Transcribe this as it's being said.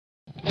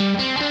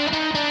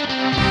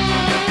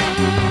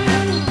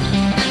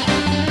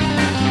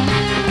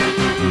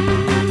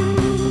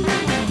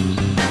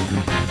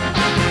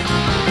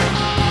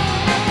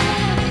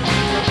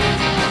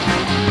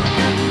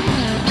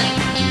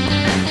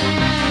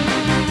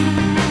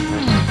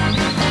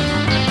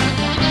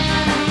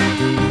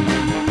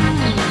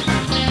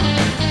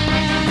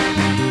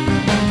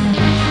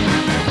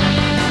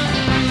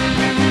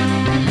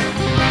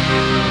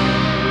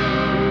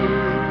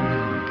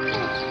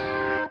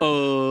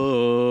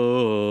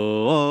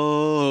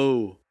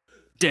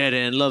Dead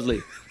and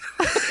lovely.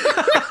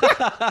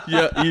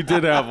 Yeah, you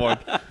did have one.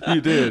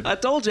 You did. I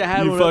told you I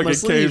had You one up my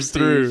fucking came sleeve,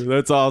 through. Steve.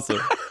 That's awesome.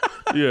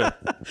 Yeah.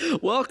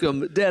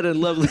 Welcome, Dead and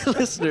Lovely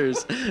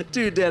listeners,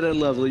 to Dead and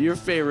Lovely, your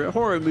favorite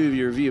horror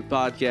movie review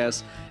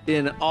podcast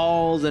in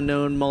all the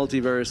known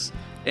multiverse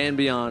and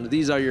beyond.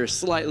 These are your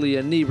slightly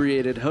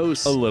inebriated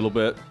hosts, A little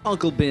bit.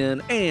 Uncle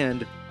Ben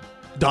and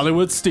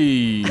Dollywood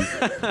Steve.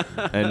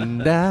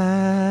 And Ooh,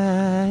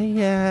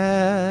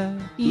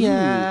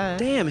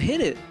 damn,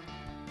 hit it.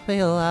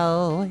 will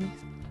always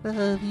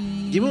love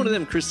you. Give me one of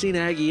them Christina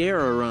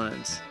Aguilera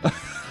runs.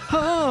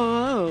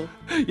 Oh,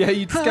 Yeah,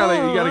 you just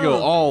gotta go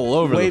all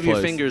over wave the place.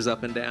 your fingers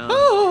up and down.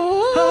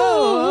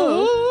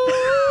 Oh.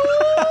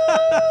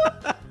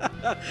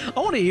 I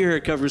want to hear her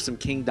cover some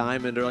King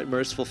Diamond or like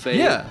Merciful Fate.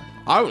 Yeah,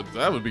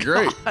 that would be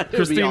great. God, it'd be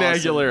Christina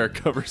awesome. Aguilera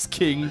covers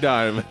King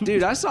Diamond.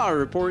 Dude, I saw a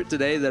report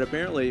today that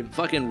apparently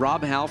fucking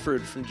Rob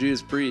Halford from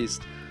Judas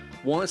Priest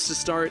wants to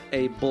start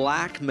a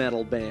black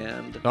metal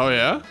band Oh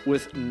yeah?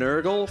 with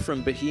Nurgle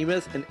from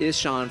Behemoth and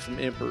Ishan from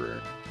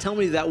Emperor. Tell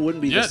me that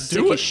wouldn't be Yeah, the do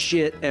sickest it.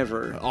 shit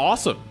ever.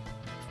 Awesome.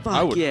 Fuck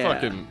I would yeah.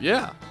 fucking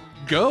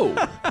go.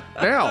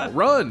 Now,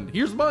 run.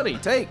 Here's money.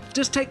 Take.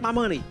 Just take my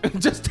money.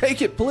 Just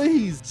take it,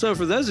 please. So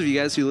for those of you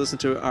guys who listened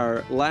to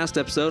our last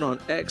episode on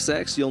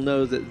XX, you'll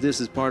know that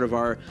this is part of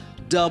our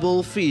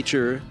double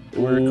feature.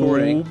 We're Oh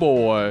recording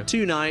boy.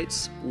 2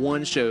 nights,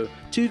 1 show.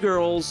 2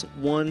 girls,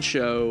 1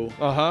 show.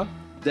 Uh-huh.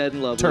 Dead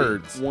and Lovely.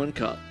 Turds. 1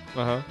 cup.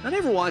 Uh-huh. I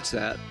never watched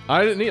that.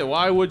 I didn't either.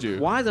 Why would you?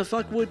 Why the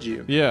fuck would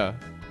you? Yeah.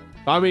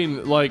 I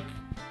mean, like,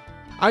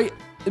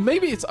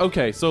 maybe it's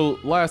okay. So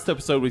last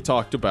episode we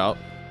talked about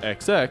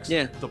XX,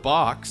 Yeah. the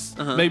box.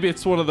 Uh-huh. Maybe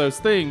it's one of those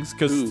things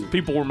because Ooh.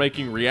 people were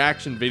making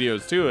reaction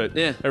videos to it.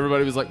 Yeah.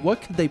 Everybody was like,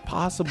 what could they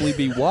possibly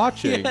be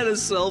watching? He had a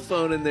cell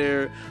phone in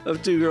there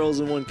of 2 girls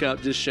in 1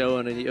 cup just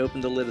showing, and he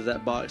opened the lid of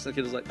that box. And the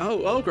kid was like,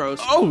 oh, gross.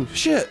 Oh,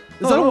 shit.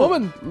 Is that a Oh.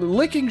 woman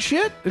licking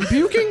shit and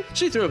puking?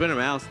 She threw up in her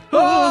mouth.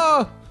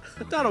 Ah!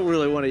 I don't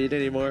really want to eat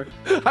anymore.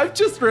 I've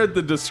just read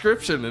the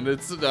description and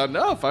it's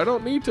enough. I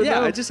don't need to Yeah,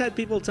 know. I just had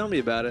people tell me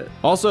about it.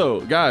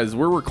 Also, guys,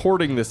 we're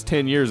recording this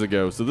 10 years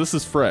ago, so this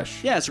is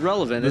fresh. Yeah, it's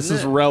relevant, This isn't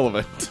is it?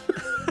 relevant.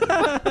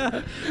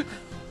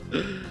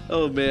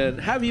 Oh, man.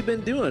 How have you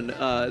been doing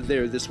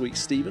there this week,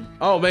 Steven?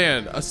 Oh,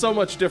 man. So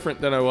much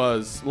different than I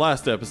was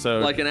last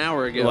episode. Like an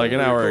hour ago. Like an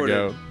when we hour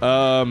recorded.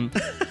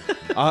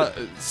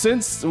 ago.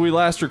 Since we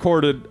last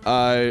recorded,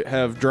 I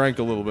have drank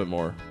a little bit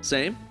more.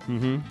 Same.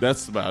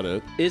 That's about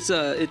it. It's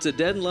a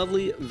Dead and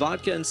Lovely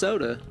vodka and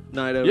soda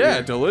night over Yeah,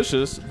 here.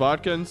 delicious.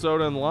 Vodka and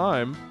soda and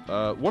lime.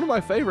 One of my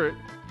favorite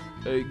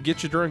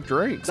get you drunk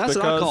drinks. That's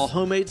what I because- call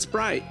homemade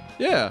Sprite.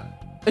 Yeah.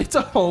 It's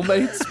a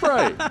homemade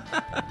Sprite.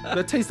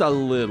 That tastes a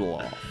little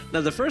off. Now,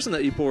 the first one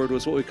that you poured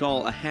was what we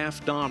call a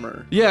half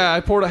Dahmer. Yeah,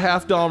 I poured a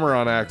half Dahmer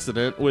on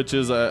accident, which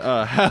is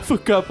a half a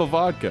cup of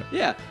vodka.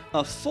 Yeah,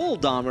 a full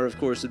Dahmer, of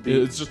course, would be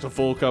It's just a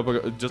full cup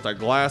of, just a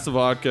glass of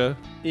vodka.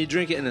 you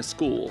drink it in a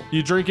school.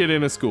 You drink it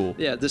in a school.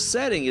 Yeah, the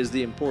setting is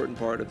the important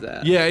part of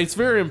that. Yeah, it's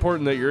very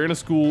important that you're in a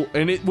school,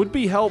 and it would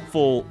be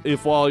helpful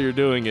if while you're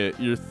doing it,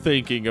 you're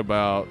thinking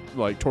about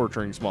like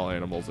torturing small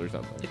animals or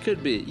something. It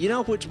could be. You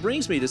know, which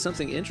brings me to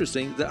something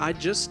interesting that I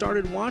just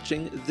started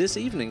watching this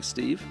evening,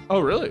 Steve.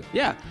 Oh, really?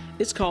 Yeah,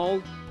 it's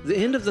called The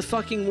End of the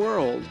Fucking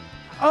World.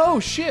 Oh,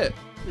 shit.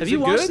 Have Is you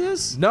it watched good?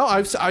 this? No,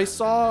 I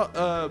saw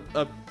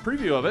a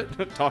preview of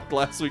it. Talked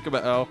last week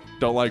about how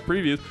don't like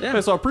previews. Yeah.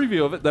 I saw a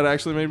preview of it that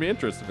actually made me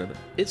interested in it.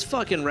 It's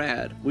fucking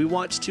rad. We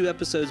watched 2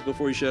 episodes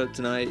before you showed up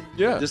tonight.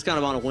 Yeah. Just kind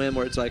of on a whim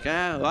where it's like,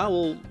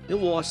 we'll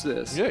watch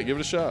this. Yeah, give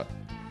it a shot.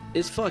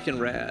 It's fucking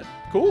rad.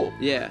 Cool.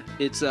 Yeah,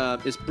 it's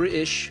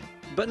British,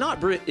 but not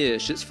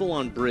British. It's full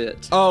on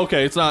Brit. Oh,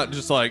 okay. It's not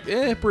just like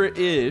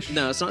British.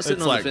 No, it's not sitting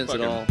It's on like the fence at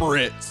fucking all.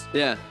 Brits.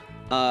 Yeah,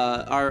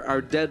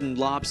 our Dead and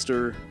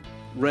Lobster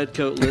red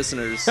coat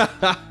listeners,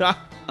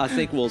 I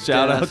think will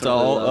Shout out to definitely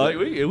all. love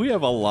it. We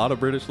have a lot of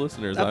British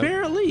listeners.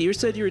 Apparently, you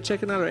said you were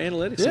checking out our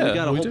analytics, and Yeah, we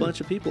got a we whole do.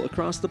 bunch of people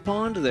across the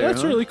pond there.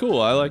 That's huh? really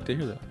cool. I like to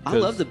hear that. I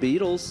love the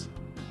Beatles.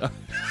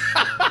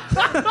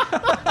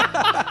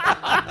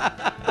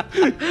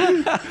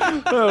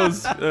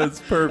 That's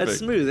perfect. That's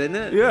smooth, isn't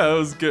it? Yeah, it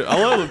was good. I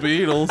love the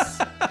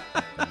Beatles.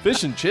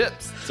 Fish and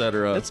chips,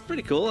 etc. That's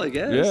pretty cool, I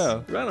guess.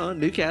 Yeah. Right on.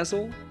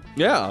 Newcastle.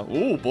 Yeah.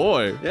 Oh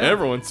boy. Yeah.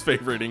 Everyone's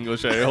favorite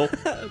English ale.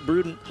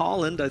 Brewed in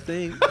Holland, I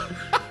think.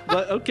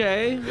 But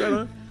okay. Right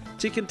on.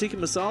 Chicken tikka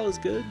masala is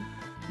good.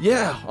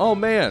 Yeah. Oh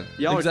man.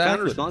 Y'all are kind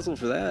of exactly. responsible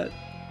for that.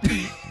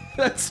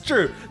 That's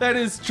true. That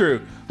is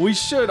true. We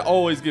should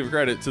always give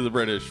credit to the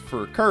British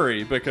for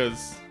curry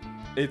because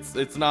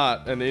it's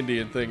not an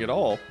Indian thing at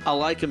all. I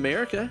like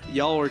America.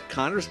 Y'all are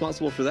kind of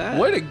responsible for that.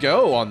 Way to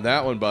go on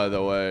that one, by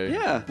the way.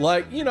 Yeah.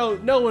 Like,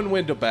 knowing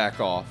when to back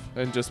off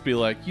and just be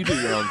like, you do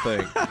your own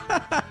thing.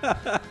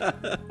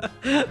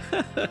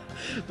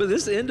 But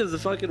this end of the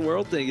fucking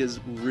world thing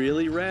is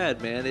really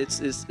rad, man. It's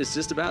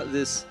just about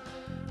this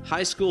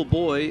high school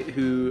boy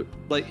who,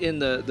 like, in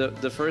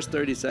the first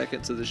 30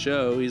 seconds of the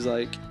show, he's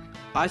like,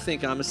 I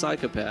think I'm a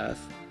psychopath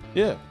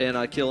Yeah. and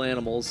I kill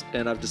animals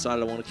and I've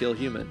decided I want to kill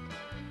human.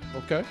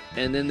 Okay.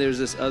 And then there's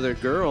this other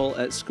girl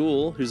at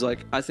school who's like,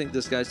 I think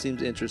this guy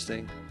seems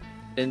interesting.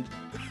 And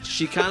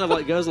she kind of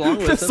like goes along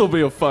with This will him.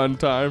 be a fun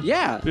time.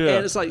 Yeah. Yeah.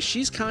 And it's like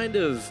she's kind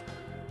of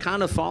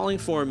falling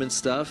for him and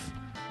stuff.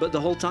 But the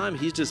whole time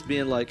he's just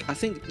being like, I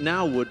think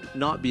now would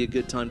not be a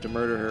good time to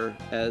murder her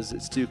as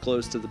it's too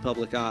close to the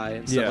public eye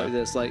and stuff Yeah. like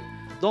this. Like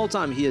the whole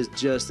time he is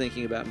just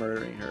thinking about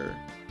murdering her.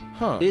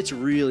 Huh. It's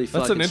really fucking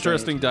That's an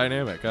interesting strange.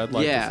 dynamic. I'd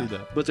like to see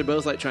that. But they're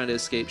both like trying to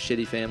escape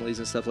shitty families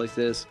and stuff like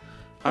this.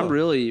 Huh. I'm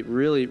really,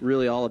 really,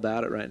 really all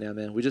about it right now,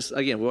 man. We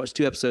watched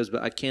 2 episodes,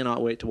 but I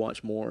cannot wait to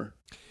watch more.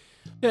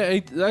 Yeah,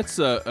 that's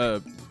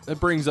that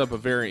brings up a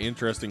very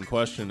interesting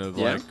question of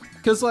Yeah. like,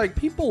 because like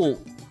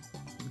people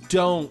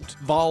don't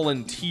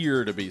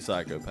volunteer to be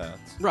psychopaths.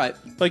 Right.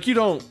 Like you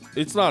don't.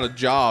 It's not a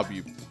job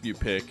you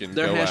pick and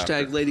They're go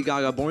hashtag after. Lady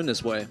Gaga born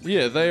this way.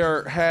 Yeah, they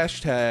are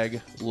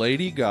hashtag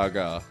Lady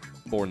Gaga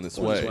born this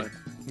Born this way. way.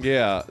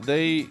 Yeah,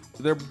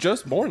 they're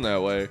just born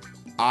that way.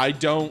 I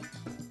don't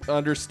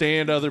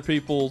understand other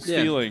people's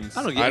Yeah. feelings.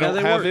 I don't get how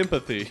they have work.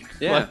 empathy.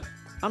 Yeah. Like,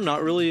 I'm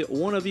not really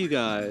one of you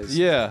guys.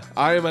 yeah,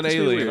 I am an Must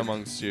be alien weird.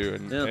 amongst you,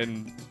 and, Yeah.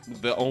 and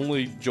the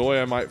only joy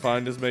I might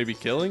find is maybe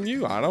killing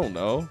you. I don't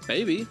know.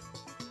 Maybe.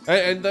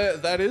 And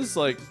that is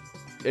like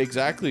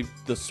exactly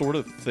the sort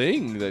of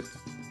thing that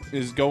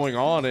is going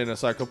on in a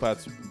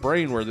psychopath's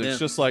brain, where it's Yeah.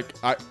 just like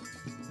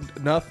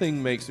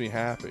nothing makes me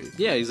happy.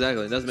 Yeah,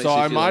 exactly. It doesn't make So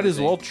you I feel might as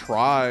anything. well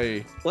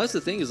try Well, that's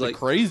the thing is the like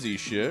crazy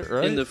shit,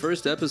 right? in the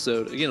first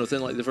episode, again,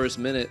 within like the first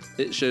minute,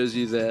 it shows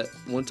you that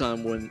one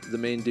time when the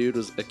main dude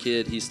was a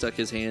kid, he stuck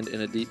his hand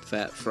in a deep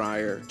fat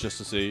fryer just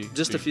to see,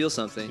 just to feel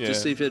something, Yeah.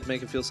 just see if it'd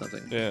make him feel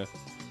something. Yeah.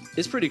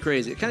 It's pretty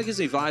crazy. It kind of gives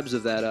me vibes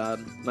of that.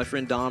 My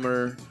friend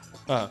Dahmer,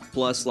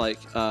 plus like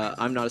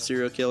I'm Not a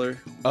Serial Killer.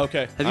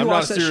 Okay. Have you I'm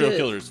watched not a that serial shit?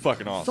 killer. It's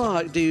fucking awesome.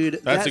 Fuck,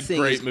 dude, That's that a thing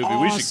great is movie.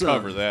 Awesome. We should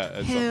cover that at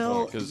some Hell,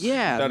 point because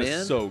yeah, that man.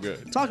 is so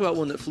good. Talk about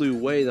one that flew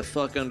way the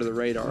fuck under the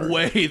radar.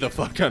 Way the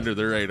fuck under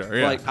the radar.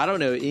 Yeah. Like I don't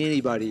know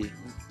anybody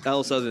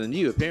else other than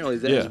you apparently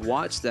that has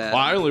watched that.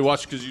 Well, I only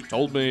watched because you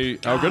told me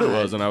how good it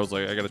God. was, and I was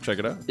like, I gotta check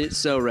it out. It's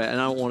so rad, and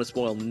I don't want to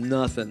spoil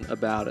nothing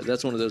about it.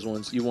 That's one of those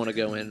ones you want to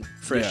go in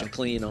fresh Yeah. and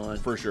clean on.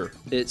 For sure.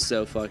 It's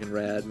so fucking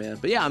rad, man.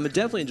 But yeah, I'm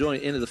definitely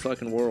enjoying Into the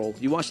Fucking World.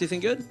 You watched anything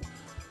good?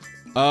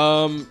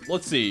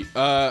 Let's see.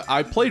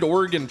 I played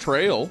Oregon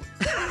Trail.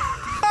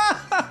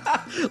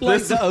 Like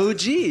This- the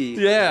OG.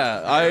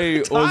 Yeah,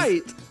 I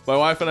Tight. was. My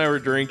wife and I were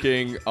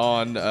drinking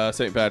on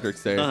St.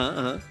 Patrick's Day,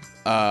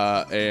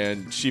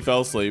 and she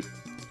fell asleep.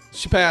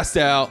 She passed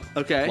out.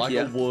 Okay, like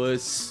yeah. a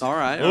wuss. All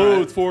right. Oh, all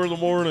right. it's 4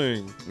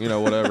 a.m. You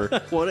know, whatever.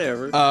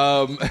 Whatever.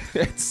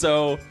 And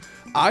so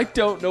I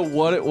don't know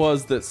what it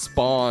was that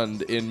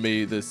spawned in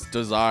me this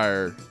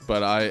desire,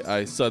 but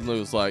I suddenly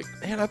was like,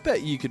 man, I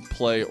bet you could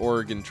play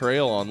Oregon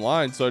Trail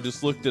online. So I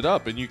just looked it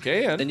up, and you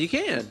can. and you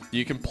can.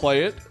 You can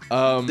play it.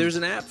 There's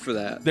an app for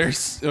that.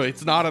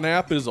 It's not an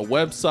app. It is a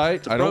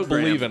website. a I don't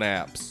program. believe in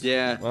apps.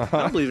 Yeah. I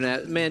don't believe in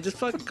that. Man, just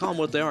fucking call them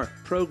what they are.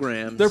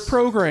 Programs. They're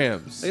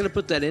programs. I gotta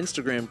put that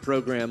Instagram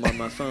program on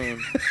my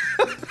phone.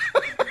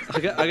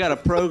 I got a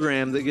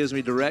program that gives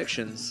me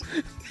directions.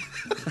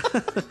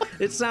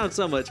 It sounds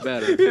so much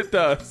better. It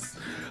does.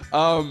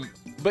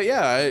 But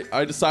yeah,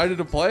 I decided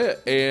to play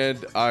it,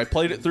 and I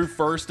played it through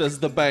first as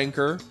the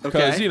banker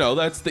because Okay. you know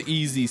that's the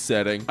easy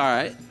setting. All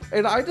right.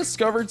 And I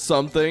discovered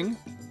something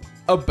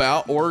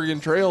about Oregon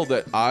Trail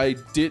that I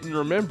didn't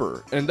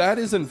remember, and that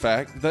is in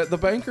fact that the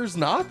banker's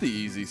not the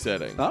easy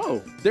setting.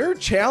 Oh. There are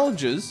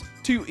challenges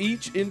to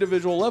each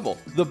individual level.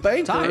 The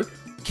banker Tight.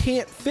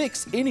 can't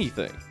fix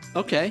anything.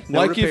 Okay. No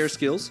Like repair if-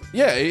 skills.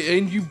 Yeah,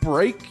 and you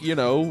break,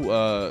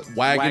 wagon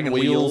Wagon wheels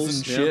wheels,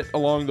 and yeah. shit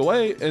along the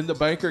way, and the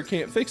banker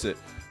can't fix it.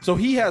 So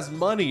he has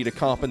money to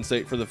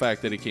compensate for the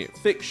fact that he can't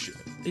fix shit.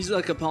 He's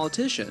like a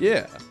politician.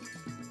 Yeah.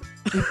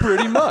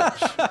 Pretty much.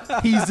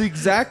 He's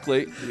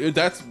exactly,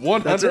 that's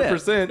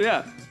 100%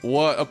 Yeah.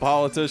 what a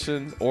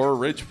politician or a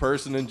rich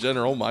person in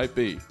general might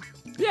be.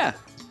 Yeah.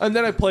 And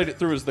then I played it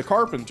through as the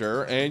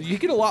carpenter, and you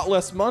get a lot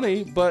less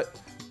money, but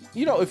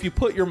you know, if you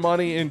put your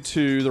money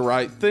into the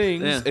right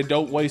things Yeah. and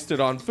don't waste it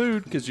on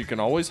food, because you can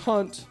always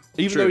hunt,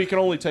 even True. though you can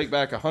only take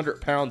back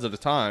 100 pounds at a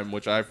time,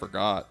 which I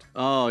forgot.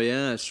 Oh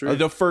yeah, it's true.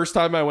 The first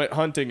time I went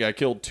hunting, I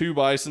killed 2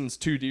 bisons,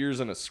 2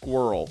 deers, and a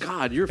squirrel.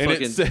 God, you're And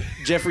fucking it's-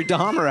 Jeffrey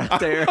Dahmer out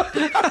there.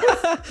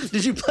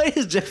 Did you play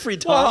as Jeffrey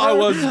Dahmer? Well, I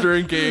was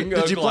drinking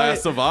a Did you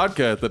glass play- of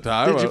vodka at the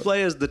time. Did you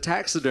play as the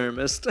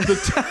taxidermist?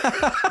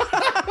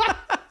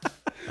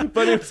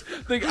 But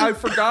I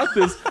forgot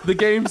this. The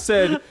game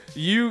said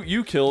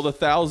you killed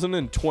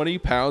 1,020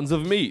 pounds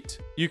of meat.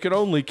 You can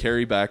only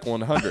carry back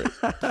 100.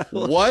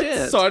 What?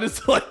 shit. So I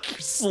just like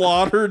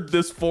slaughtered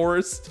this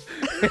forest,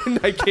 and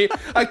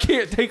I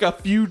can't take a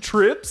few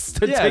trips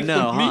to yeah, take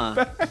no, the meat huh?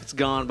 back. It's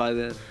gone by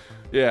then.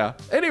 Yeah.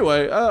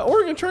 Anyway,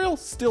 Oregon Trail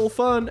still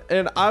fun,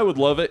 and I would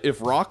love it if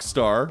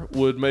Rockstar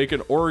would make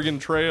an Oregon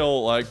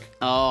Trail like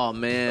Oh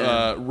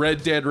man,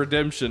 Red Dead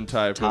Redemption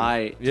type.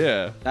 Tight.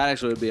 Yeah. that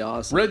actually would be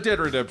awesome. Red Dead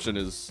Redemption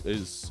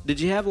is. Did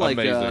you have like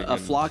amazing a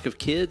and- flock of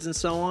kids and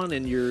so on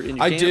in your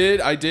I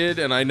camp? did,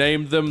 and I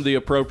named them the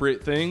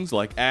appropriate things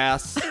like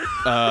ass.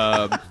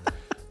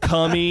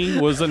 Cummy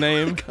was the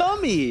name.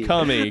 Cummy.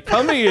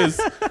 Cummy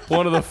is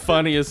one of the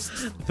funniest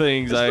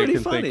things I pretty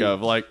can think funny.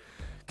 of. Like,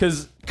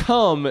 because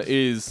cum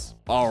is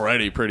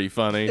already pretty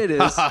funny. It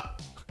is.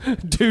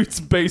 Dudes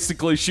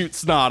basically shoot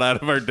snot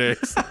out of our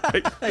dicks.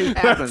 Like, It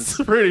happens.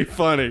 that's pretty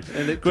funny.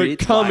 And it But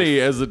creates cummy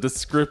life. as a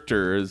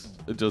descriptor is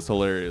just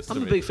hilarious to I'm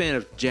a me. big fan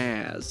of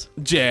jazz.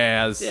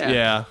 Jazz,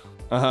 Yeah.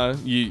 yeah.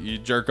 You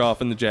jerk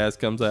off and the jazz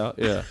comes out.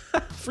 Yeah.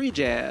 Free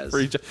jazz.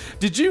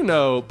 Did you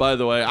know, by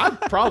the way, I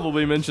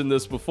probably mentioned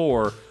this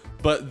before,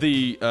 but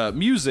the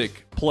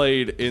music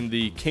played in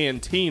the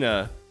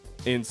cantina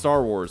in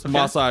Star Wars,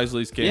 Mos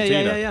Eisley's Yeah,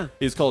 cantina, yeah.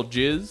 is called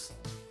Jizz.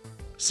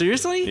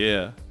 Seriously?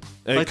 Yeah.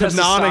 And Like, that's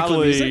the style of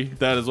canonically, music?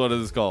 that is what it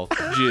is called.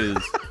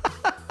 Jizz.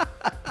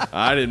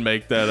 I didn't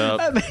make that up.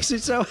 That makes me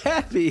so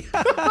happy.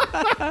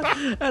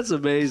 That's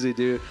amazing,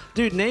 dude.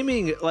 Dude,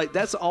 naming, like,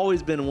 that's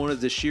always been one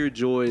of the sheer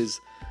joys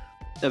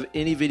of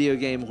any video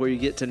game where you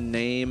get to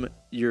name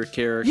your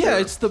character. Yeah,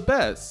 it's the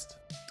best.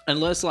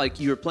 Unless, like,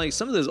 you were playing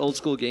some of those old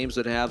school games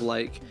that have,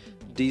 like,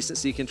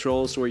 decency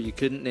controls where you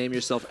couldn't name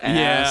yourself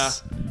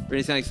ass or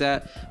anything like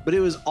that. But it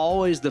was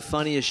always the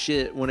funniest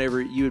shit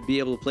whenever you would be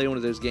able to play one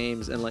of those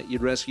games and, like,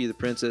 you'd rescue the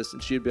princess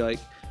and she'd be like,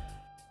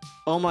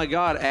 "Oh my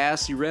God,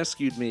 ass, you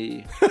rescued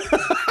me.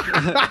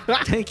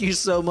 Thank you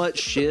so much,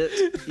 shit.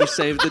 You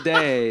saved the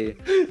day."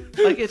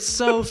 Like, it's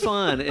so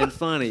fun and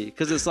funny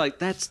because it's like,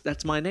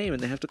 that's my name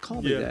and they have to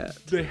call me that.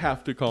 They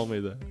have to call me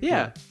that.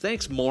 Yeah.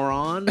 Thanks,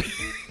 moron.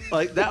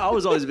 Like, that, I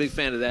was always a big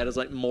fan of that. It's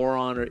like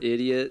moron or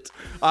idiot.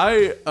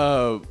 I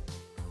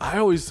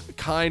always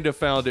kind of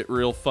found it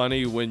real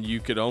funny when you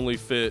could only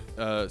fit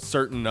a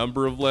certain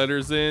number of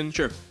letters in.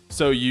 Sure.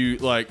 So you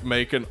like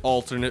make an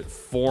alternate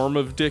form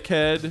of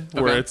dickhead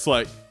where Okay. it's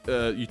like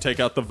you take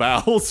out the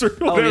vowels or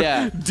whatever.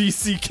 yeah.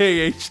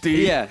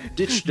 DCKHD. Yeah,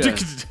 ditched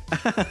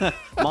her.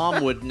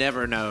 Mom would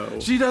never know.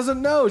 She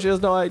doesn't know. She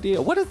has no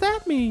idea. What does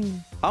that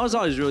mean? I was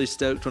always really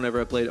stoked whenever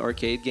I played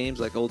arcade games,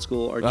 like old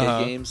school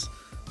arcade games,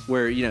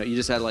 where, you know, you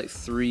just had like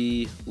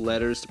 3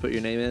 letters to put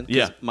your name in. 'Cause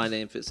Yeah. my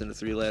name fits into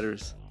 3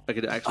 letters. I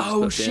could actually just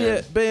Oh put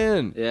shit,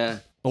 Ben. Ben. Yeah.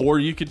 Or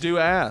you could do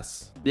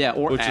ass, Yeah,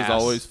 or which ass. is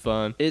always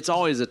fun. It's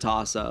always a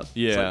toss-up. It's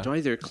Yeah. like, do I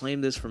either claim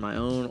this for my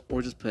own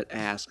or just put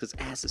ass? Because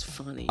ass is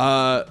funny.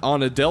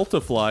 On a Delta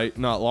flight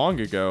not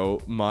long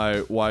ago,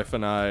 my wife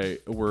and I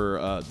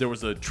were there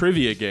was a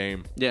trivia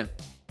game, yeah.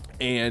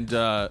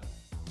 and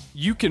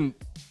you can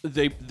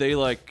they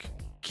like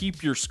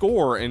keep your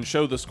score and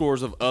show the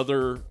scores of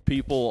other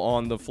people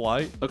on the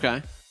flight.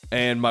 Okay.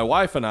 And my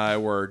wife and I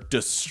were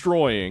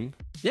destroying.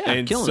 Yeah,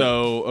 and killing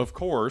so of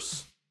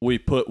course we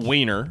put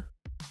Wiener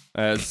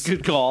as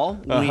Good call.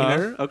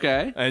 Wiener.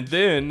 Okay. and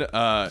then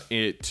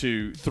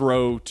to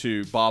throw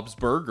to Bob's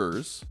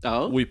Burgers,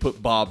 Oh. we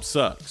put Bob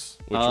Sucks,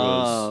 which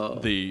Oh.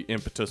 was the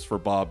impetus for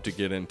Bob to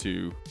get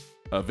into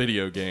a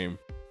video game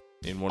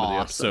in one of the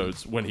Awesome.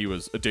 episodes when he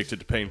was addicted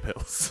to pain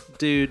pills.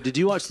 Dude, did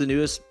you watch the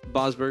newest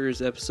Bob's Burgers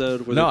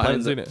episode? Where No, they're I playing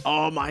haven't seen it.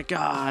 Oh my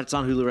God, it's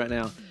on Hulu right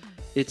now.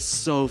 It's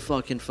so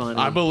fucking funny.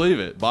 I believe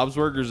it. Bob's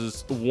Burgers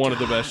is one of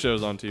the best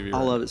shows on TV. I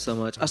right love it so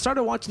much. I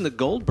started watching the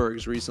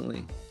Goldbergs recently.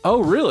 now.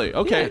 Oh, really?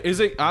 Okay. Yeah. Is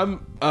it?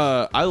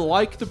 I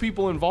like the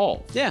people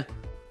involved. Yeah,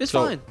 it's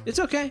So, fine. It's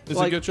okay. is it a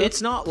Like, good show?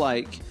 it's not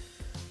like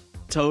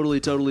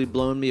totally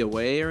blown me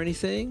away or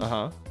anything.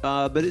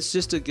 But it's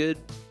just a good,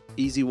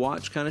 easy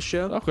watch kind of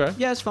show. Okay.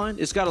 Yeah, it's fine.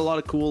 It's got a lot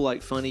of cool,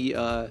 like, funny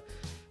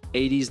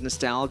 80s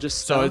nostalgia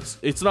So stuff.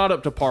 it's not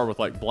up to par with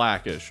like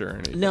Blackish or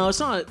anything. No, it's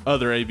not.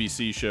 Other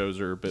ABC shows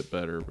are a bit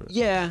better. But.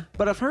 Yeah,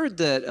 but I've heard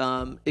that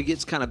it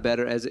gets kind of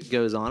better as it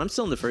goes on. I'm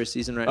still in the first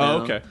season right now.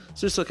 okay.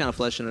 So we're still kind of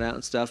fleshing it out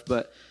and stuff.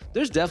 But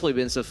there's definitely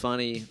been some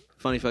funny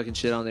fucking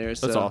shit on there.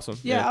 So, That's awesome.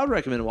 Yeah, Yeah. I would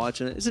recommend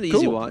watching it. It's an easy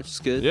Cool. watch. It's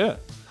good. Yeah,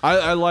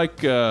 I like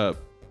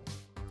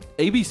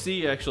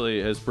ABC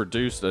actually has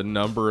produced a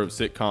number of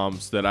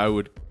sitcoms that I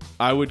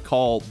would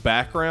call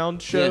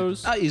background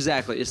shows. Yeah.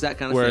 Exactly. It's that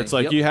kind of Where thing. it's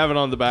like Yep. you have it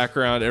on the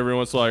background every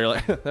once in a while. You're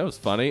like, that was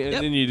funny, and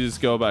Yep. then you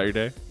just go about your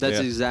day. That's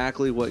Yeah.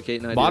 exactly what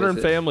Kate and I Modern do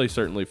with it. Family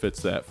certainly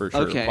fits that for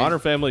sure. Okay. Modern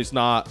Family's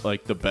not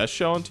like the best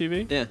show on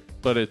TV. Yeah.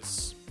 but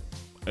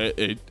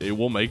it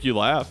will make you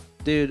laugh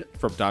Dude,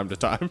 from time to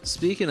time.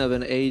 speaking of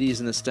an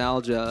 80s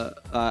nostalgia,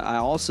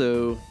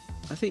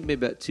 I think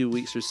maybe about 2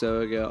 weeks or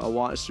so ago, I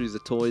watched through The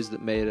Toys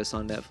That Made Us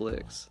on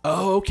Netflix.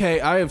 Oh, okay.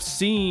 I have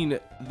seen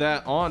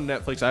that on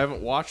Netflix. I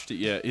haven't watched it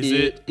yet.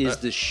 It is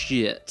the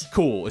shit.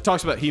 cool? It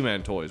talks about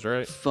He-Man toys,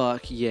 right?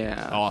 Fuck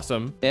yeah.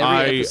 Awesome.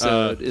 Every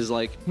episode is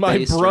like My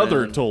based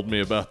brother around- told me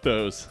about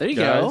those. There you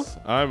guys.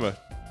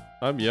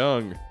 I'm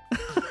young.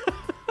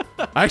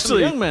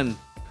 Actually, young man.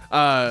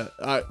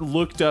 I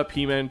looked up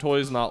He-Man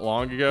toys not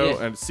long ago,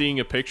 and seeing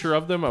a picture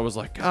of them, I was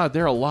like, God,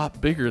 they're a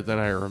lot bigger than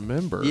I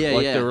remember. Yeah,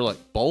 like they were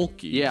like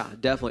bulky. Yeah,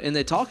 definitely. And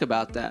they talk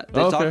about that.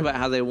 They talk about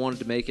how they wanted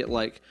to make it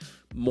like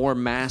more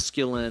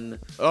masculine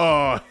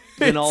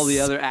than all the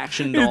other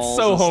action dolls. It's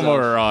so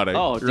homoerotic.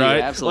 Oh, dude,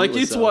 right? absolutely.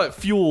 Like it's what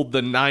fueled the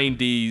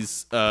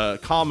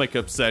 '90s comic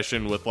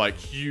obsession with like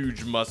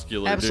huge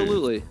muscular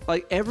Absolutely. dudes.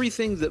 Like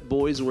everything that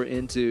boys were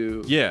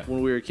into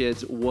when we were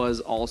kids was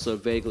also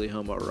vaguely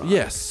homoerotic.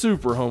 Yeah,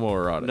 super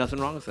homoerotic. Nothing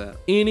wrong with that.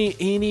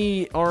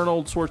 Any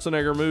Arnold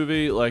Schwarzenegger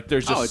movie, like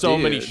there's just so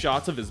many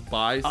shots of his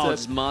biceps. Oh,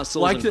 his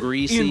muscles like and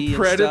greasy in and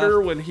Predator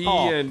stuff. when he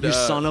and you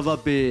son of a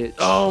bitch.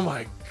 oh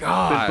my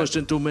god, been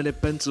pushing too many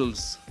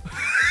pencils.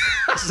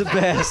 It's the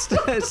best.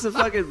 It's the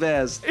fucking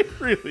best. It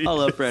really I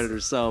love is. Predator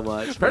so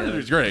much.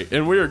 Predator's great,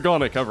 and we are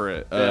gonna cover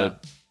it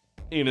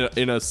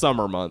in a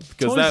summer month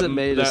because Toys that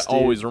made us, dude.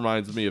 always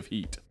reminds me of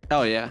Heat.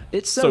 Oh yeah,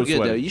 it's so good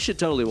sweaty. though. You should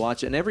totally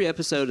watch it. And every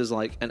episode is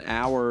like an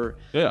hour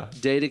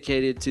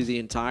dedicated to the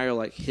entire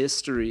like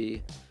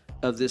history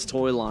of this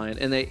toy line,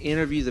 and they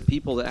interview the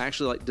people that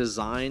actually like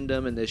designed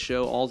them, and they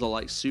show all the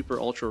like super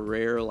ultra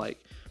rare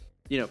like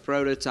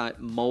prototype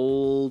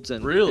molds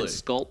and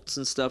sculpts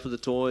and stuff of the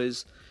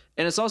toys.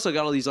 And it's also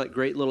got all these like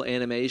great little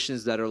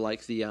animations that are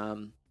like the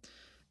SNL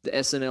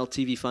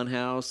TV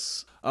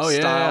Funhouse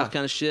style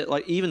kind of shit.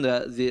 Like even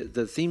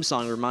the theme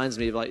song reminds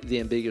me of like the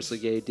Ambiguously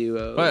Gay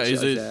Duo. But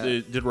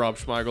did Rob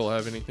Schmeigel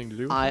have anything to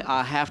do with it?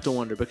 I have to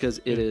wonder because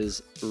it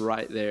is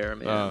right there,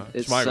 man.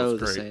 It's Schmeigel's so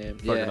great. the same.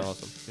 Fucking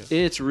awesome.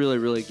 Yeah. It's really,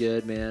 really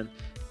good, man.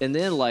 And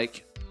then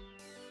like,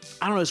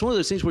 I don't know, it's one of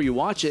those things where you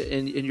watch it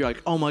and you're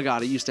like, oh my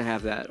God, I used to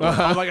have that. Or,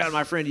 oh my God,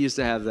 my friend used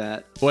to have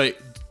that. Wait,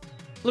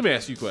 let me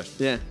ask you a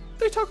question. Yeah.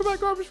 They talk about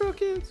Garbage Pail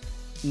Kids?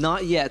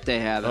 Not yet they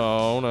haven't.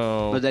 Oh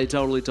no. But they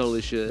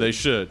totally should. They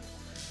should.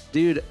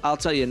 Dude, I'll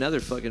tell you another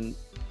fucking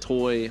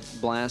toy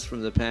blast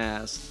from the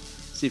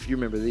past. See if you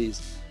remember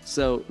these.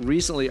 So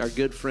recently our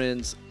good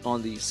friends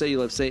on the Say You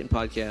Love Satan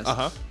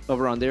podcast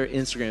over on their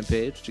Instagram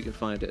page, which you can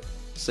find it,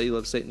 Say You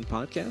Love Satan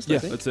podcast, I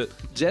think. That's it.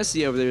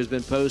 Jesse over there has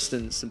been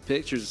posting some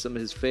pictures of some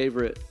of his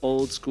favorite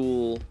old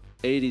school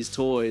 80s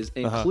toys,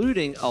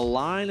 including a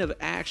line of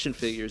action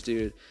figures,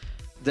 dude,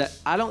 that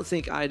I don't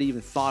think I'd even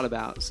thought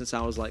about since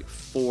I was like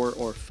 4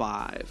 or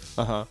 5.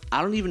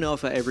 I don't even know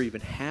if I ever even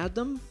had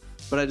them,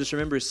 but I just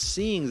remember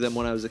seeing them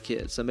when I was a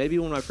kid. So maybe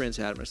one of my friends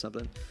had them or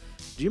something.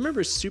 Do you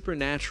remember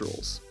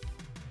Supernaturals?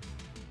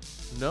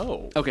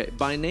 No. Okay,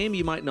 by name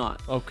you might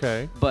not.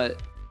 Okay.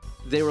 But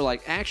they were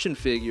like action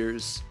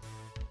figures,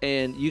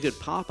 and you could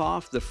pop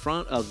off the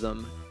front of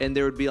them, and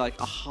there would be like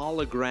a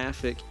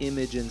holographic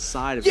image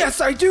inside of it. Yes,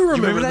 I do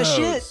remember that those.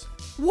 shit?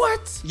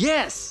 What?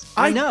 Yes,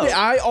 I know.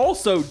 I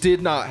also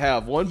did not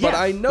have one, but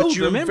I know but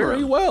you them remember very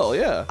them. well,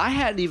 yeah. I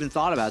hadn't even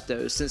thought about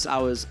those since I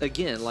was,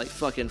 again, like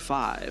fucking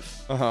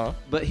 5.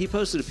 But he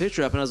posted a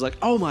picture up, and I was like,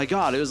 oh my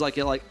God. It was like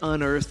it like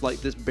unearthed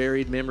like this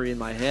buried memory in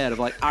my head of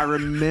like, I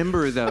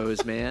remember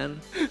those, man.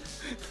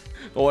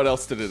 What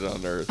else did it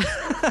unearth?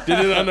 Did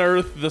it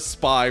unearth the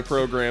spy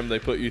program they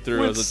put you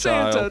through as a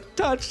Santa child?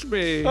 touched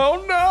me.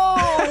 Oh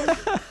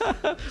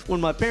no!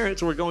 When my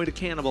parents were going to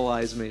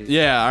cannibalize me.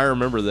 Yeah, I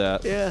remember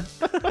that. Yeah.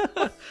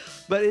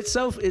 But it's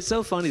so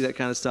funny, that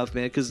kind of stuff,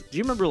 man, because do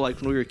you remember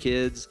like when we were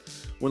kids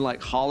when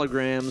like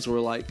holograms were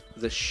like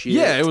the shit?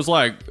 Yeah, it was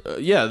like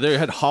they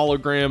had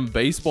hologram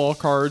baseball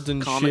cards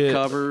and comic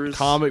covers,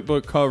 comic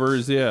book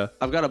covers. Yeah,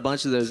 I've got a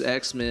bunch of those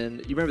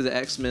X-Men. You remember the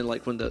X-Men,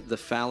 like when the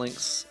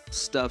Phalanx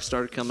stuff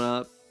started coming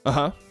up?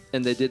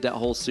 And they did that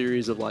whole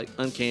series of like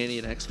Uncanny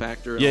and X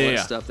Factor and all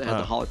that stuff that had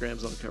the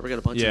holograms on the cover. I got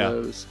a bunch of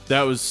those.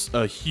 That was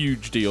a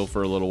huge deal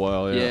for a little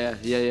while. Yeah.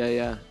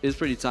 It was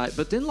pretty tight.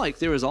 But then like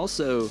there was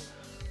also,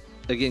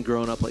 again,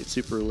 growing up like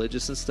super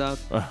religious and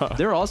stuff,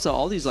 there are also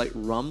all these like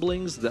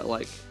rumblings that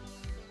like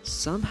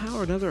somehow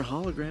or another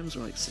holograms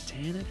are like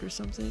satanic or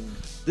something.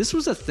 This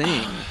was a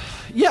thing.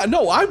 Yeah,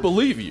 no, I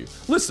believe you.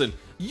 Listen,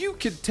 you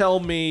could tell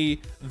me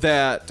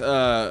that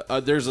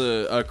there's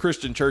a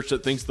Christian church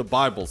that thinks the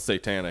Bible's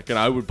satanic, and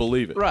I would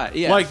believe it. Right,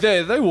 yeah. Like,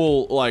 they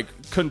will, like,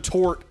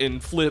 contort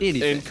and flip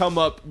and come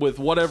up with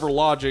whatever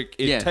logic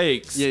it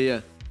takes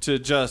to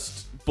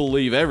just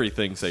believe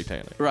everything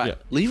satanic. Right. Yeah.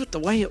 Leave it the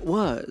way it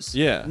was.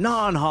 Yeah.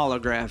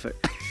 Non-holographic.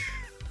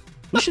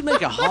 We should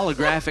make a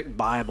holographic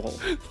Bible.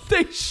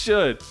 They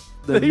should.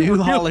 The new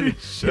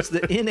it's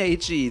the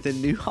NHE, the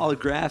new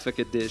holographic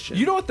edition.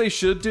 You know what they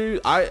should do?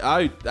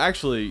 I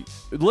actually,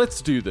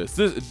 let's do this.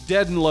 This is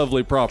Dead and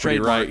Lovely property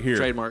right here.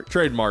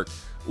 Trademark.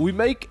 We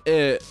make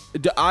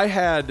I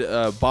had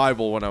a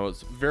Bible when I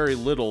was very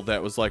little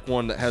that was like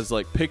one that has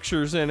like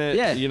pictures in it.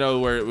 Yeah. You know,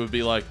 where it would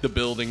be like the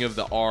building of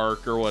the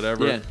ark or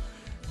whatever. Yeah.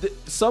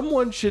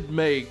 Someone should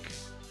make,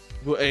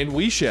 and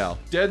we shall,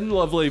 Dead and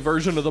Lovely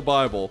version of the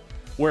Bible,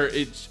 where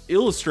it's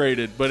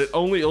illustrated, but it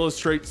only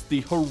illustrates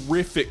the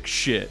horrific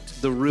shit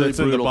the really that's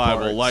in the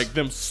Bible, parts. like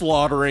them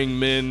slaughtering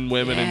men,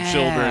 women, and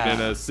children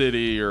in a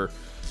city, or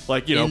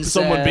like, you know, Incest.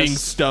 someone being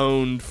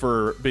stoned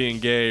for being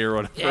gay or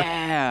whatever.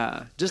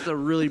 Yeah, just the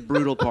really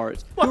brutal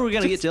parts. Who are we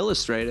gonna get to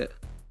illustrate it?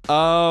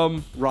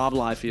 Rob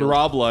Liefeld.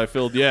 Rob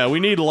Liefeld. Yeah, we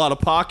need a lot of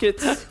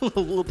pockets.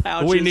 Little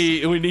pouches.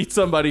 We need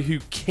somebody who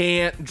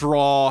can't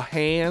draw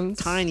hands.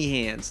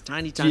 Tiny hands.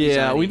 Tiny.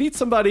 Yeah, we need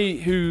somebody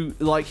who,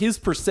 like, his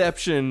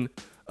perception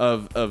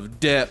of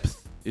depth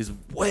is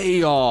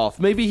way off.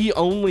 Maybe he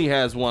only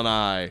has one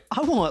eye. I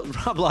want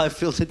Rob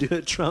Liefeld to do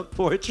a Trump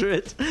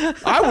portrait.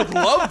 I would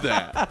love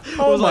that.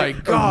 Oh With, my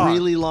like, God. a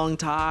really long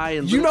tie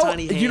and little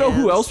tiny hands. You know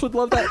who else would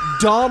love that?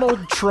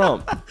 Donald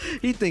Trump.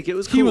 He'd think it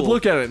was cool. He would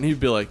look at it and he'd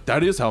be like,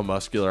 that is how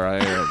muscular I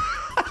am.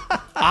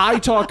 I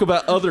talk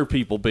about other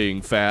people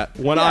being fat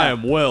when I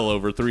am well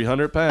over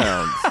 300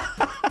 pounds.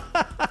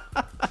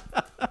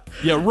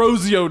 Yeah,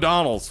 Rosie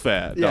O'Donnell's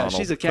fat. Yeah, Donald.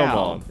 she's a cow. Come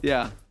on.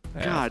 Yeah.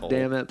 Asshole. God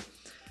damn it.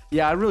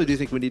 Yeah, I really do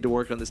think we need to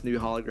work on this new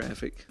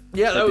holographic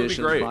Yeah, that would be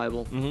edition of great. the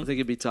Bible. I think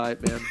it'd be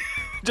tight, man.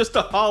 Just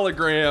a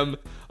hologram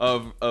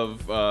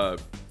of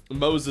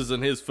Moses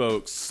and his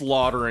folks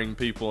slaughtering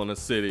people in a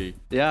city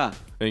Yeah.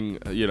 and,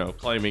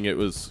 claiming it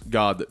was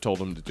God that told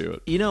them to do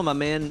it. You know, my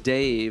man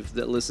Dave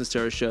that listens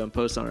to our show and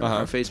posts on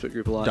our Facebook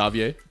group a lot.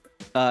 Davier?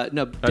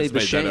 No, Dave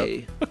made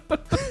Bechet.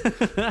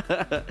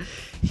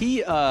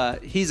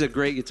 He's a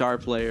great guitar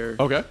player.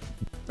 Okay.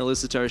 I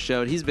listen to our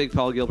show, and he's a big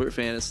Paul Gilbert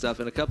fan and stuff.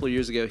 And a couple of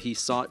years ago, he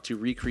sought to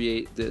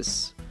recreate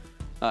this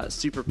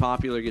super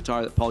popular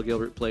guitar that Paul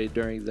Gilbert played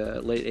during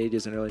the late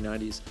 80s and early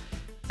 90s.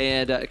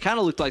 And it kind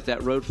of looked like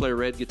that Road Flare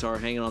Red guitar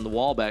hanging on the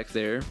wall back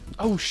there.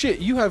 Oh, shit.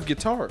 You have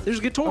guitar. There's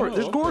guitar. Oh,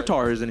 There's okay.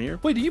 guitars in here.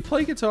 Wait, do you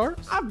play guitars?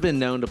 I've been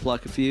known to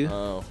pluck a few.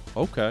 Oh,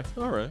 okay.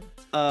 All right.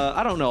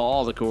 I don't know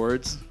all the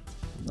chords.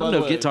 By I the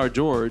know way- Guitar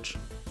George.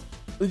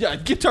 Yeah,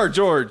 Guitar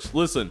George.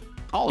 Listen,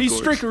 All the he's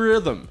chords. strict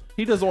rhythm.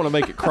 He doesn't want to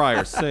make it cry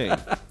or sing.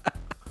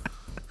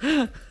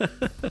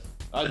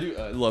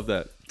 I love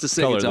that. It's a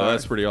sick color, though. guitar.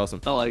 That's pretty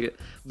awesome. I like it.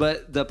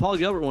 But the Paul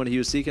Gilbert one he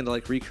was seeking to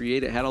like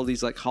recreate it had all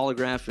these like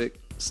holographic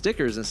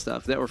stickers and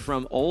stuff that were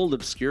from old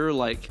obscure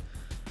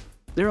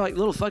they were like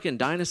little fucking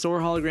dinosaur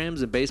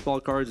holograms and baseball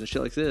cards and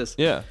shit like this.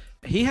 Yeah.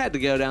 He had to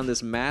go down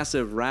this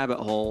massive rabbit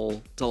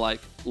hole to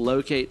like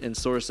locate and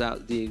source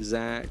out the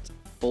exact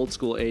old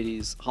school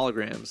 80s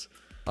holograms.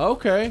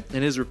 Okay.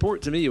 And his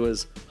report to me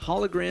was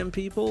hologram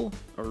people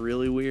are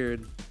really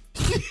weird.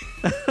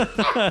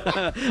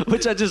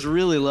 Which I just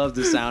really love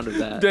the sound of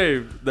that.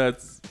 Dave,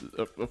 that's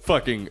a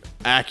fucking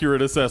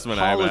accurate assessment,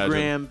 I imagine.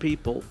 Hologram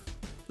people.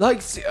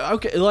 Like,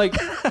 okay, like,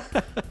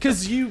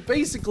 because you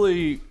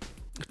basically,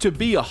 to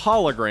be a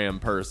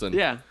hologram person,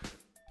 Yeah.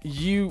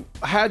 you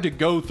had to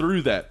go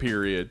through that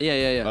period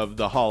Yeah. of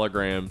the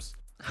holograms.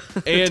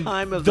 And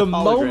time of the the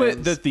moment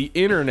holograms. that the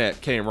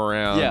internet came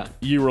around, Yeah.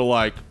 you were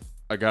like,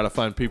 I gotta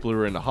find people who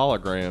are into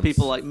holograms.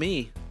 People like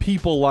me.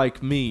 People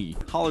like me.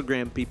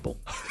 Hologram people.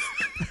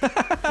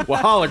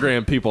 Well,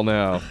 hologram people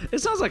now. It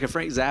sounds like a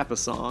Frank Zappa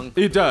song.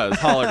 It does.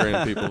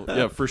 Hologram people.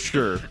 Yeah, for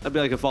sure. That'd be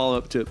like a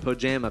follow-up to it.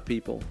 Pajama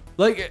people.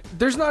 Like,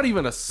 there's not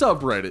even a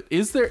subreddit.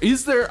 Is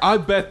there? I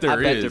bet there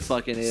is. I bet there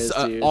fucking is,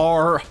 dude.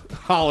 Our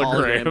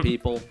Hologram hologram.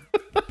 people.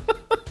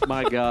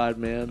 My God,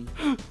 man.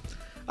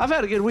 I've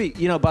had a good week.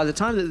 You know, by the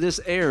time that this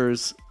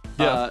airs,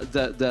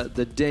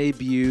 the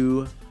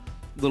debut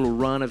little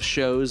run of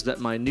shows that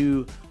my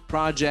new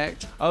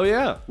project Oh,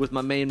 yeah. with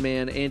my main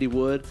man Andy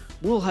Wood,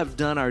 we'll have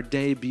done our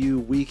debut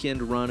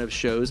weekend run of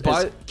shows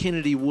By- as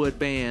Kennedy Wood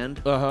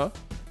Band, Uh-huh.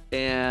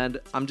 and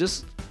I'm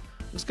just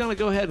gonna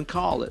go ahead and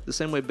call it the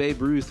same way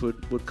Babe Ruth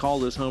would call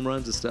those home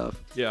runs and stuff.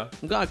 Yeah.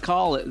 I'm gonna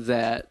call it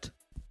that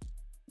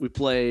we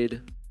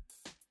played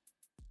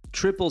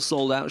triple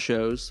sold out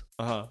shows.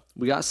 Uh-huh.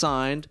 We got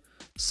signed.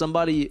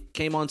 Somebody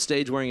came on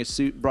stage wearing a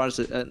suit, brought us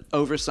an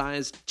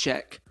oversized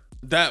check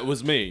That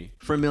was me.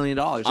 for $1 million.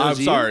 That I'm was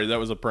you? sorry. That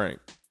was a prank.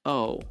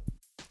 Oh,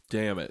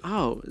 Damn it.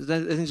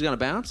 that thing's gonna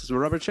bounce. It's a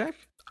rubber check.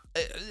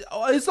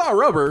 It's not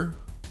rubber,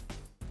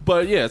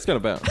 but yeah, it's going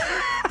to bounce.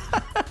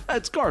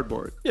 It's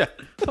cardboard. Yeah.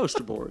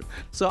 Poster board.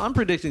 So I'm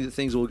predicting that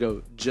things will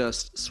go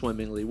just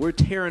swimmingly. We're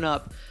tearing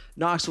up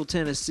Knoxville,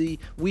 Tennessee.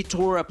 We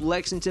tore up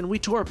Lexington. We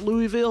tore up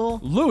Louisville.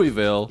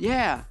 Louisville.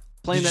 Yeah.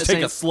 Playing Did you that take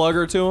same. a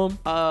slugger to him?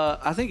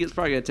 I think it's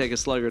probably gonna take a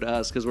slugger to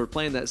us because we're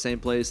playing that same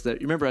place. That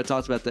you remember I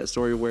talked about that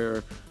story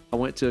where I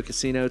went to a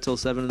casino till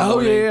 7 in the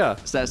morning. Yeah.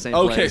 It's that same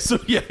Okay, place. so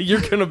yeah,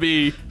 you're going to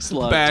be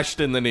Slugged.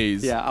 bashed in the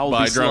knees Yeah, I will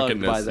by be slugged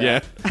drunkenness. by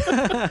Yeah.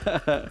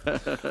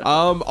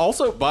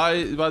 Also,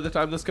 by the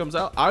time this comes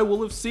out, I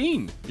will have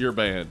seen your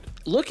band.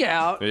 Look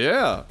out!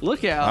 Yeah.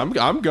 Look out!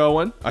 I'm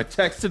going. I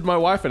texted my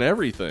wife and You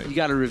everything.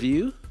 got a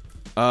review?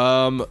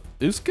 It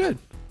was good.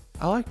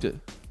 I liked it.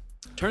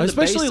 Turn I the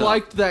bass especially up.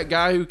 liked that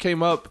guy who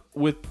came up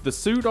with the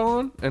suit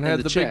on and had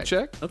And the big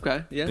check.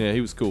 Okay, yeah. Yeah,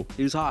 he was cool.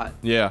 He was hot.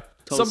 Yeah.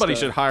 Total Somebody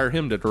stud. should hire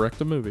him to direct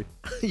a movie.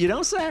 You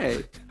don't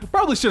say.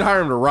 Probably should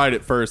hire him to write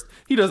it first.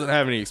 He doesn't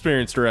have any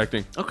experience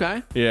directing.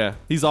 Okay. Yeah,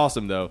 he's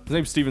awesome though. His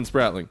name's Steven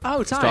Spratling. Oh,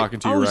 He's tight. talking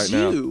to you right it's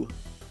now. you.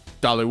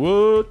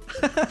 Dollywood.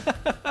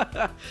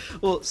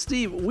 Well,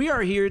 Steve, we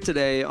are here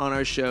today on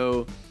our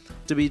show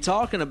to be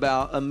talking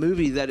about a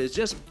movie that is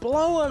just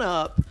blowing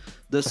up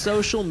the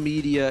social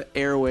media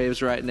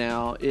airwaves right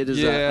now. It is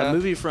Yeah. a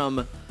movie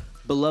from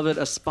beloved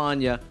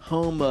España,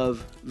 home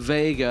of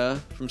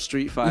Vega from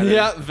Street Fighter.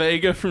 Yeah,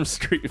 Vega from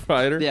Street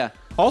Fighter. Yeah.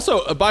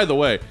 Also, by the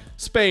way,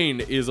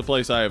 Spain is a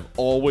place I have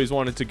always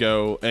wanted to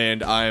go,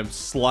 and I am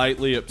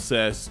slightly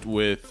obsessed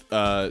with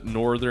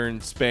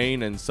northern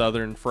Spain and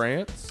southern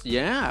France.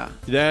 Yeah.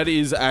 That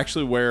is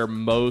actually where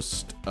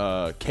most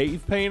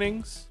cave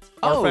paintings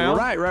are found.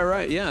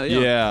 Right. Yeah.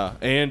 Yeah,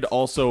 and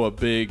also a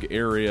big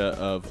area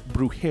of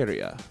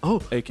brujeria.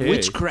 Oh, aka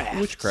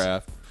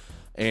witchcraft.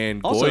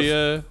 And Also,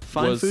 Goya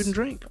fine was food and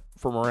drink.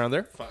 from around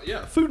there.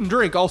 Yeah, food and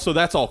drink. Also,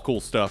 that's all cool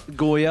stuff.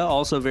 Goya,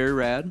 also very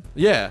rad.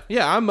 Yeah.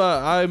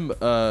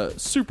 I'm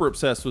super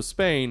obsessed with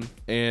Spain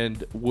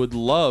and would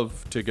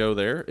love to go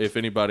there. If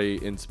anybody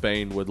in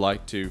Spain would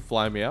like to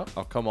fly me out,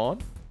 I'll come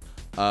on.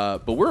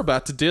 But we're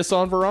about to diss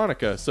on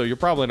Veronica, so you're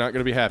probably not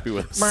going to be happy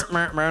with us.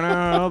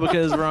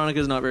 Because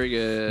Veronica's not very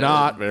good.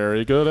 Not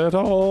very good at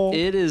all.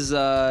 It is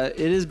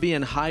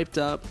being hyped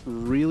up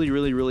really,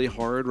 really, really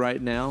hard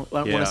right now.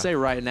 When I say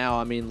right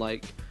now, I mean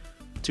like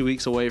 2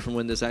 weeks away from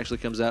when this actually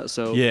comes out.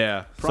 So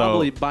yeah,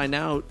 probably by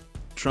now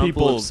Trump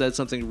will have said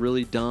something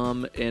really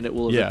dumb and it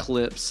will have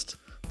eclipsed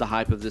the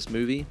hype of this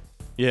movie.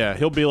 Yeah,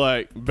 he'll be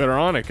like,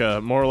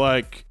 Veronica, more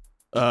like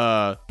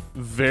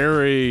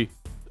very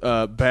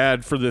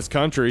bad for this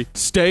country.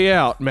 Stay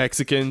out,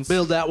 Mexicans.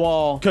 Build that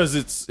wall. Because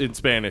it's in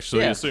Spanish, so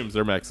he assumes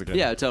they're Mexican.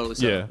 Yeah, totally.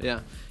 So,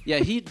 yeah,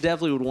 he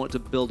definitely would want to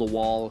build a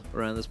wall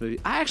around this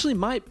movie. I actually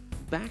might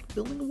back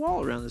building a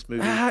wall around this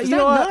movie. You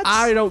know what?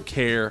 I don't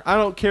care. I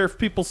don't care if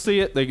people see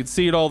it. They can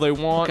see it all they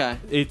want. Okay.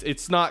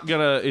 It's not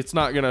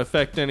gonna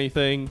affect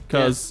anything.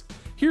 Because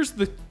here's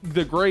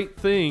the great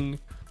thing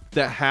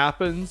that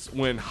happens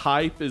when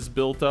hype is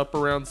built up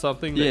around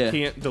something that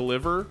can't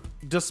deliver.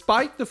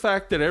 Despite the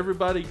fact that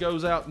everybody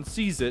goes out and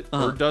sees it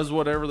or does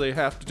whatever they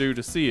have to do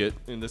to see it,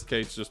 in this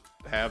case, just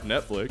have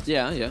Netflix.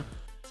 Yeah.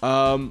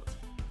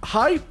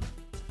 Hype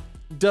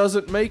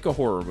doesn't make a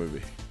horror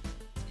movie.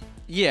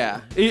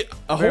 Yeah.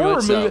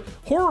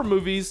 Horror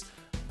movies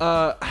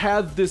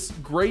have this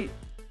great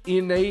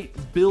innate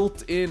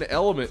built-in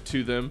element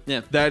to them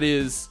that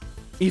is,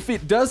 if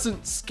it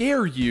doesn't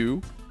scare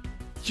you,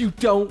 you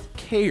don't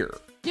care.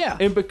 Yeah.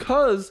 And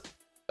because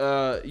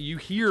you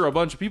hear a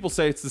bunch of people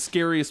say it's the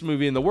scariest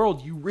movie in the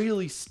world, you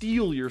really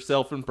steel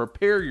yourself and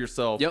prepare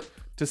yourself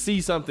to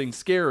see something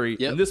scary.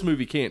 And this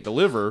movie can't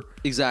deliver.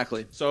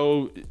 Exactly.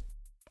 So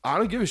I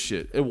don't give a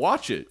shit. And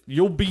watch it.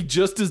 You'll be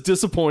just as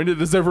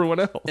disappointed as everyone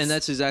else. And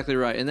that's exactly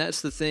right. And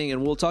that's the thing.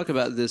 And we'll talk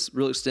about this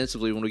real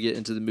extensively when we get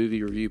into the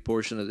movie review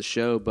portion of the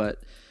show. But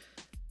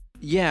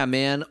yeah,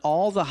 man,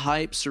 all the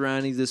hype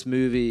surrounding this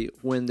movie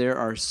when there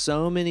are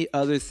so many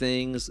other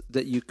things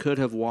that you could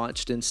have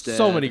watched instead.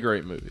 So many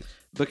great movies.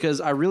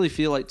 Because I really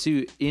feel like,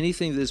 too,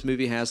 anything this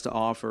movie has to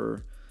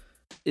offer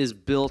is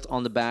built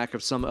on the back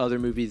of some other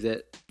movie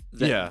that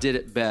did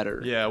it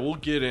better. Yeah, we'll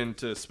get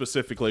into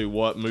specifically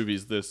what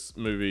movies this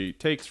movie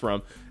takes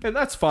from. And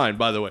that's fine,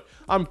 by the way.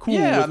 I'm cool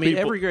with I mean,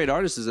 people. every great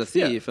artist is a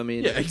thief. I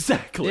mean, yeah,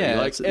 exactly. Yeah,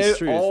 like, it's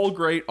true. All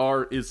great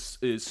art is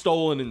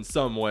stolen in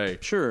some way.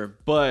 Sure.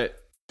 But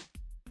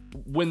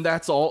when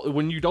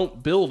you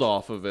don't build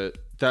off of it,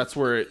 that's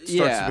where it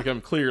starts to become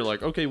clear.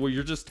 Like, okay, well,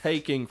 you're just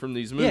taking from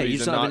these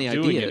movies and not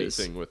doing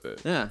anything with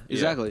it. Yeah,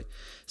 exactly. Yeah.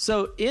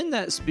 So in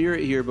that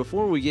spirit here,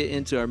 before we get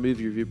into our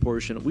movie review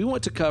portion, we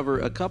want to cover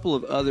a couple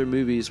of other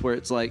movies where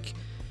it's like,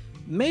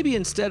 maybe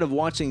instead of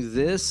watching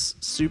this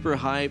super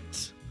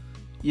hyped,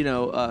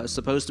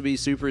 supposed to be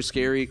super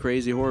scary,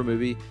 crazy horror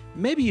movie,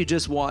 maybe you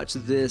just watch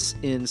this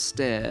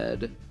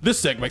instead. This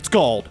segment's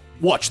called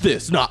Watch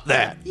This, Not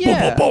That.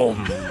 Yeah.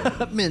 Boom, boom,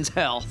 boom. Men's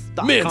Health.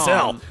 Men's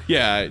Health.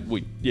 Yeah,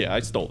 I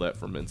stole that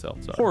from Men's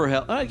Health. Sorry. Horror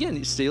Health. Again,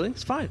 he's stealing.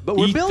 It's fine. But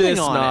we're Eat building this,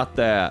 on not it.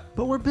 that.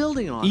 But we're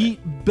building on Eat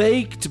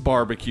baked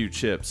barbecue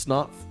chips,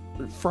 not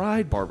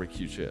fried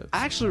barbecue chips.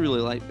 I actually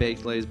really like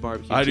Baked Lay's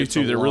barbecue I chips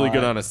do too. They're really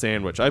good on a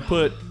sandwich. You're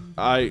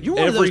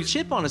one of those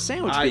chip on a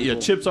sandwich people.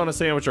 Chips on a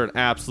sandwich are an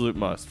absolute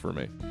must for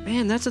me.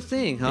 Man, that's a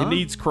thing, huh? It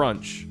needs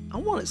crunch. I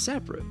want it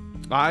separate.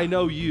 I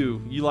know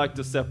you. You like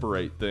to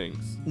separate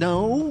things.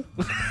 No.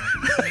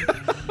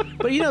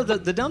 But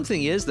the dumb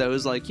thing is, though,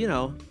 is like,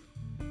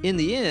 in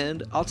the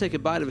end, I'll take a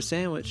bite of a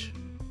sandwich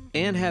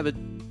and have a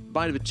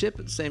bite of a chip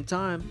at the same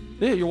time.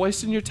 Yeah, you're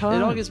wasting your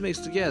time. It all gets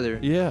mixed together.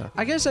 Yeah.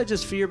 I guess I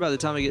just fear by the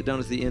time I get done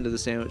at the end of the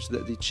sandwich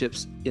that the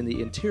chips in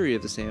the interior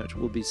of the sandwich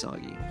will be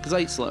soggy. Because I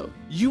eat slow.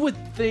 You would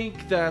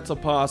think that's a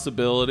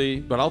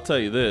possibility, but I'll tell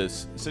you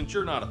this. Since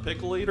you're not a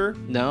pickle eater,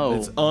 no,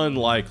 it's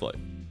unlikely.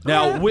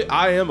 Now,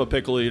 I am a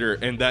pickle eater,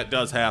 and that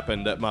does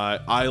happen. That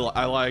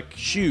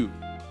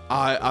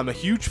I'm a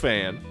huge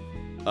fan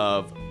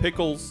of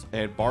pickles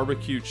and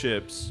barbecue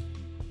chips,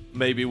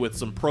 maybe with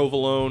some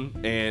provolone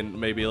and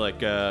maybe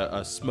like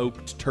a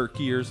smoked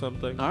turkey or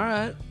something. All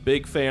right.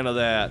 Big fan of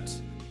that.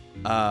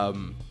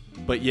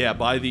 But yeah,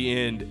 by the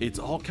end, it's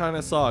all kind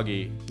of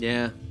soggy.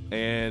 Yeah.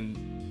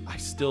 And I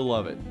still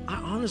love it. I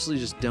honestly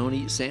just don't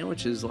eat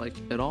sandwiches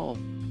at all.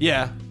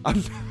 Yeah.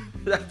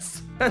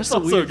 That's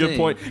also a good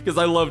point, because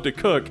I love to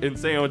cook, and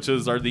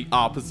sandwiches are the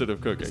opposite of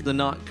cooking. It's the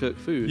not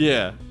cooked food.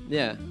 Yeah.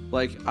 Yeah,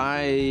 like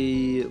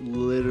I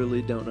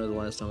literally don't know the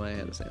last time I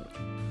had a sandwich.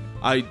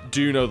 I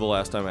do know the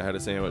last time I had a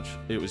sandwich.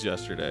 It was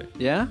yesterday.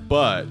 Yeah?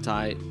 But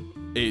Tight.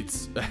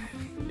 it's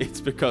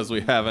because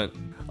we haven't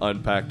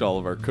unpacked all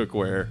of our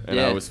cookware, and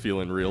Yeah. I was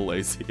feeling real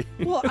lazy.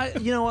 Well,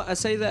 you know what? I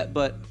say that,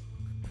 but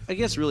I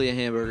guess really a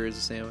hamburger is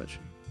a sandwich.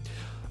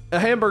 A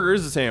hamburger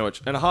is a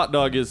sandwich, and a hot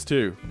dog is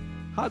too.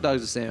 Hot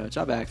dog's a sandwich.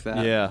 I back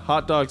that. Yeah,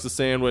 hot dog's a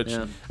sandwich.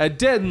 Yeah. At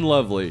Dead and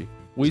Lovely,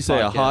 we It's say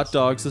a podcast. hot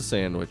dog's a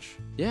sandwich.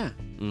 Yeah.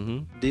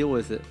 Mm-hmm. Deal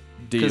with it.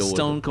 Deal Because with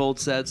Stone Cold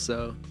said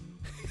so.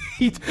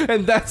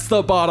 And that's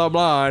the bottom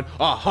line.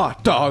 A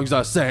hot dog's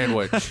a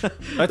sandwich.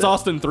 That's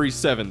Austin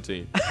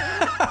 317.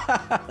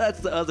 That's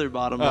the other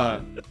bottom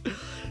line.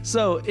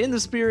 So, in the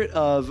spirit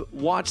of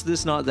watch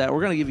this, not that,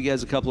 we're going to give you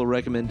guys a couple of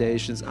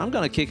recommendations. I'm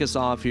going to kick us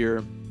off here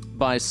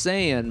by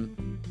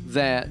saying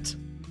that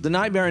the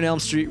Nightmare on Elm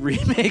Street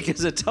remake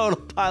is a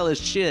total pile of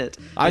shit.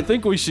 I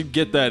think we should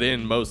get that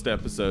in most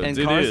episodes. And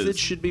It Carthage is.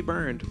 should be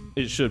burned.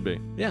 It should be.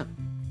 Yeah.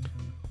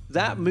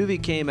 That movie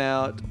came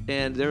out,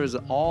 and there was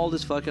all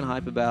this fucking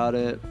hype about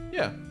it.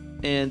 Yeah.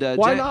 And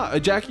Why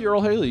not? Jackie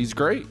Earl Haley, he's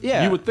great.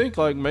 Yeah. You would think,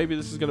 like, maybe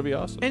this is going to be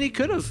awesome. And he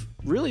could have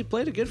really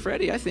played a good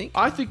Freddy, I think.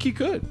 I think he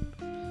could.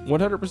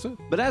 100%.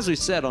 But as we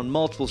said on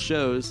multiple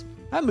shows,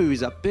 that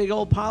movie's a big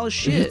old pile of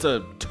shit. It's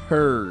a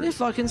turd. It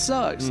fucking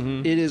sucks.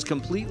 Mhm. It is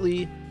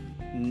completely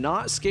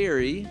not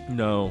scary.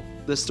 No.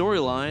 The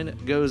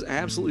storyline goes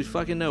absolutely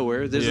fucking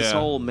nowhere. There's this Yeah.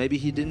 whole maybe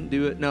he didn't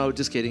do it. No,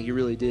 just kidding. He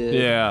really did.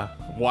 Yeah.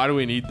 Why do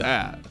we need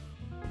that?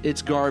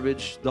 It's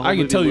garbage. The whole I can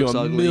movie tell you looks a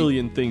ugly.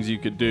 million things you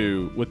could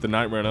do with the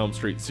Nightmare on Elm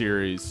Street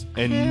series,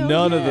 and Hell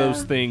none of yeah.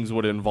 those things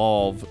would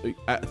involve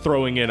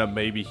throwing in a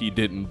maybe he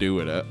didn't do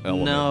it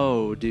element.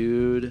 No,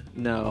 dude.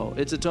 No.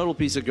 It's a total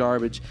piece of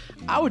garbage.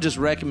 I would just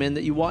recommend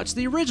that you watch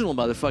the original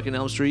motherfucking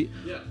Elm Street,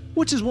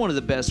 which is one of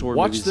the best horror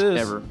Watch movies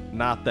this. ever.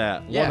 Not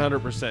that. Yeah.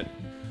 100%.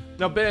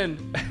 Now, Ben,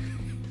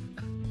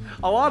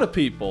 a lot of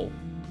people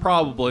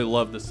probably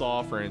love the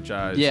Saw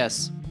franchise.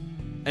 Yes.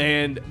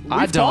 And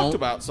I we've talked don't.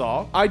 about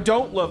Saw. I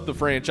don't love the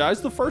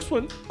franchise. The first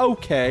one,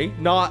 okay.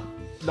 Not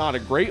a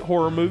great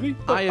horror movie,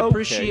 but I okay.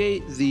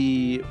 appreciate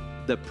the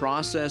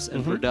process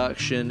and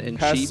production and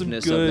Has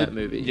cheapness some good, of that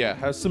movie. Yeah,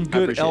 has some I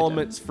good appreciate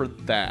elements for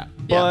that.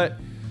 Yeah. But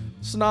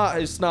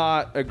it's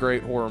not a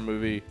great horror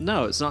movie.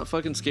 No, it's not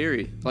fucking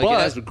scary. Like, But- it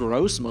has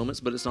gross moments,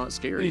 but it's not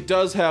scary. It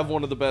does have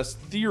one of the best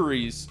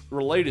theories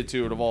related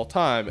to it of all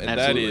time, and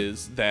Absolutely. that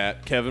is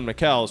that Kevin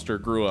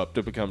McAllister grew up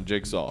to become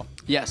Jigsaw.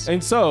 Yes.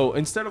 And so,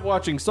 instead of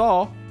watching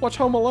Saw, watch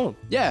Home Alone.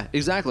 Yeah,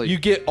 exactly. You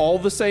get all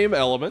the same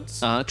elements,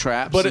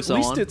 Traps but and at so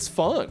least on. it's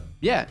fun.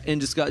 Yeah,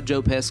 and it's got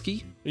Joe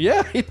Pesci.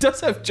 Yeah, it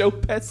does have Joe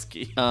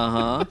Pesci.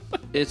 Uh-huh.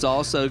 It's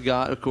also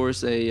got, of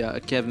course, a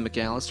Kevin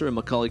McAllister and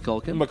Macaulay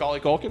Culkin. Macaulay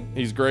Culkin,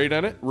 he's great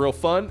in it, real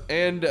fun,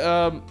 and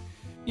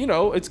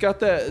it's got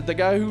the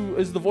guy who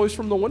is the voice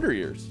from the Wonder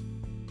Years.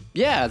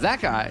 Yeah,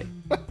 that guy.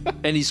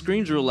 And he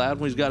screams real loud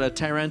when he's got a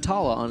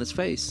tarantula on his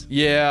face.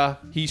 Yeah,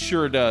 he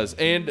sure does.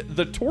 And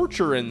the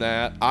torture in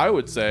that, I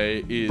would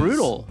say, is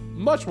Brutal.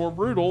 much more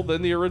brutal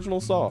than the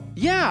original Saw.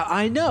 Yeah,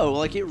 I know.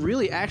 Like, it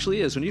really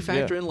actually is. When you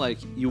factor Yeah. in, like,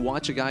 you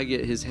watch a guy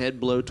get his head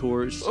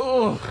blowtorched.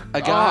 Ugh,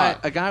 A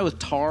guy with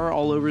tar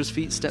all over his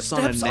feet steps on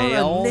a steps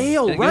nail. on a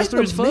nail and it right goes in through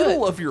the his foot.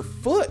 middle of your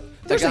foot.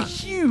 There's a guy-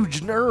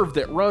 huge nerve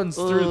that runs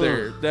through Ugh.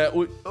 there. That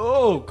would,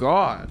 oh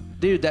god,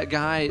 Dude, that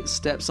guy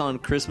steps on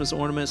Christmas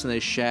ornaments and they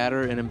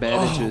shatter and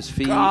embed into his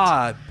feet.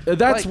 God,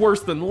 that's Like-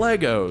 worse than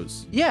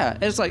Legos. Yeah,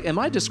 and it's like, am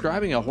I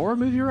describing a horror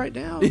movie right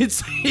now?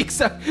 It's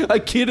a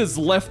kid is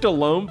left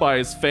alone by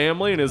his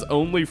family, and his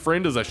only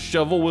friend is a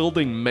shovel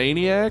wielding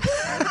maniac.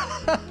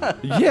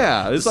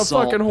 Yeah, it's a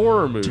Salt fucking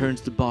horror movie.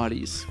 turns the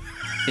bodies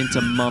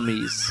into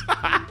mummies.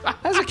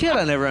 As a kid,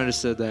 I never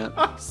understood that.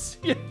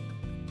 Yeah.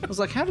 I was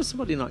like, how does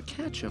somebody not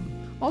catch him?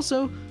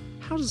 Also,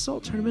 how does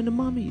salt turn them into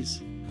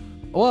mummies?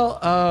 Well,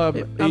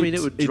 It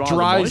would draw the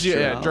dries you. moisture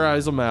Yeah, out. it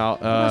dries them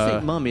out. When I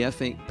think mummy, I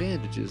think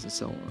bandages and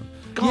so on.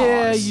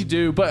 Yeah, Gauze. you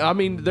do, but I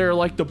mean, they're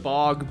like the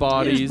bog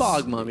bodies.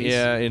 bog mummies.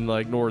 Yeah, in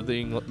like northern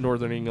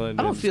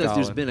England. I don't and feel like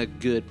there's Scotland. been a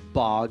good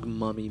bog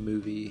mummy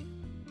movie.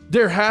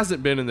 There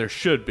hasn't been, and there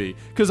should be,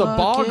 because a Fuck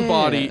bog yeah.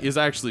 body is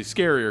actually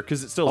scarier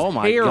because it still has Oh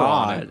my hair on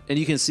god! it. And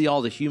you can see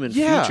all the human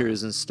Yeah.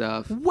 features and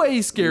stuff. Way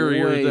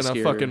scarier Way than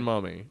scarier. a fucking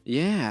mummy.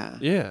 Yeah,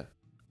 Yeah.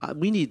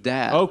 We need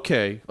that.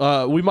 Okay.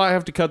 We might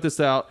have to cut this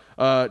out.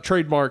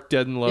 Trademark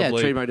Dead and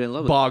Lovely. trademark Dead and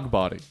Lovely. Bog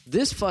body.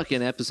 This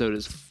fucking episode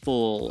is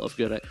full of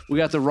good. We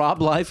got the Rob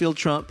Liefeld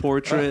Trump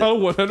portrait, Oh,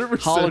 100%.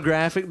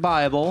 holographic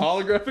Bible,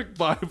 Holographic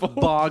Bible.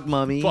 bog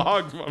mummy.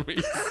 Bog mummy.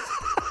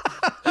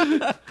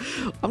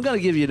 I'm gonna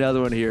give you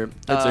another one here.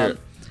 Let's hear it.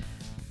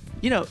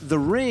 You know, The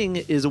Ring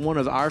is one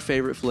of our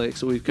favorite flicks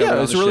that we've covered. Yeah,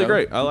 on it's the really show.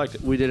 great. I liked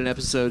it. We did an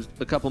episode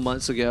a couple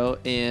months ago,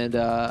 and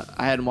I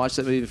hadn't watched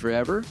that movie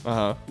forever.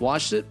 Uh-huh.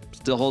 Watched it,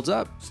 still holds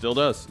up. Still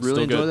does. Really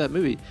Still enjoy good. that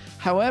movie.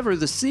 However,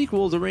 the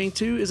sequel, The Ring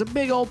 2, is a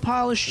big old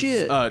pile of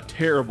shit. A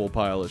terrible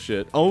pile of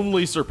shit.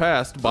 Only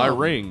surpassed by Oh.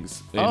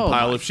 Rings in oh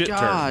pile my of shit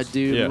God, terms.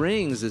 dude, Yeah.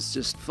 Rings is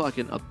just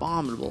fucking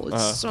abominable. It's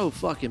Uh-huh. so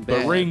fucking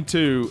bad. But Ring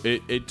 2,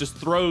 it just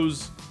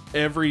throws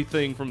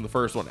everything from the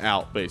first one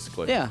out,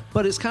 basically. Yeah,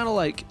 but it's kind of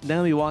like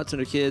Naomi Watts and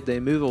her kid. They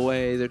move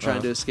away. They're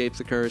trying to escape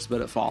the curse,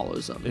 but it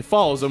follows them. It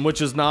follows them,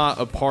 which is not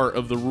a part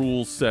of the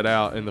rules set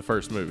out in the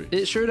first movie.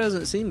 It sure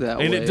doesn't seem that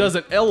way. And it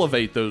doesn't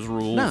elevate those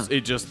rules. No.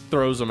 It just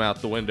throws them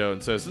out the window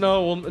and says,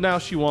 no, well, now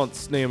she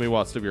wants Naomi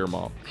Watts to be her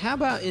mom. How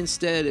about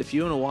instead, if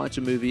you want to watch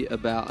a movie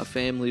about a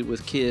family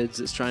with kids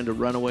that's trying to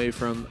run away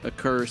from a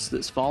curse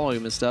that's following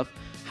them and stuff,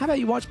 how about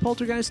you watch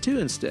Poltergeist 2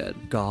 instead?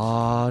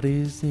 God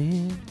is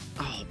in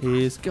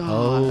his God.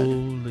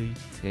 holy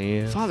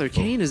temple. Father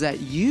Kane, is that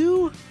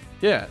you?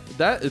 Yeah,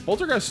 that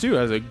Poltergeist 2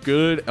 has a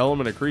good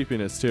element of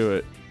creepiness to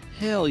it.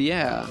 Hell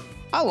yeah.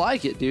 I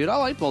like it, dude. I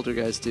like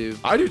Poltergeist 2.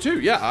 I do too.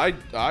 Yeah,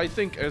 I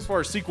think as far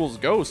as sequels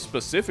go,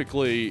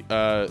 specifically,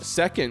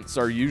 seconds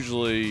are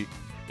usually,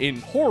 in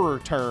horror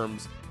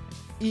terms,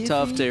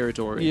 Tough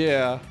territory.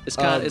 Yeah, It's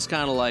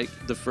kind of like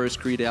the first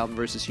Creed album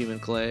versus Human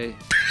Clay.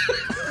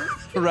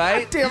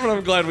 Right? Damn it!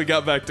 I'm glad we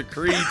got back to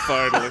Creed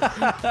finally.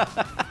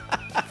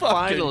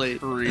 Finally.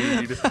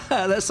 Creed.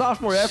 That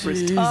sophomore effort's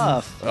Jesus.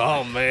 tough.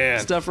 Oh man.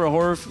 Stuff for a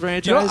horror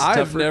franchise. You know, tough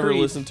I've for never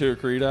Creed. listened to a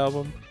Creed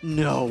album.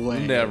 No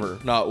way. Never,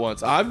 not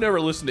once. I've never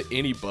listened to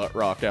any butt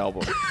rock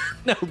album.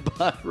 No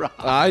butt rock.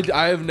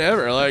 I have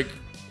never, like,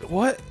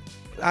 what?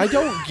 I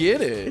don't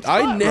get it. It's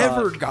I butt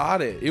never rock.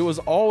 got it. It was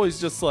always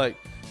just like,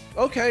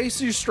 okay,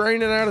 so you're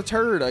straining out a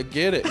turd. I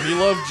get it. You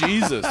love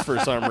Jesus for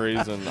some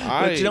reason.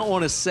 But you don't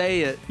want to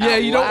say it. Yeah,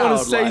 out you don't want loud,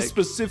 to say like,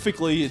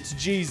 specifically it's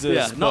Jesus.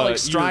 Yeah, not like but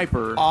Stryper.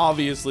 you're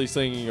obviously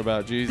singing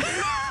about Jesus.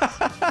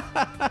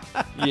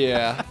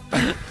 Yeah.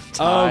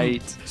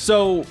 Tight.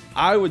 So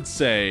I would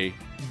say,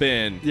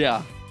 Ben,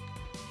 Yeah.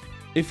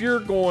 if you're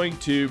going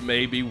to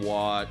maybe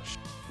watch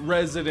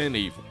Resident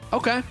Evil,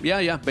 Okay.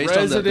 Yeah. Based on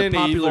the Resident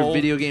popular Evil.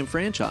 video game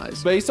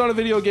franchise. based on a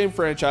video game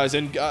franchise,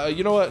 and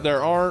you know what?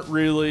 There aren't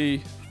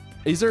really.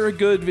 Is there a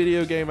good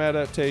video game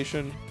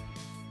adaptation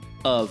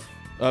Of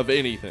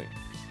anything?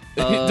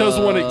 Does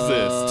one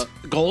exist?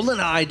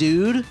 GoldenEye,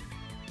 dude.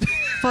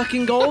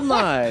 Fucking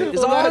GoldenEye. It's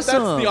Well,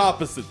 awesome. That's the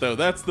opposite, though.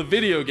 That's the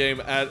video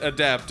game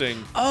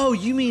adapting. Oh,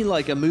 you mean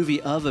like a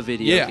movie of a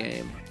video Yeah.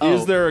 game?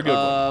 Is Oh, there a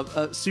good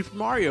one? Super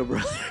Mario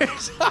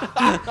Brothers.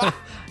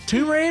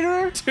 Tomb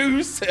Raider?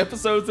 2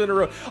 episodes in a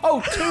row.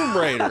 Oh, Tomb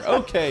Raider.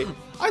 Okay.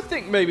 I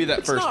think maybe that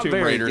It's first not Tomb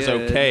very Raider's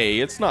good. okay.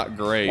 It's not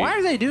great. Why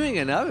are they doing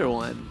another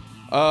one?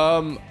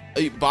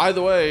 By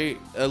the way,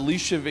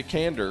 Alicia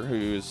Vikander,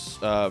 who's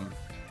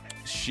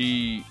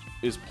she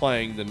is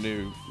playing the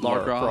new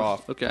Lara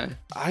Croft. Okay.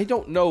 I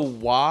don't know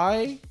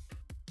why,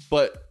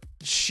 but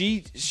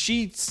she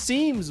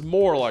seems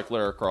more like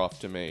Lara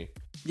Croft to me.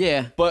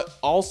 Yeah. But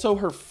also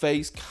her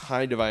face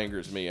kind of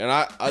angers me, and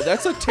I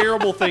that's a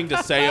terrible thing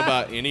to say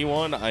about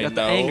anyone. I Got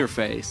know the anger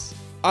face.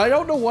 I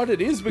don't know what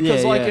it is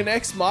because Yeah, like yeah. in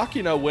Ex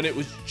Machina, when it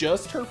was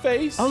just her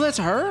face. Oh, that's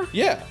her?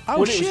 Yeah. Oh,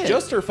 when it shit. was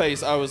just her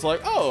face, I was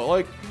like, oh,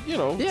 like, you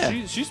know,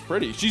 Yeah. she's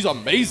pretty. She's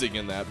amazing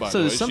in that, by So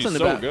the way. there's something she's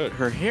so about good.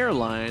 her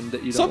hairline that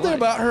you don't Something like.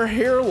 about her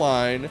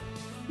hairline.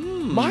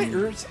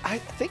 I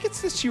think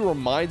it's that she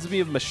reminds me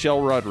of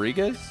Michelle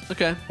Rodriguez.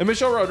 Okay. And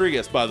Michelle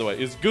Rodriguez, by the way,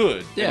 is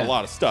good in Yeah. a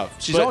lot of stuff.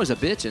 She's But always a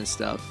bitch and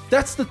stuff.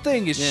 that's the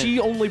thing is Yeah. she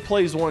only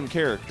plays one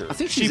character. I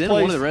think she she's in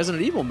plays, one of the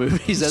Resident Evil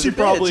movies as She a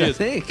probably bitch, is.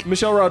 I think.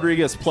 Michelle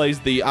Rodriguez plays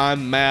the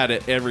I'm mad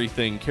at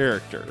everything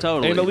character.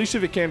 Totally. And Alicia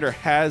Vikander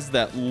has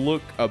that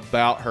look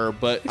about her,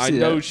 but I I see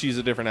know that. she's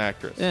a different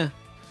actress. Yeah.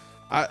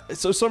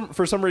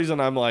 For some reason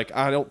I'm like,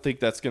 I don't think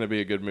that's going to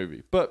be a good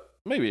movie, but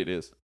maybe it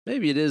is.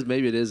 Maybe it is,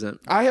 maybe it isn't.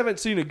 I haven't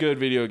seen a good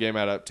video game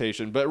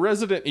adaptation, but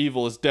Resident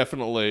Evil is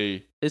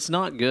definitely It's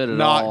not good at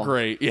all. not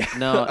great. Yeah.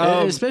 No,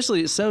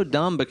 especially it's so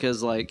dumb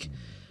because like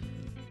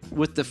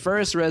with the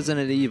first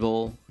Resident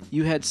Evil,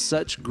 you had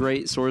such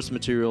great source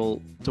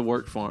material to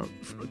work from.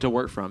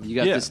 You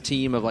got Yeah. this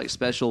team of like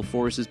special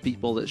forces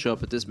people that show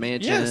up at this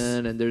mansion, Yes.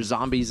 and there's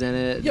zombies in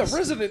it. Yeah,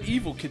 Resident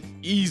Evil could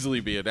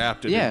easily be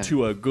adapted Yeah.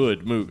 into a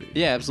good movie.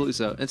 Yeah, absolutely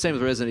so. And same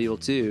with Resident Evil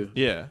 2.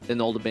 Yeah. In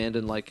the old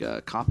abandoned like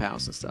cop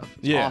house and stuff.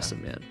 It's Yeah.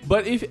 awesome, man.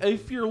 But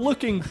if you're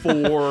looking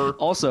for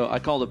Also, I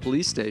call the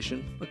police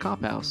station a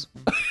cop house.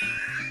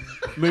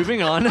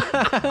 Moving on.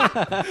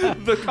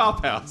 the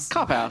cop house.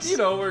 Cop house. You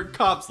know, where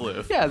cops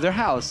live. Yeah, their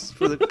house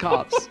for the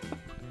cops.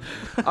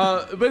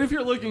 But if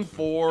you're looking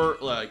for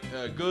like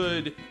a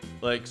good,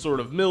 like sort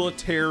of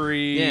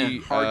military, Yeah,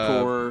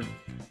 hardcore.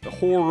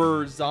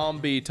 horror,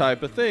 zombie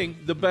type of thing,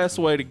 the best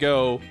way to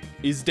go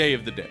is Day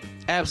of the Dead.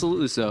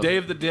 Absolutely so. Day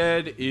of the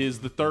Dead is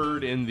the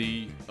third in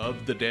the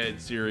Of the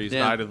Dead series,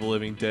 Yeah. Night of the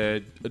Living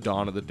Dead,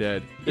 Dawn of the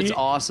Dead. It's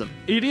awesome.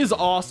 It is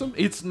awesome.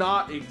 It's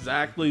not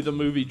exactly the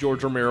movie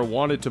George Romero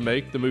wanted to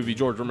make. The movie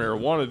George Romero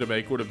wanted to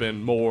make would have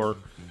been more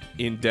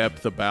in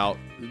depth about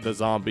the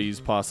zombies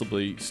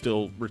possibly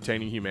still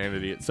retaining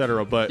humanity,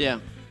 etc. But Yeah.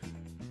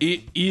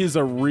 it is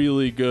a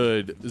really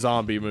good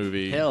zombie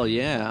movie. Hell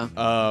yeah.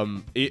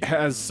 It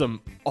has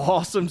some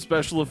awesome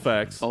special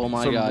effects. Oh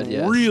my some God,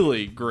 yes.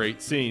 really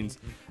great scenes,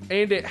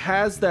 and it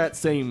has that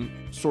same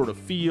sort of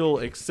feel,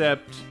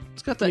 except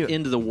It's got that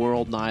end of the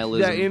world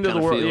nihilism. that end of the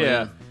kinda world. feel,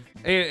 Yeah,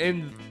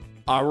 and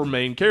our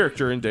main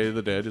character in Day of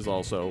the Dead is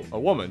also a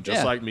woman, just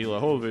Yeah. like Mila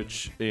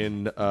Jovovich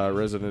in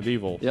Resident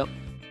Evil. Yep.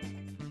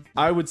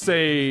 I would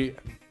say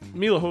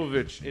Mila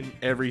Jovovich in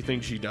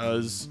everything she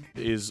does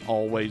is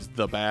always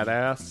the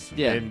badass.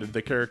 Yeah. And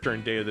the character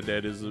in Day of the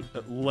Dead is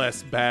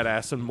less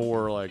badass and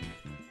more like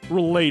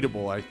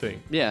relatable, I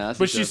think. Yeah, I think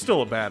But so. she's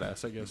still a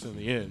badass, I guess, in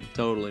the end.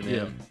 Totally,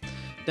 man.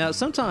 Now,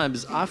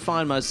 sometimes I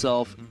find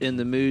myself in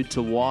the mood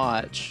to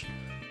watch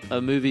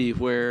a movie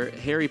where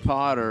Harry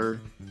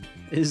Potter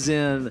is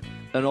in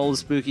an old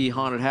spooky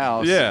haunted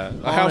house. Yeah,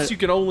 a house you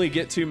can only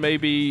get to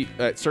maybe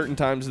at certain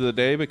times of the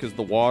day because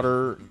the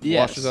water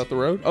Yes. washes out the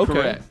road.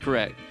 Okay.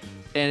 Correct.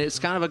 And it's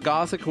kind of a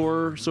gothic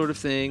horror sort of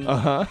thing.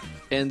 Uh-huh.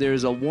 And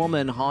there's a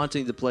woman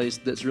haunting the place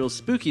that's real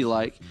spooky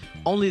like.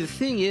 Only the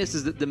thing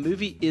is that the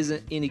movie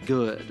isn't any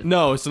good.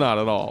 No, it's not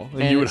at all.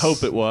 And you would it's-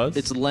 hope it was.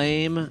 It's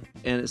lame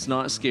and it's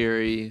not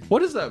scary.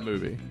 What is that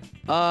movie?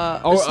 It's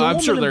Oh, the I'm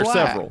sure Woman in there's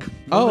Black. several.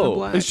 Woman in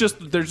Black. It's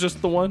just there's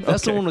just the one.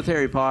 That's Okay. the one with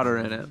Harry Potter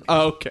in it.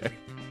 Oh, okay.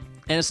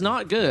 And it's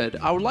not good.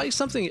 I would like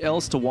something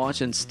else to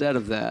watch instead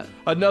of that.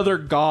 Another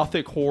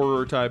gothic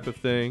horror type of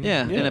thing.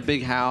 Yeah, in a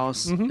big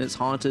house. It's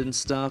haunted and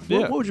stuff. What, Yeah.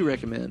 what would you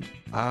recommend?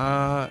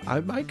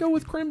 I might go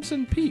with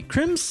Crimson Peak.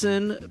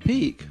 Crimson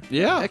Peak.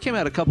 Yeah. That came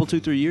out a couple,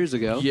 2-3 years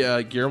ago.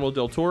 Yeah, Guillermo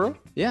del Toro.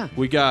 Yeah.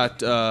 We got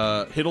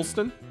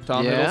Hiddleston,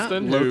 Tom Yeah,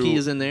 Hiddleston. Loki who,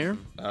 is in there.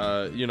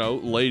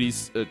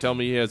 ladies tell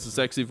me he has a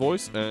sexy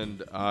voice,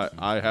 and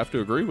I have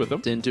to agree with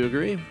them. Tend to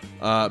agree.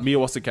 Mia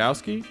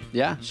Wasikowski.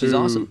 Yeah, she's who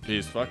awesome.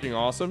 is fucking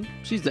awesome.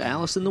 She's the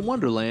Alice in the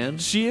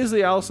Wonderland. She is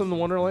the Alice in the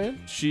Wonderland.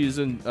 She's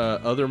in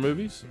other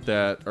movies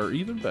that are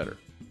even better.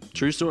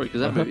 True story,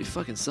 because that movie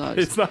fucking sucks.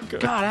 It's not good.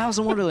 God, Alice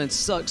in Wonderland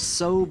sucks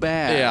so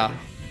bad.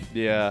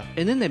 Yeah.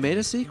 And then they made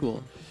a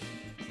sequel.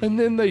 And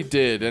then they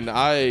did, and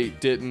I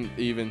didn't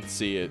even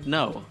see it.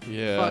 No.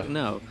 Yeah. Fuck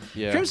no.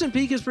 Yeah. Crimson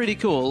Peak is pretty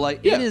cool.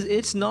 Like Yeah.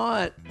 it's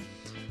not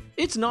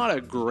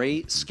a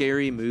great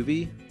scary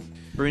movie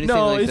or anything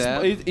No, like it's,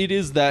 that. it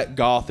is that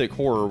gothic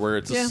horror where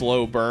it's Yeah. a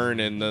slow burn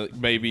and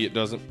maybe it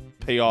doesn't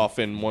pay off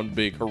in one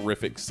big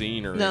horrific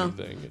scene or No.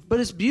 anything. But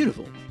it's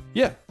beautiful.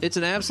 Yeah. It's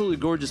an absolutely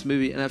gorgeous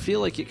movie, and I feel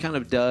like it kind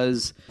of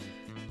does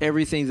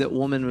everything that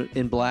Woman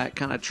in Black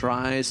kind of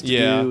tries to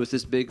Yeah. do with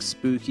this big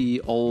spooky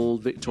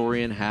old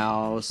Victorian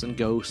house and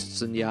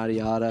ghosts and yada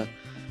yada.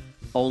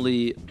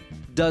 Only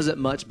does it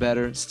much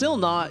better. Still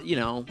not,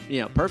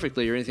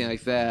 perfectly or anything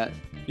like that.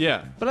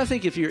 Yeah. But I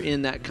think if you're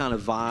in that kind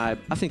of vibe,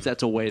 I think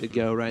that's a way to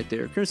go right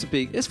there. Crimson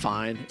Peak, it's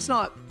fine. It's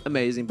not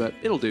amazing, but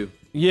it'll do.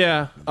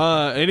 Yeah.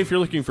 And if you're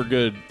looking for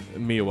good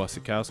Mia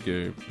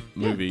Wasikowska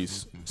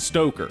movies,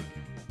 Stoker.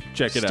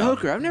 Check it out.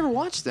 Stoker, I've never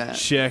watched that.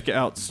 Check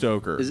out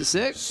Stoker. Is it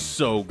sick?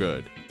 So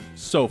good.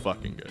 So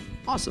fucking good.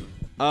 Awesome.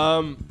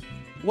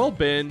 Well,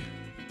 Ben,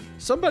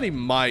 somebody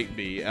might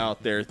be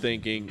out there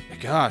thinking,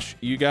 gosh,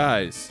 you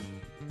guys,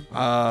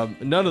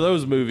 none of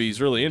those movies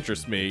really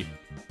interest me.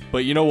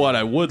 But you know what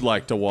I would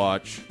like to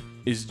watch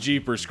is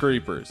Jeepers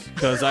Creepers.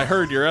 Because I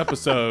heard your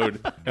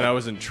episode and I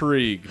was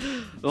intrigued.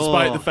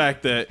 Despite Oh. the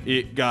fact that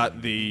it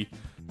got the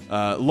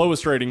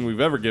lowest rating we've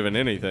ever given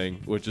anything,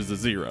 which is a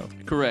 0.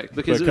 Correct,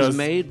 because it Because- was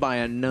made by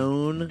a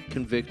known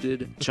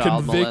convicted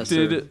child molester.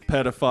 Convicted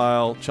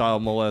pedophile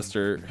child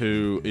molester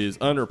who is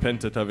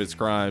unrepentant of his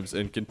crimes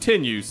and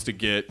continues to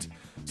get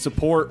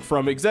support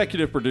from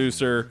executive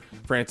producer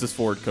Francis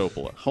Ford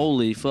Coppola.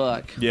 Holy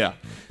fuck. Yeah.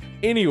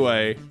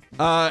 Anyway,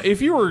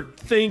 if you were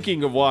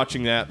thinking of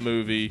watching that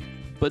movie,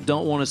 But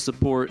don't want to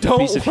support a Don't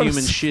piece of wanna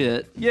human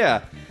shit.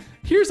 yeah,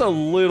 here's a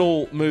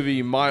little movie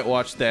you might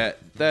watch that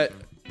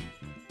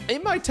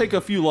it might take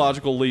a few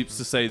logical leaps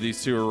to say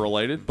these two are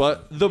related,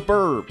 but The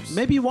Burbs.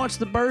 Maybe watch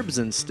The Burbs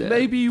instead.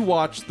 Maybe you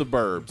watch The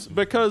Burbs,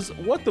 because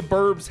what The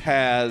Burbs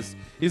has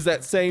is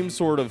that same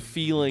sort of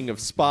feeling of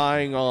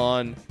spying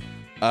on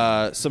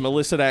some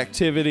illicit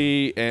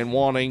activity and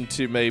wanting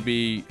to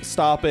maybe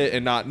stop it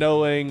and not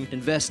knowing.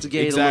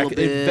 Investigate a little bit.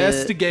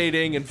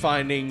 Investigating and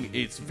finding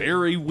it's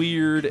very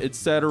weird,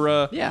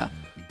 etc. Yeah.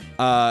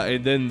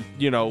 And then,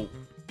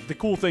 the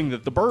cool thing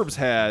that The Burbs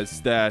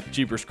has that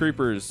Jeepers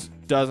Creepers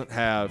doesn't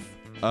have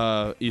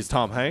is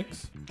Tom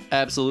Hanks.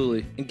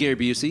 Absolutely. And Gary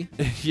Busey.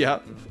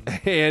 Yep.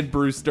 And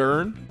Bruce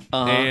Dern.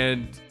 Uh-huh.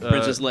 And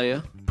Princess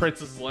Leia.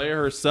 Princess Leia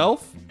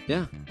herself.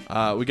 Yeah.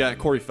 We got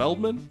Corey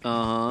Feldman.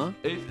 Uh-huh.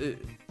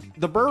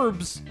 The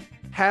Burbs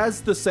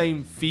has the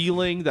same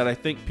feeling that I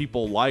think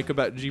people like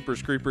about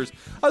Jeepers Creepers,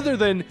 other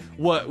than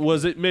what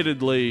was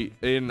admittedly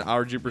in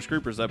our Jeepers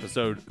Creepers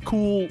episode,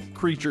 cool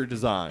creature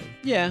design.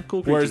 Yeah,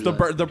 cool creature Whereas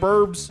design.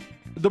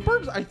 the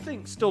Burbs, I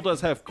think, still does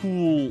have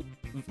cool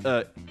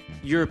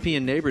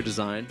European neighbor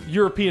design.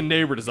 European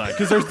neighbor design,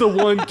 because there's the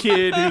one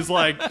kid who's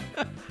like,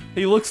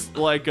 he looks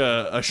like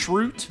a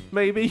shroot,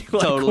 maybe.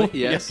 Like, Totally.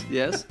 yeah.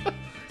 Yes.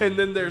 And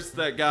then there's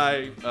that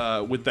guy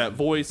with that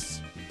voice,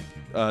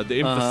 the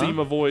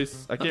emphysema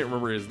voice. I can't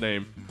remember his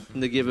name.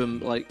 And they give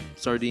him, like,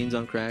 sardines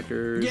on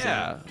crackers.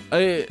 Yeah.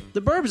 The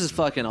Burbs is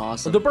fucking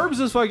awesome. The Burbs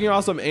is fucking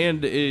awesome,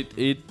 and it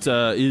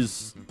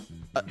is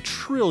a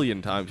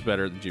trillion times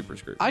better than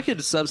Jeepers Creepers. I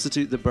could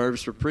substitute The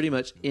Burbs for pretty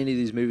much any of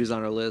these movies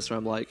on our list where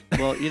I'm like,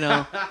 well,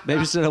 maybe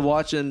instead of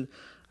watching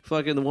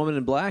fucking The Woman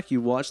in Black,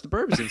 you watch The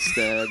Burbs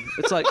instead.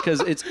 It's like,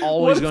 because it's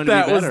always going to be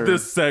better. What if that was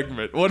this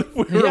segment? What if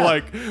we were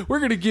like, we're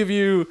going to give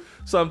you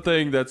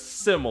something that's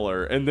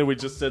similar, and then we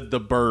just said The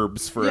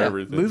Burbs for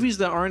everything? Movies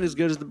that aren't as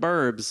good as The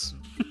Burbs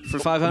for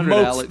 500,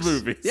 most Alex.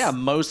 Movies. Yeah,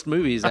 most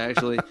movies,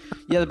 actually.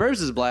 Yeah, The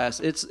Burbs is a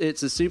blast.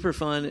 It's a super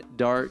fun,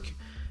 dark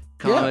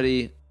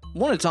comedy.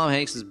 One of Tom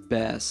Hanks'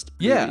 best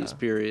movies,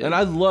 period. And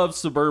I love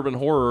suburban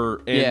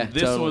horror, and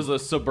this totally. was a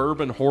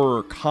suburban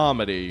horror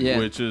comedy,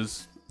 which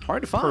is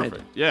hard to find.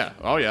 perfect. Yeah.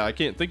 Oh, yeah. I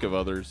can't think of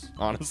others.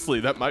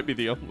 Honestly, that might be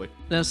the only.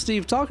 Now,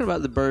 Steve, talking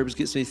about The Burbs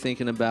gets me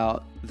thinking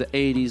about the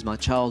 80s, my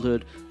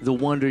childhood, the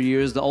wonder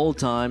years, the old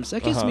times.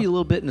 That gets me a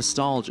little bit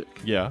nostalgic.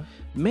 Yeah.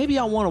 Maybe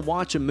I want to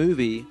watch a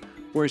movie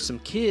where some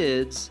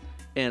kids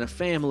and a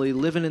family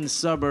living in the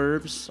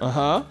suburbs,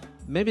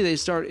 maybe they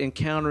start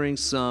encountering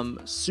some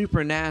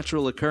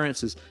supernatural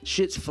occurrences.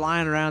 Shit's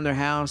flying around their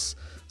house.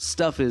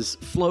 Stuff is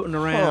floating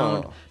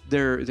around.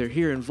 They're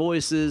hearing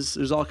voices.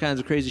 There's all kinds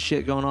of crazy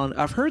shit going on.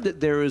 I've heard that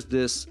there was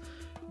this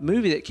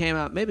movie that came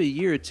out maybe a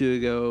year or two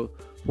ago.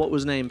 What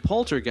was named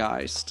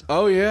Poltergeist?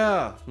 Oh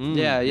yeah.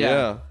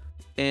 Yeah.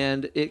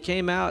 And it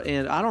came out,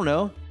 and I don't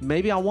know.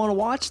 Maybe I want to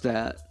watch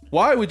that.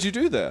 Why would you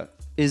do that?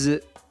 Is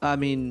it? I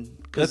mean,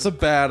 that's a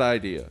bad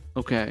idea.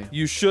 Okay.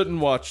 You shouldn't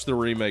watch the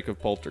remake of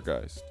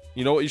Poltergeist.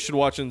 You know what you should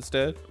watch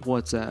instead?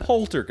 What's that?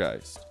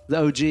 Poltergeist. The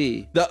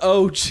OG. The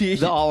OG.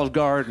 The Olive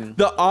Garden.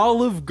 The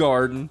Olive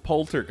Garden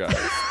Poltergeist.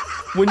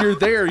 When you're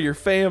there, you're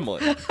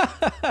family.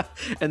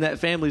 And that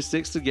family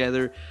sticks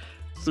together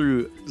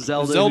through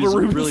Zelda who's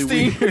really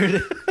Rubinstein.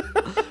 weird,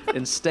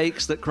 and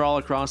steaks that crawl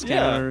across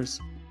counters.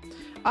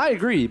 I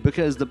agree,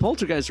 because the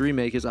Poltergeist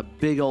remake is a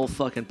big old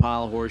fucking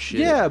pile of horse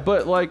shit. Yeah,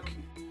 but like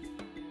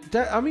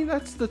that. I mean,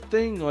 that's the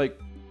thing. Like,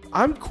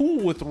 I'm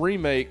cool with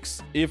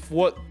remakes if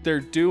what they're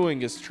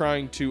doing is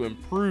trying to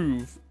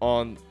improve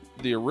on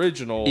the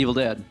original. Evil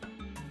Dead.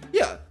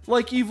 Yeah,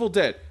 like Evil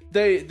Dead.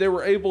 They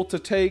were able to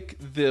take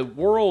the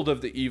world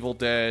of the Evil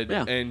Dead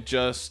and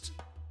just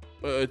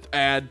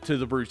add to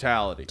the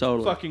brutality.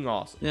 Totally. Fucking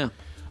awesome. Yeah.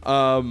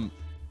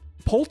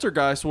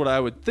 Poltergeist, what I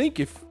would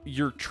think if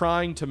you're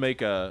trying to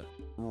make a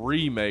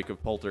remake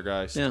of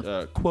Poltergeist,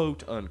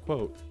 quote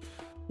unquote,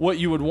 what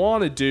you would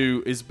want to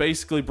do is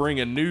basically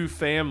bring a new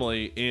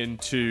family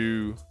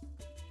into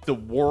the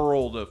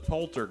world of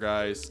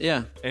Poltergeist.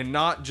 Yeah. And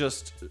not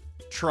just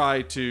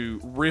try to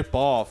rip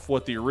off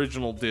what the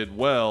original did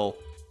well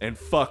and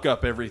fuck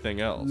up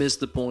everything else. Missed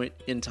the point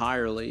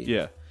entirely.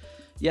 Yeah.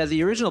 Yeah,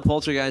 the original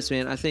Poltergeist,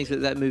 man, I think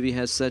that movie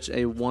has such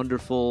a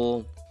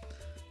wonderful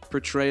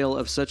portrayal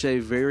of such a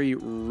very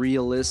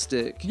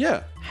realistic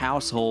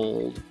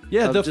household.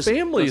 Yeah, of the just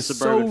family a is so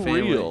suburban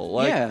family. real.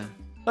 Like,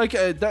 like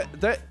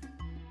that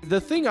the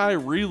thing I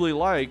really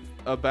like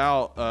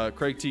about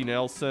Craig T.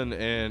 Nelson,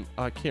 and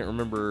I can't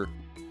remember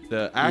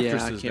the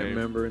actress's name. Yeah, I can't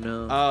remember,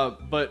 no.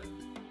 But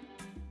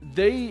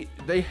they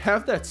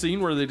have that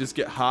scene where they just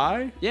get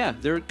high. Yeah,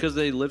 they're because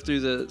they lived through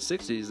the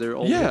 60s. They're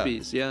old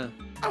hippies,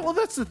 Well,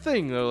 that's the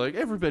thing, though. Like,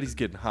 everybody's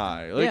getting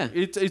high. Like,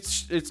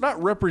 it's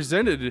not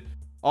represented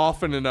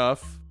often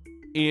enough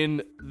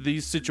in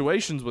these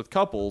situations with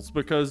couples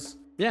because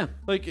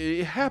like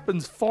it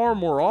happens far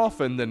more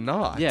often than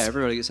not. Yeah,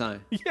 everybody gets high.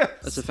 Yes,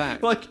 that's a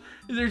fact. Like,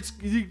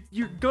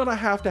 you're gonna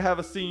have to have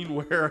a scene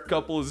where a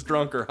couple is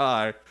drunk or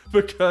high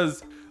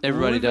because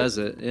everybody does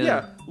it.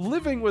 Yeah,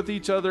 living with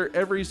each other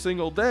every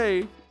single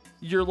day,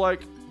 you're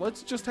like,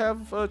 let's just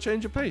have a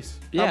change of pace.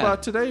 Yeah, how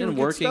about today? And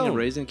working and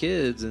raising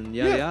kids and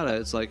yada yada.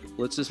 It's like,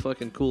 let's just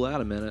fucking cool out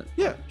a minute.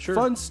 Yeah, sure,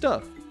 fun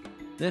stuff.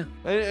 Yeah,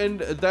 and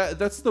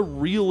that's the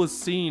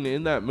realest scene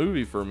in that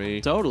movie for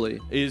me.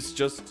 Totally, is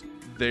just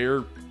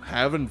they're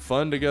having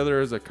fun together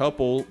as a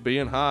couple,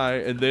 being high,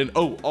 and then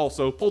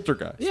also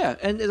Poltergeist. Yeah,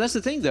 and that's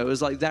the thing though,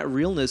 is like that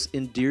realness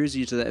endears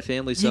you to that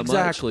family so much.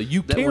 Exactly,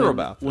 you care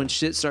about them. When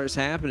shit starts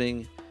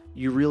happening,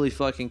 you really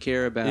fucking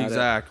care about it.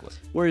 Exactly.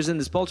 Whereas in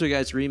this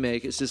Poltergeist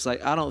remake, it's just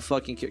like, I don't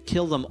fucking care.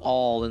 Kill them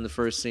all in the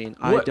first scene.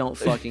 I don't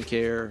fucking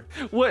care.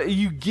 What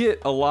you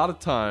get a lot of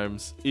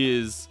times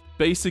is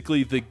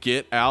basically the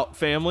Get Out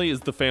family is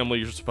the family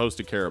you're supposed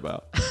to care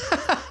about.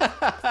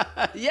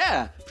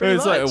 Yeah, pretty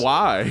much. Like,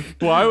 why?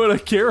 Why would I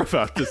care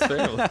about this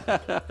family?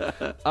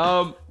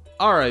 All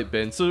right,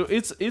 Ben. So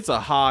it's a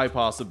high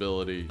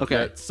possibility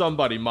that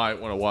somebody might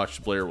want to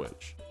watch Blair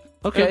Witch.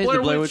 Okay, the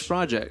Blair Witch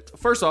Project.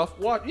 First off,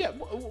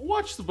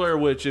 watch the Blair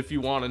Witch if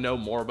you want to know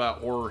more about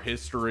horror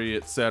history,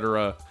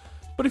 etc.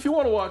 But if you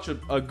want to watch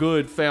a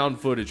good found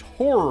footage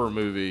horror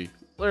movie,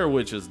 Blair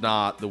Witch is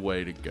not the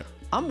way to go.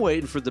 I'm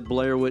waiting for the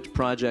Blair Witch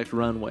Project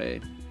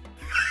runway.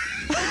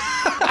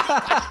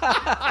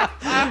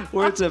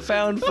 Where it's a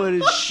found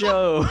footage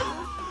show.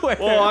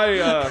 Well,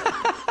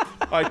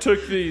 I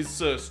took these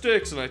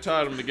sticks and I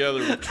tied them together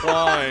with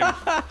twine.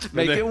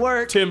 Make it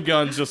work. Tim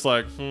Gunn's just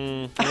like,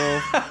 well,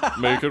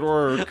 make it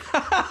work.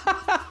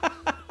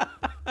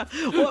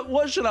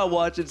 What should I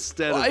watch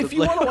instead of if the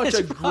you want to watch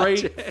a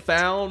Project? great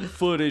found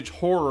footage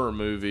horror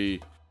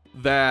movie,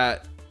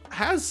 that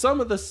has some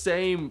of the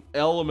same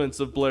elements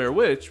of Blair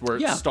Witch, where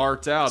it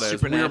starts out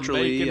as we're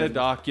making a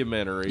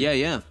documentary.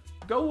 Yeah.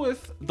 Go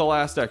with The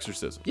Last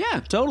Exorcism.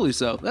 Yeah, totally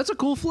so. That's a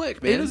cool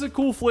flick, man. It is a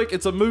cool flick.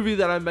 It's a movie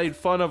that I made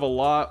fun of a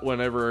lot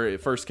whenever it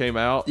first came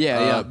out.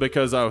 Yeah.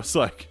 Because I was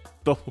like,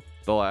 the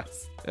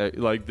last,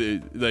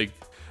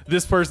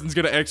 this person's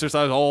gonna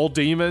exorcise all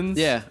demons.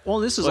 Yeah. Well,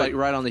 this is like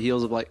right on the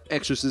heels of like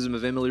Exorcism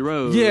of Emily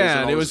Rose.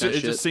 Yeah, and it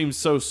just seems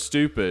so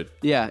stupid.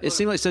 Yeah, it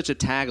seemed like such a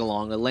tag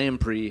along, a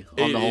lamprey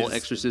on the whole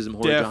exorcism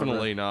horror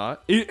Definitely genre.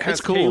 not. It has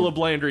cool. Caleb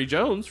Landry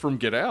Jones from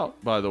Get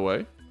Out, by the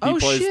way. He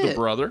plays the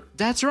brother.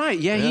 That's right.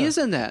 Yeah, he is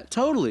in that.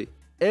 Totally.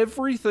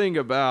 Everything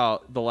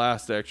about The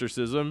Last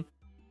Exorcism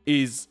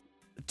is,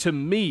 to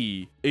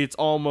me, it's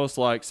almost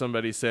like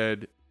somebody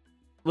said,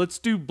 let's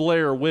do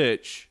Blair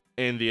Witch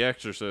and The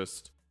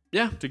Exorcist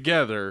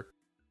together.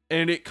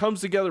 And it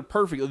comes together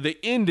perfectly. The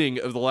ending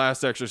of The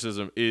Last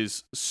Exorcism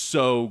is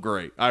so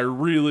great. I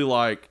really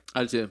like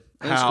I do.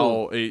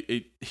 how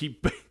he...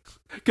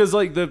 Because,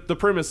 like, the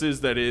premise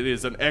is that it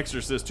is an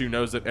exorcist who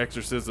knows that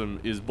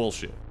exorcism is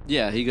bullshit.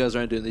 Yeah, he goes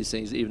around doing these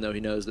things even though he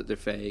knows that they're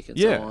fake and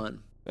so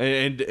on.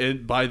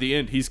 And by the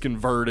end, he's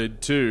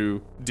converted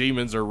to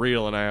demons are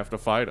real and I have to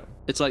fight them.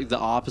 It's like the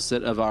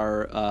opposite of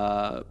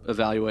our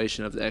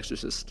evaluation of The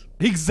Exorcist.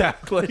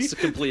 Exactly. It's the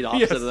complete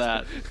opposite of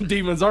that.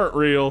 Demons aren't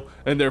real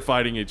and they're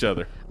fighting each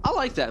other. I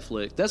like that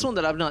flick. That's one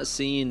that I've not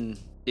seen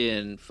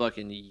in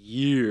fucking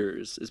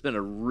years. It's been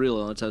a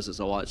really long time since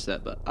I watched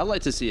that, but I'd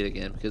like to see it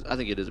again because I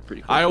think it is a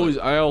pretty cool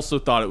flick. I also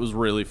thought it was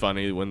really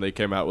funny when they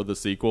came out with the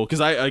sequel because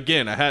I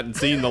hadn't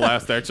seen The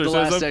Last Exorcism.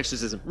 The Last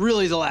Exorcism.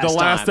 Really the last time. The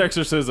Last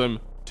Exorcism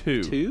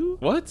 2. 2?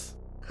 What?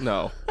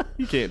 No.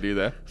 You can't do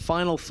that.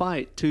 Final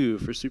Fight 2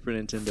 for Super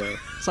Nintendo.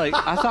 It's like,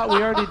 I thought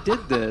we already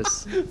did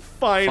this.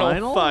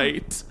 Final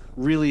Fight.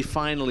 Really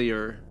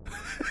finally-er.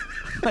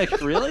 Like,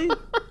 really?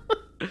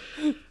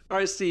 All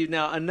right, Steve.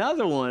 Now,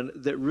 another one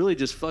that really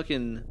just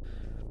fucking,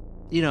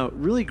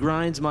 really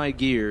grinds my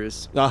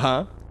gears.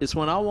 Is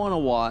when I want to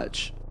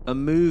watch a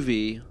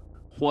movie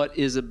what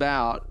is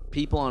about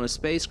people on a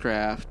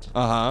spacecraft.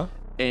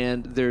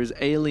 And there's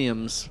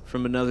aliens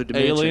from another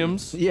dimension.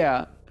 Aliens?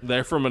 Yeah.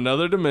 They're from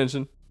another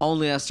dimension.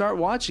 Only I start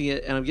watching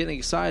it and I'm getting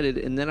excited,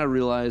 and then I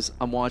realize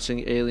I'm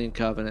watching Alien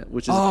Covenant,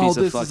 which is a piece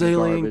of fucking garbage. Oh, this is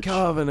Alien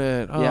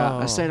Covenant. Oh. Yeah,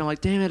 I say it, I'm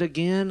like, damn it,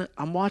 again?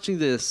 I'm watching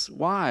this.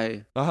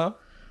 Why?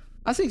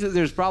 I think that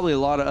there's probably a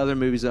lot of other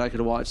movies that I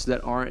could watch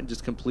that aren't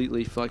just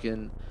completely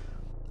fucking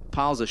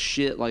piles of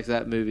shit like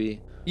that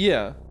movie.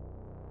 Yeah,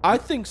 I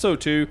think so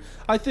too.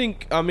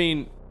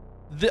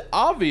 The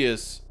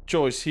obvious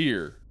choice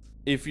here,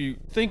 if you're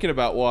thinking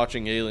about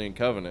watching Alien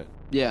Covenant,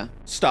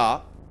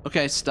 stop.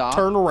 Okay, stop.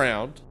 Turn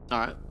around. All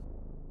right.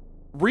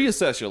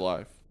 Reassess your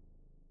life.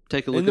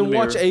 Take a look in the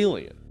mirror. And then watch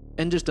Alien.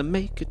 And just to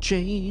make a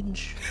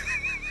change.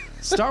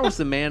 Start with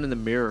the man in the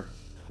mirror.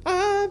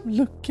 I'm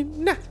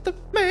looking at the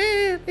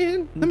man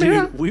in the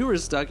mirror. Dude, we were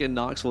stuck in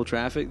Knoxville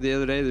traffic the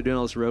other day. They're doing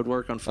all this road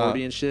work on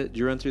 40 and shit. Did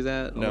you run through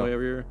that on the way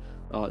over here?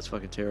 Oh, it's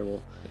fucking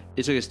terrible.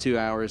 It took us 2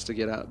 hours to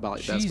get out by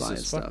like Best Buy and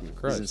stuff.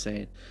 It was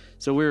insane.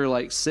 So we were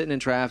like sitting in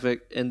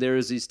traffic, and there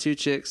was these two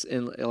chicks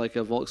in like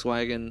a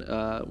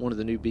Volkswagen, one of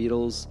the new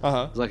Beetles. It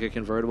was like a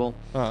convertible.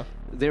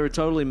 They were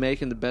totally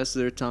making the best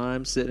of their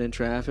time sitting in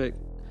traffic.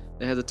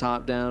 They had the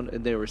top down,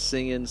 and they were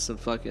singing some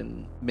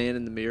fucking Man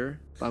in the Mirror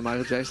by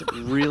Michael Jackson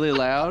really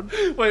loud.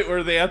 Wait,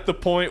 were they at the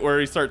point where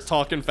he starts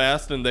talking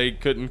fast and they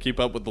couldn't keep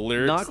up with the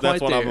lyrics? Not quite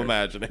That's what there. I'm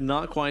imagining.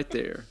 Not quite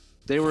there.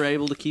 They were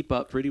able to keep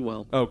up pretty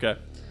well. Okay.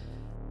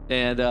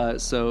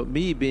 And so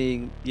me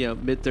being,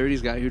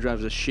 mid-30s guy who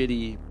drives a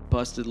shitty,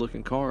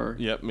 busted-looking car.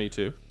 Yep, me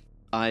too.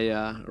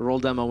 I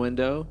rolled down my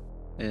window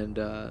and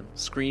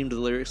screamed the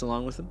lyrics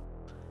along with them.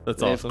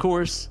 That's they, awesome. Of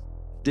course,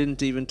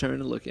 didn't even turn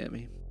to look at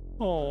me.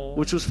 Aww.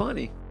 Which was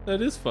funny.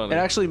 That is funny. It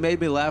actually made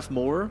me laugh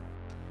more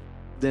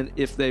than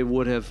if they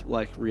would have,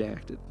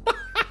 reacted.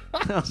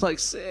 I was like,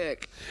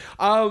 sick.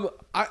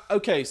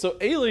 Okay, so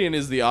Alien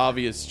is the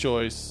obvious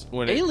choice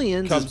when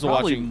Aliens it comes is to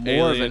probably watching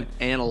more Alien, of an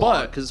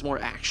analog because it's more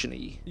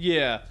action-y.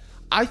 Yeah.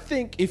 I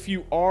think if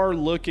you are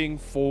looking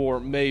for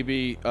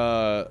maybe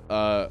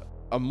a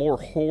more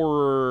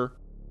horror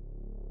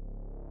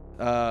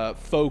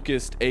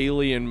focused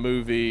Alien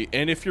movie,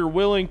 and if you're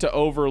willing to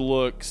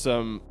overlook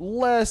some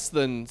less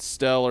than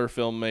stellar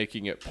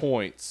filmmaking at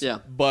points,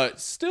 but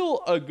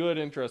still a good,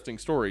 interesting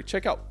story,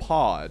 check out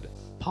Pod.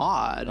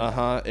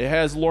 It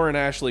has Lauren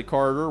Ashley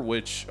Carter,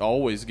 which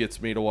always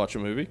gets me to watch a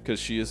movie because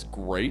she is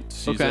great.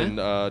 She's in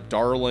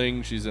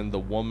Darling. She's in The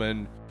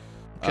Woman.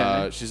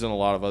 She's in a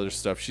lot of other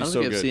stuff. She's so good.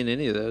 I don't think I've seen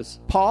any of those.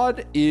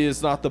 Pod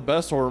is not the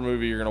best horror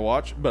movie you're going to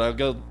watch, but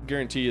I'll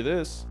guarantee you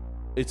this.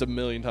 It's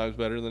 1,000,000 times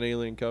better than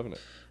Alien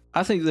Covenant.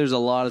 I think there's a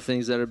lot of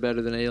things that are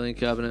better than Alien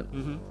Covenant.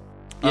 Mm-hmm.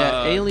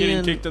 Yeah, Alien...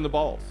 Getting kicked in the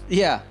balls.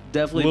 Yeah,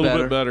 definitely better. A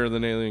little bit better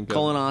than Alien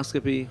Covenant.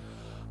 Colonoscopy.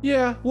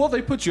 Yeah, well,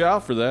 they put you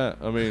out for that.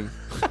 I mean...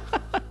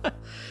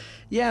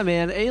 Yeah,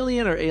 man,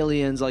 Alien or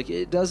Aliens,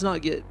 it does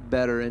not get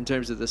better in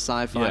terms of the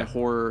sci-fi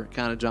horror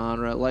kind of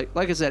genre. Like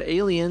I said,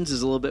 Aliens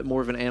is a little bit more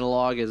of an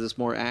analog as it's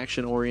more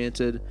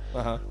action-oriented.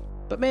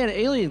 But man,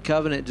 Alien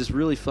Covenant just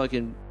really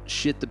fucking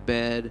shit the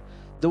bed.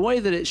 The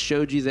way that it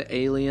showed you the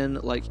alien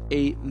like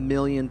 8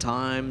 million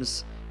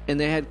times, and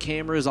they had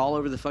cameras all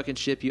over the fucking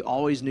ship. You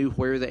always knew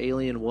where the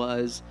alien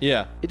was.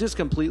 Yeah. It just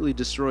completely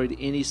destroyed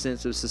any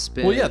sense of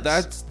suspense. Well, yeah,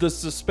 that's the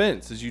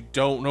suspense, is you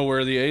don't know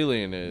where the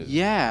alien is.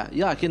 Yeah,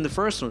 like in the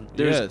first one,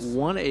 there's Yes.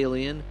 one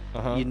alien.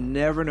 Uh-huh. You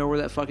never know where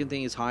that fucking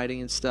thing is hiding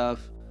and stuff.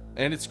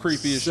 And it's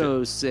creepy as shit.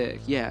 So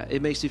sick. Yeah,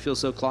 it makes you feel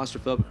so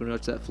claustrophobic when you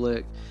watch that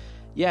flick.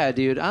 Yeah,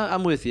 dude,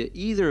 I'm with you.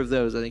 Either of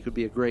those, I think, would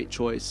be a great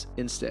choice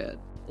instead.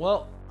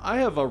 Well, I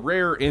have a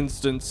rare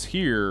instance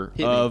here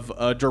Hit me. of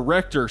a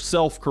director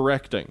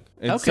self-correcting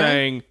and Okay.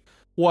 saying,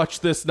 watch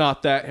this,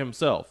 not that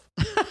himself.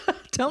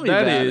 Tell me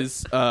That about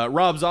is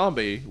Rob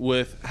Zombie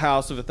with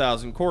House of a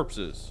Thousand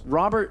Corpses.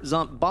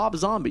 it. Bob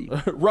Zombie.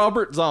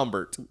 Robert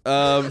Zombert.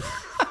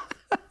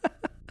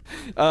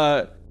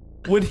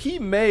 When he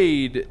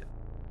made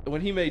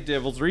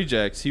Devil's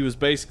Rejects, he was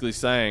basically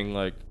saying,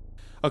 like,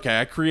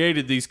 okay, I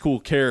created these cool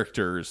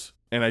characters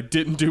and I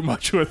didn't do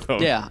much with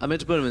them. Yeah, I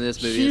meant to put him in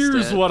this movie Here's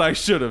instead. what I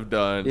should have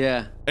done.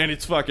 Yeah. And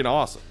it's fucking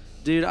awesome.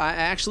 Dude, I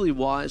actually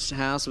watched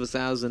House of a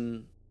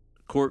Thousand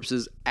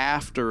Corpses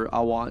after I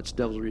watched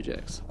Devil's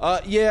Rejects.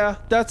 Yeah,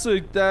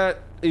 that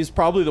is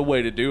probably the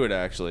way to do it,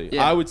 actually.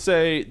 Yeah. I would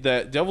say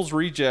that Devil's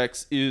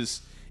Rejects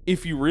is,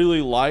 if you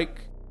really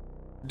like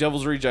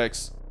Devil's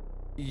Rejects,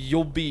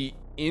 you'll be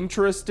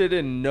interested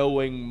in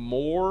knowing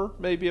more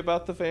maybe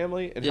about the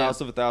family, and Yeah.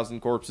 House of a Thousand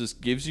Corpses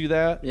gives you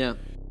that. Yeah.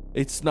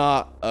 It's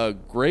not a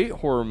great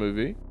horror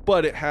movie,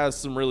 but it has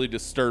some really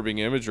disturbing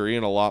imagery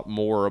and a lot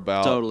more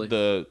about Totally.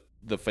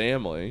 the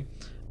family.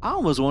 I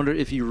almost wonder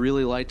if you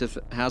really liked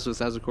House of a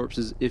Thousand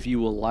Corpses, if you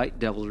will like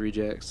Devil's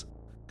Rejects.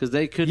 Because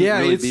they couldn't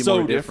really it's be so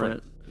more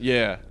different.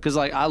 Yeah. Because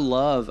like I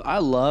love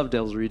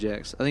Devil's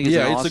Rejects. I think it's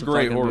Yeah, an it's a awesome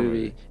great fucking horror movie.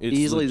 movie. It's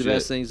Easily the legit.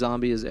 best thing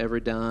Zombie has ever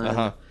done.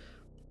 Uh-huh.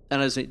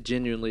 And I just think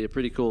genuinely a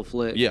pretty cool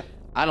flick. Yeah.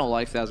 I don't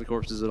like Thousand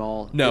Corpses at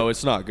all. No,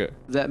 it's not good.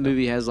 That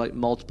movie has like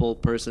multiple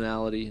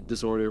personality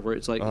disorder where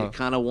it's like it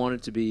kind of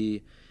wanted to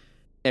be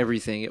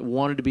everything. It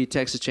wanted to be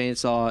Texas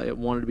Chainsaw. It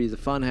wanted to be The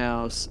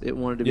Funhouse. It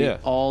wanted to be Yeah.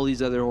 all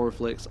these other horror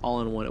flicks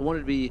all in one. It wanted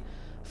to be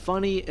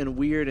funny and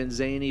weird and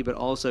zany, but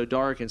also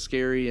dark and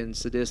scary and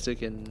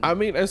sadistic. And I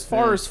mean, as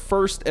far as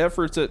first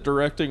efforts at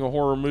directing a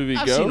horror movie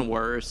I've go, seen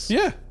worse.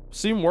 yeah,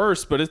 seen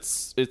worse, but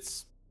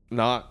it's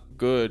not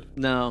good.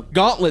 No.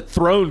 Gauntlet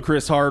Throne,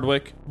 Chris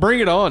Hardwick,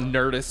 bring it on,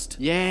 Nerdist.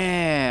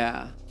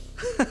 Yeah.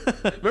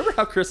 Remember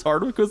how Chris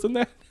Hardwick was in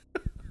that?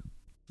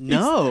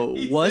 No.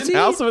 Was in he?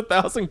 House of a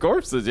Thousand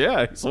Corpses?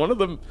 Yeah, he's one of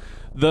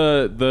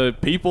the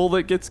people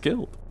that gets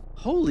killed.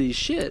 Holy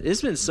shit.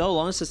 It's been so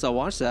long since I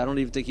watched that. I don't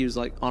even think he was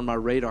like on my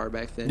radar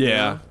back then. you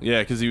know?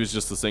 Yeah, because he was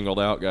just the singled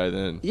out guy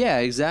then. Yeah,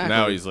 exactly.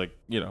 Now he's like,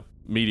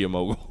 media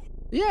mogul.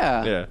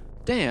 Yeah. Yeah.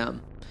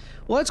 Damn.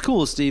 Well, that's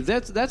cool, Steve.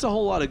 That's a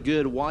whole lot of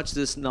good watch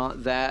this,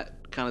 not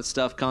that kind of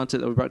stuff,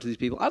 content that we brought to these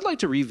people. I'd like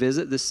to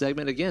revisit this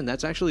segment again.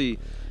 That's actually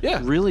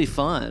really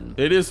fun.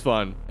 It is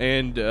fun,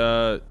 and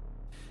There's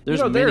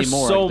many there's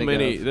more. I so can think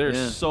many. of. There's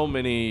Yeah. so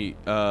many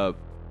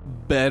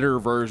better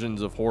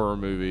versions of horror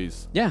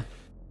movies. Yeah.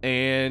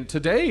 And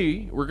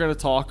today we're going to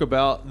talk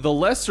about the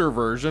lesser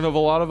version of a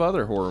lot of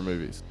other horror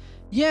movies.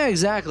 Yeah,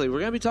 exactly. We're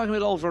going to be talking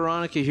about old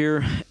Veronica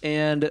here.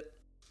 And,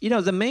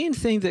 the main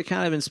thing that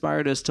kind of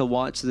inspired us to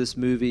watch this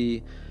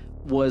movie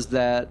was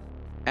that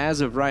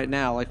as of right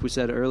now, like we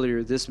said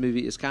earlier, this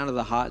movie is kind of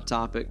the hot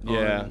topic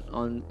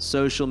on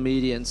social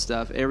media and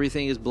stuff.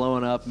 Everything is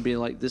blowing up and being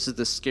like, this is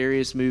the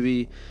scariest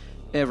movie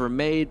ever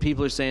made.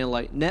 People are saying,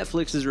 like,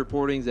 Netflix is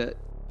reporting that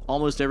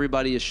almost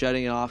everybody is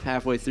shutting it off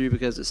halfway through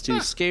because it's too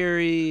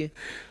scary.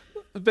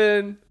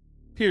 Ben,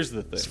 here's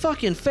the thing. It's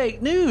fucking fake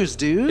news,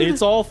 dude.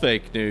 It's all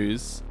fake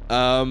news.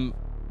 And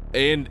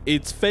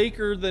it's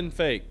faker than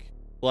fake.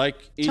 Like,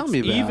 Tell it's me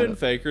about even it.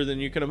 faker than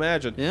you can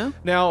imagine. Yeah?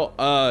 Now,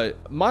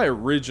 my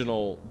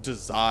original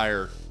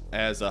desire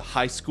as a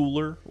high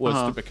schooler was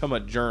to become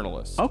a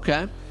journalist.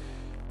 Okay.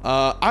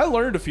 I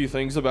learned a few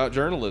things about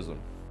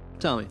journalism.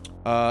 Tell me.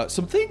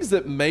 Some things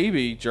that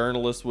maybe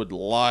journalists would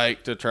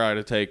like to try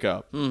to take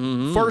up.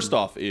 First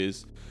off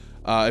is,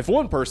 if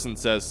one person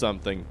says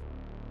something,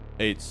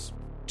 it's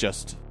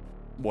just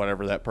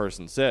whatever that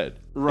person said.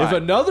 Right. If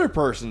another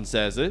person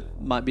says it,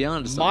 Might be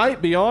on to something.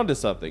 might be onto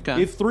something.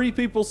 Okay. If 3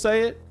 people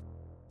say it,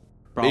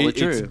 Probably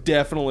true. it's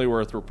definitely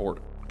worth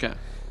reporting. Okay.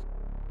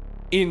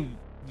 In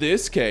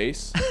this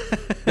case,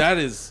 that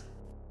is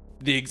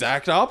the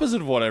exact opposite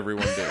of what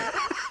everyone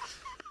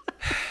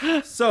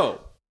did.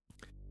 So,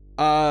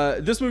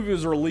 this movie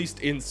was released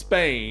in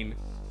Spain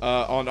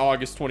on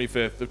August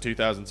 25th of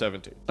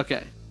 2017.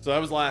 Okay. So that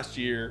was last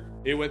year.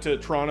 It went to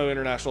Toronto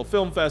International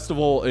Film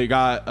Festival. It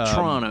got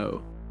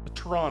Toronto,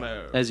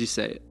 as you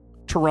say it.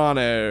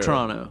 Toronto.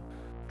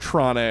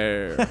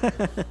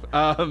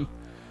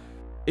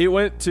 It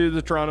went to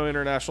the Toronto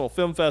International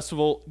Film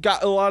Festival.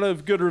 Got a lot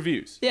of good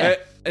reviews. Yeah.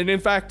 And in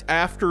fact,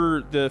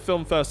 after the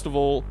film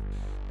festival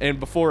and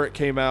before it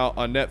came out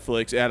on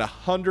Netflix, it had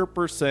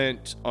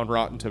 100% on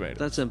Rotten Tomatoes.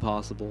 That's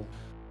impossible.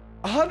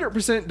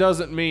 100%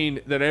 doesn't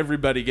mean that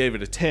everybody gave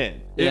it a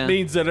 10. Yeah. It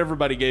means that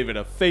everybody gave it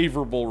a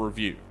favorable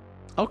review,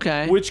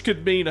 Okay. which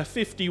could mean a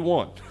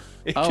 51.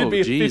 It Oh, could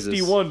be a Jesus.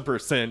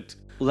 51%.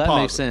 Well, that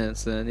makes positive.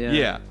 sense then.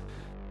 Yeah.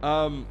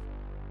 Yeah.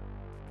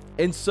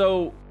 And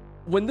so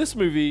when this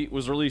movie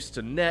was released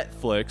to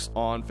Netflix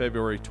on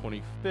February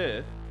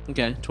 25th,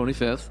 Okay.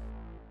 25th.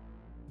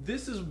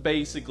 this is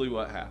basically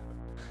what happened.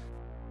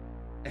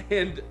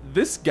 And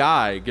this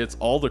guy gets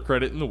all the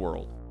credit in the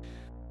world.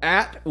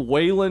 At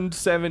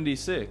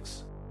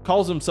Wayland76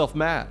 calls himself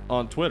Matt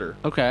on Twitter.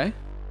 Okay.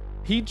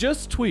 He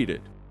just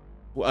tweeted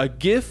a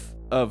gif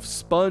of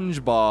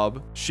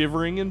SpongeBob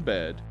shivering in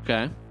bed.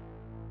 Okay.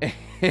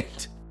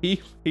 And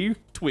he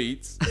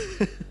tweets,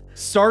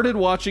 started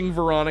watching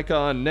Veronica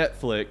on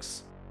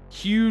Netflix.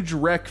 Huge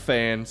Rec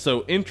fan,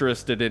 so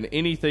interested in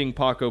anything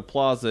Paco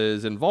Plaza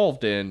is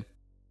involved in.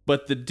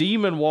 But the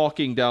demon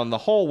walking down the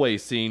hallway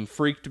scene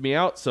freaked me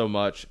out so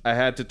much, I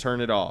had to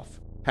turn it off.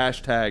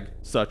 Hashtag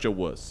such a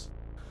wuss.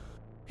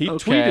 He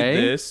tweeted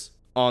this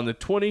on the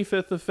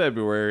 25th of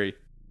February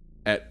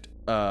at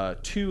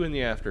 2 in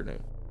the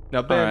afternoon.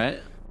 Now, Ben, All right.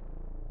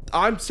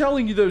 I'm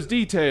telling you those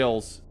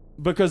details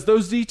because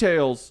those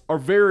details are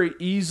very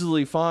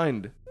easily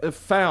found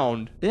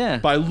Yeah.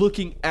 by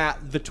looking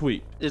at the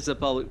tweet. It's a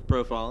public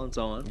profile and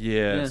so on.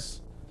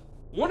 Yes.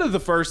 One of the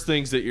first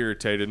things that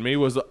irritated me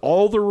was that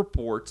all the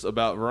reports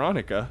about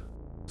Veronica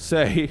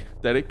say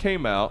that it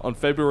came out on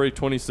February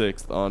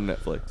 26th on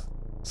Netflix.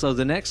 So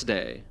the next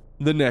day.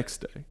 The next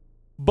day.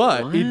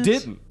 But What? it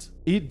didn't.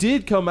 It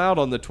did come out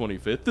on the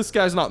 25th. This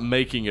guy's not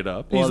making it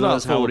up. He's Well, not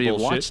that's how full would of he have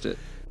bullshit. watched it?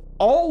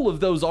 All of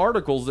those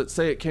articles that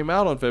say it came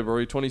out on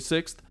February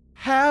 26th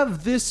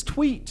have this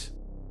tweet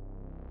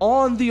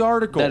on the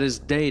article. That is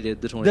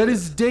dated the 25th. That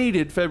is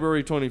dated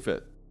February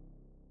 25th.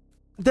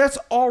 That's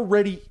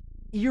already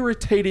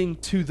irritating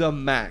to the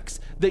max.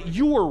 That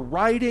you are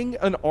writing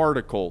an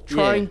article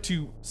trying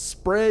to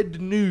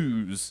spread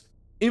news,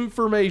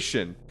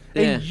 information,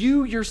 and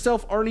you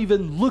yourself aren't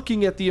even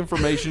looking at the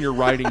information you're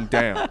writing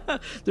down.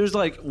 There's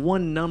like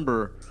one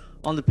number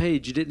on the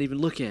page you didn't even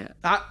look at.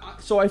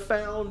 So I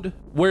found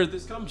where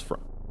this comes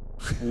from.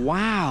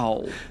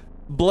 Wow.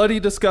 Bloody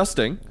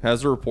Disgusting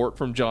has a report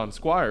from John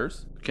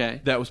Squires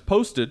Okay. that was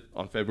posted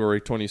on February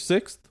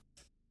 26th.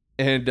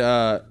 And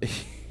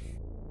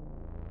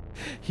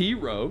he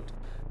wrote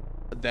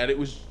that it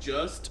was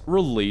just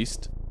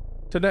released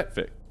to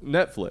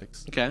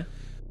Netflix. Okay.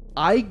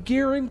 I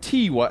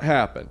guarantee what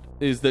happened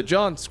is that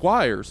John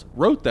Squires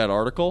wrote that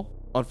article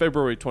on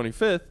February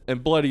 25th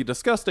and Bloody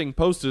Disgusting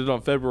posted it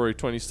on February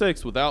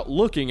 26th without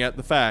looking at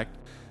the fact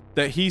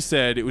that he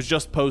said it was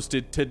just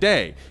posted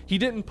today. He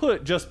didn't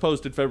put just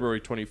posted February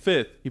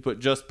 25th. He put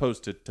just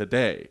posted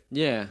today.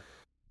 Yeah.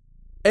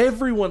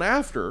 Everyone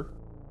after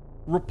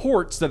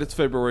reports that it's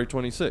February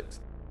 26th.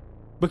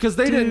 Because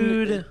they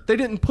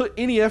didn't put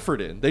any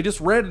effort in. They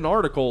just read an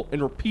article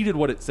and repeated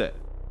what it said.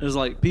 It was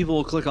like, people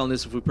will click on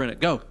this if we print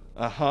it. Go.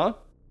 Uh-huh.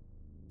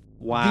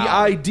 Wow. The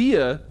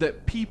idea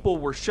that people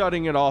were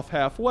shutting it off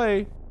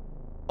halfway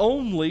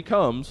only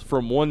comes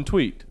from one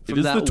tweet. From it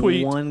is that the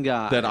tweet one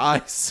guy. that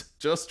I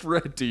just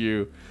read to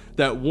you.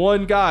 That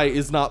one guy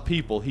is not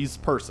people. He's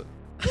person.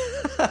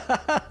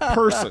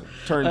 Person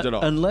turned it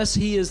off. Unless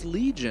he is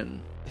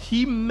Legion.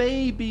 He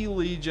may be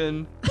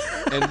Legion,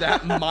 and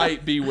that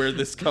might be where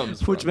this comes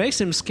from. Which makes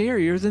him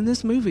scarier than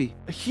this movie.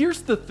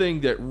 Here's the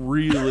thing that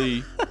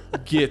really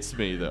gets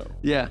me, though.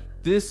 Yeah.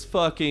 This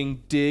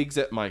fucking digs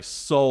at my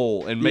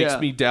soul and makes Yeah.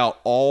 me doubt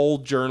all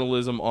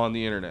journalism on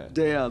the internet.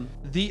 Damn.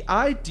 The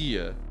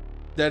idea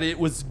that it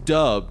was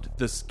dubbed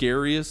the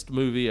scariest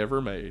movie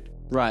ever made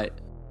Right.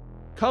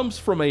 comes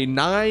from a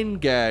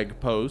 9gag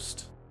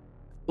post,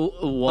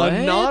 What?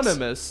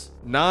 anonymous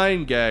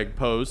 9gag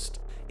post,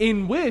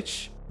 in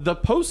which the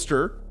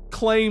poster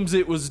claims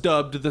it was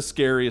dubbed the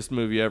scariest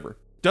movie ever.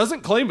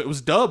 Doesn't claim it was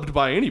dubbed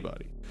by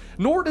anybody.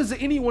 Nor does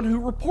anyone who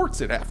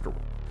reports it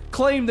afterward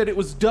claim that it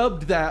was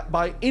dubbed that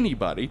by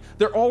anybody.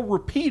 They're all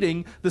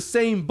repeating the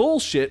same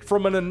bullshit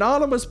from an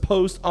anonymous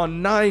post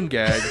on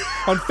 9gag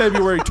on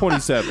February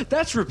 27th.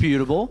 That's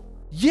reputable.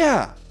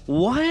 Yeah.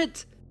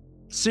 What?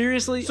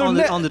 Seriously? So on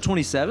the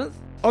 27th?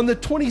 On the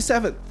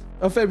 27th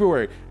of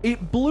February.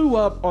 It blew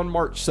up on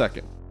March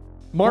 2nd.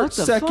 March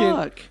What the 2nd.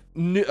 fuck?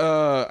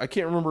 I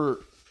can't remember.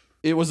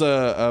 It was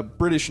a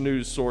British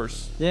news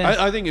source. Yeah.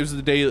 I think it was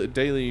the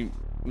Daily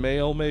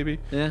Mail, maybe.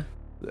 Yeah.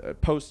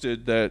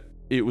 Posted that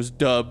it was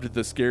dubbed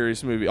the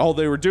scariest movie. All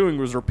they were doing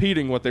was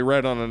repeating what they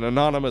read on an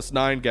anonymous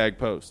 9gag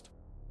post.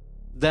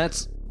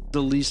 That's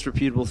the least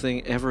reputable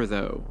thing ever,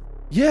 though.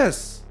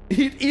 Yes,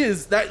 it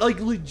is. That, like,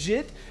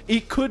 legit,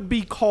 it could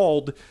be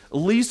called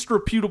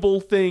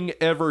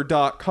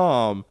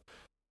leastreputablething.ever.com.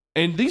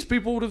 And these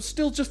people would have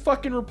still just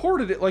fucking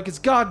reported it like it's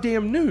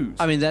goddamn news.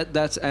 I mean,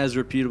 that's as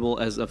reputable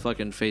as a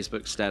fucking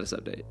Facebook status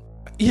update.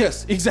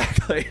 Yes,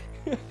 exactly.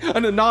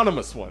 An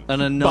anonymous one. An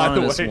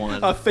anonymous by the way.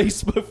 one. A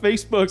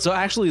Facebook. So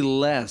actually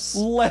less.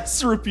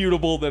 Less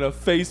reputable than a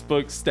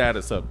Facebook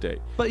status update.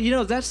 But, you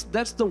know, that's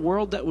the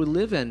world that we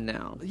live in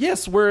now.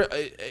 Yes, where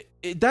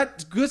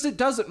because it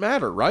doesn't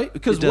matter, right?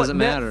 Because It doesn't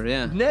matter,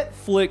 yeah.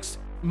 Netflix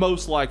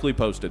most likely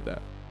posted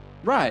that.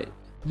 Right.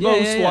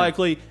 Most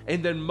likely,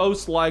 and then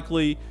most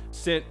likely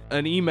sent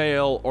an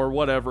email or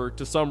whatever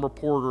to some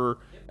reporter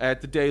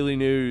at the Daily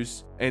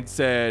News and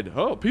said,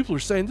 "Oh, people are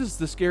saying this is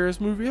the scariest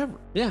movie ever."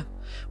 Yeah.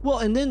 Well,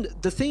 and then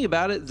the thing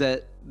about it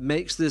that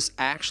makes this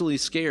actually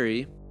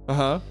scary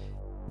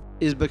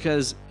is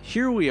because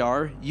here we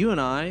are, you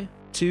and I,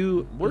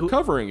 we're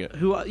covering it.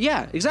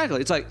 Yeah, exactly.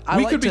 It's like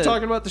we could be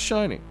talking about The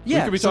Shining. Yeah,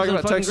 we could be talking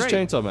about something Texas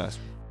fucking Chainsaw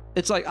Massacre.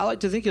 It's like I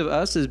like to think of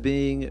us as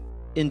being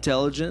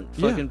intelligent,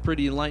 fucking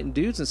pretty enlightened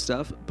dudes and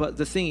stuff. But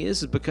the thing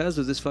is because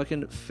of this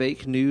fucking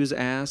fake news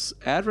ass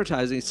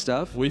advertising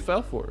stuff, we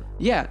fell for it.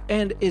 Yeah,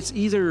 and it's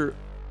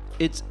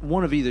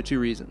one of either two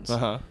reasons.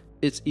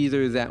 It's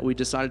either that we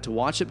decided to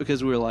watch it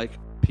because we were like,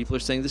 people are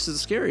saying this is the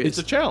scariest. It's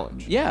a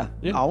challenge. Yeah.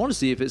 I want to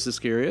see if it's the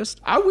scariest.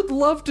 I would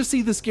love to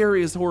see the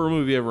scariest horror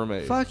movie ever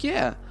made. Fuck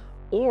yeah.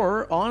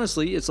 Or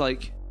honestly, it's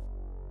like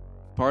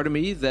part of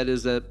me that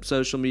is a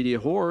social media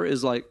horror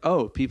is like,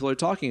 oh, people are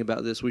talking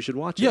about this. We should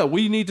watch it. Yeah,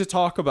 we need to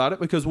talk about it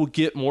because we'll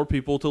get more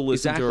people to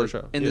listen to our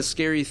show. And the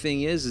scary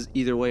thing is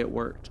either way it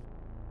worked.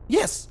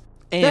 Yes.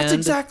 And that's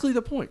exactly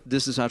the point.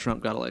 This is how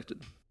Trump got elected.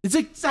 It's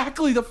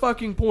exactly the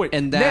fucking point.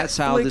 And that's Netflix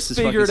how this is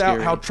figured fucking out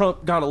scary. how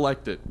Trump got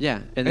elected.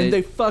 Yeah. And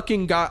they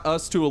fucking got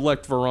us to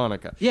elect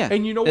Veronica. Yeah.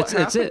 And you know what happened?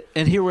 That's it.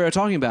 And here we are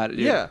talking about it.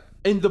 Dude. Yeah.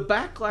 And the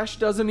backlash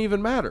doesn't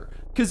even matter.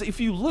 Because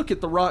if you look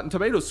at the Rotten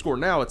Tomatoes score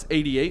now, it's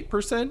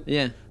 88%.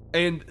 Yeah.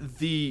 And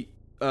the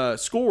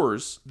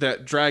scores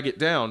that drag it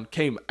down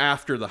came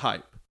after the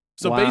hype.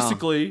 So Wow.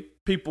 basically,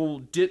 people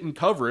didn't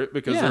cover it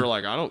because they're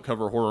like, I don't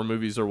cover horror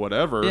movies or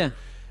whatever. Yeah.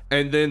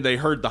 And then they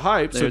heard the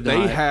hype, so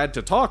they had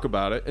to talk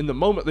about it. And the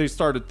moment they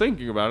started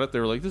thinking about it, they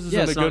were like, this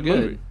isn't a good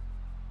movie.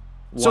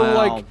 Wow. So,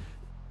 like,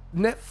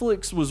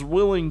 Netflix was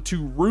willing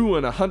to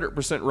ruin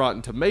 100%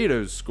 Rotten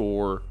Tomatoes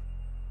score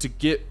to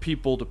get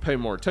people to pay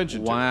more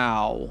attention to it.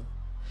 Wow.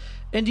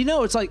 And you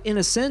know, it's like, in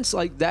a sense,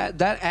 like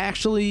that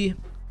actually,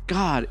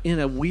 God, in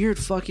a weird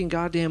fucking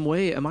goddamn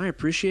way, am I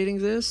appreciating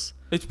this?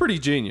 It's pretty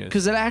genius.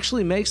 Because it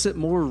actually makes it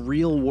more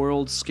real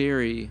world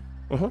scary.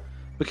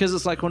 Because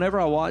it's like whenever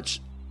I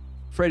watch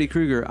Freddy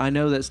Krueger, I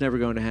know that's never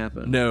going to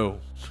happen. No.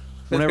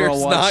 Whenever There's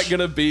I watch, not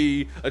going to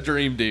be a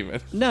dream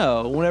demon.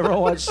 No. Whenever I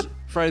watch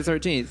Friday the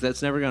 13th,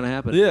 that's never going to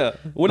happen. Yeah.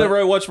 Whenever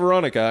I watch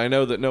Veronica, I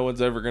know that no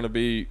one's ever going to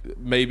be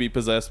maybe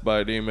possessed by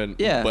a demon,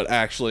 Yeah. but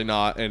actually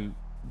not, and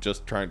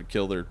just trying to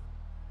kill their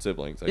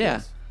siblings, I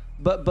guess.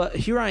 But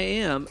here I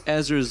am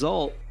as a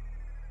result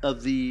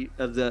of the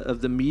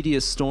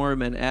media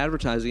storm and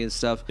advertising and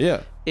stuff.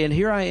 Yeah. And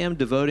here I am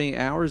devoting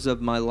hours of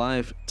my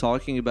life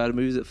talking about a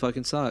movie that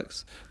fucking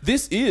sucks.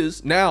 This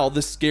is now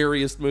the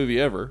scariest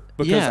movie ever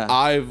because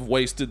I've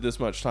wasted this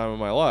much time in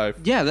my life.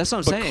 Yeah, that's what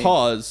I'm saying.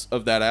 Because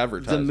of that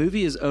advertising. The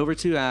movie is over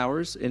 2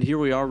 hours, and here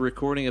we are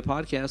recording a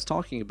podcast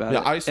talking about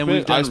it. I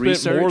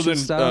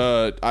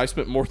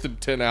spent more than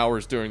 10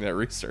 hours doing that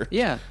research.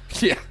 Yeah.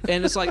 Yeah.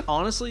 And it's like,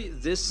 honestly,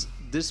 this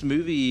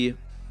movie,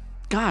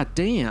 god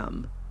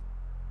damn,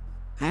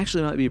 I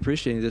actually might be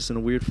appreciating this in a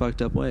weird, fucked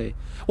up way.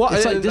 Well,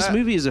 it's like this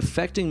movie is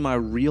affecting my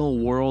real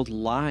world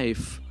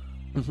life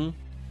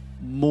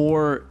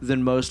more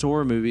than most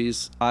horror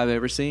movies I've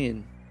ever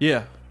seen.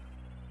 Yeah.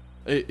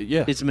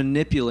 It's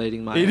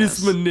manipulating my It ass.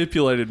 has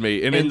manipulated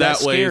me, and in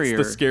that way, it's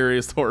the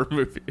scariest horror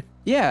movie.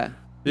 Yeah.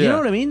 You know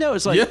what I mean, though?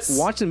 It's like,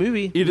 watch the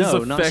movie. It has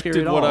not scary affected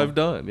at all. what I've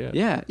done.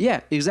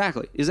 Yeah,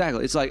 exactly.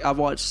 It's like I've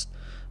watched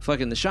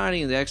fucking The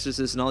Shining and The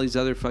Exorcist and all these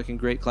other fucking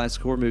great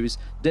classic horror movies.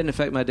 Didn't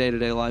affect my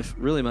day-to-day life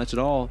really much at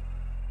all.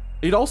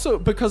 It also,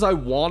 because I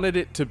wanted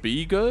it to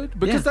be good,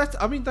 because that's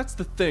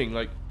the thing.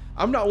 Like,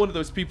 I'm not one of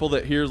those people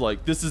that hears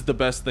like, this is the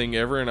best thing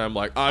ever, and I'm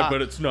like,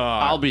 but it's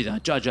not. I'll be the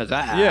judge of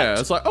that. Yeah,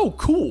 it's like, oh,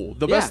 cool,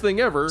 the best thing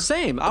ever.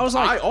 Same. I was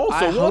like, I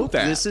also want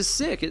that. This is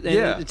sick.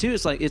 And too,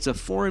 it's like, it's a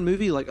foreign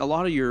movie. Like a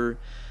lot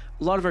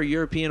of our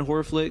European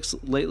horror flicks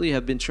lately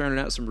have been churning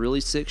out some really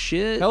sick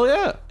shit. Hell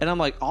yeah. And I'm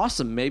like,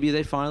 awesome. Maybe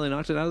they finally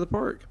knocked it out of the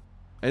park.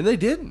 And they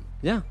didn't.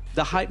 Yeah.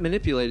 The hype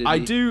manipulated me.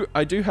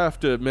 I do have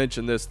to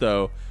mention this,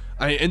 though.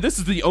 And this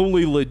is the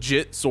only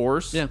legit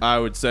source, I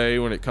would say,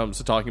 when it comes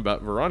to talking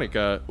about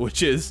Veronica,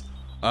 which is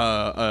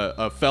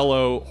a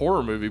fellow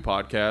horror movie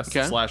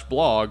podcast /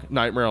 blog,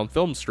 Nightmare on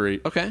Film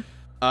Street. Okay.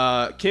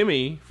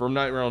 Kimmy from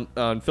Nightmare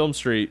on Film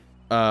Street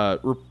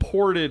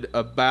reported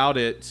about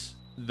it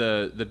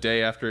the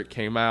day after it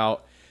came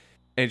out,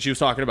 and she was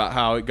talking about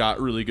how it got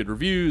really good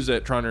reviews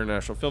at Toronto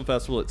International Film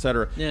Festival,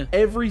 etc. Yeah.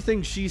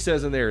 Everything she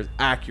says in there is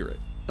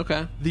accurate.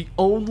 Okay. The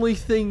only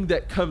thing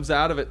that comes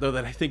out of it, though,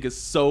 that I think is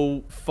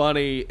so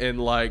funny,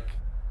 and like,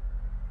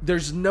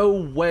 there's no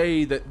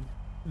way that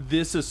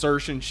this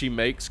assertion she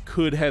makes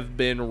could have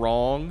been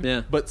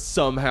wrong, but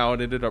somehow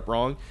it ended up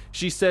wrong.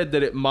 She said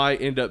that it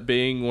might end up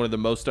being one of the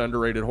most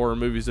underrated horror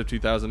movies of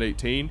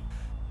 2018,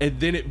 and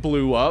then it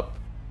blew up.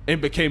 and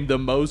became the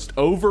most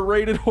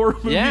overrated horror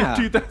movie Yeah, of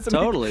 2008.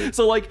 totally.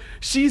 So like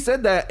she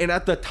said that, and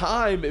at the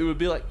time it would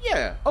be like,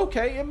 yeah,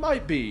 okay, it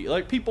might be.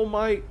 Like people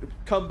might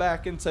come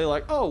back and say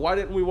like, oh, why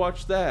didn't we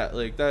watch that?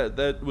 Like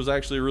that was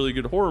actually a really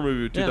good horror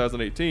movie of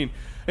 2018.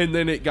 And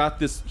then it got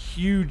this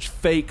huge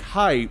fake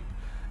hype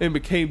and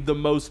became the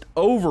most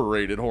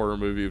overrated horror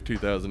movie of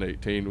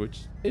 2018, which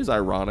is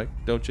ironic,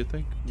 don't you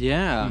think?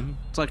 Yeah. Mm-hmm.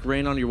 It's like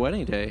rain on your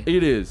wedding day.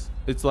 It is.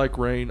 It's like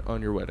rain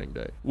on your wedding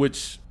day.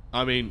 Which,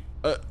 I mean,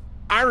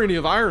 irony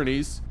of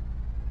ironies,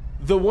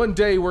 the one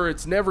day where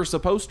it's never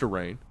supposed to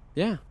rain.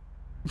 Yeah.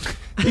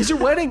 Is your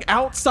wedding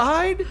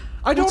outside?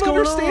 I don't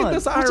understand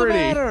this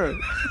irony. What's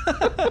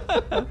the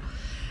matter?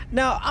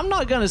 Now, I'm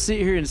not going to sit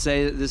here and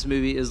say that this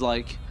movie is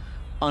like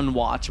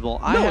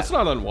unwatchable. No, it's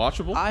not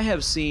unwatchable. I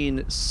have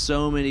seen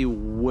so many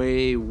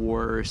way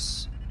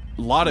worse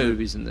A lot of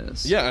movies than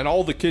this. Yeah, and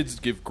all the kids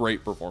give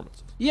great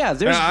performances. Yeah,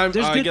 there's I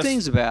good guess-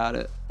 things about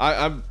it.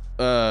 I'm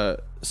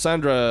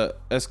Sandra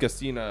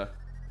Escacina.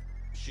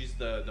 She's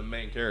the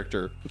main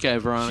character. Okay,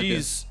 Veronica.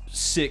 She's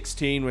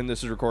 16 when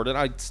this is recorded.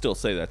 I'd still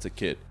say that's a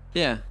kid.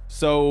 Yeah.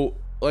 So,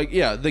 like,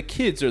 yeah, the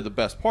kids are the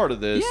best part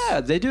of this. Yeah,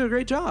 they do a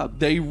great job.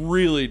 They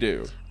really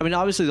do. I mean,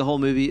 obviously the whole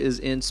movie is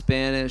in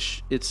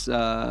Spanish. It's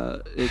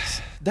That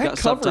got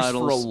covers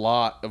subtitles. for a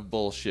lot of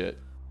bullshit.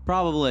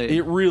 Probably.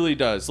 It really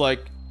does.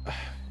 Like,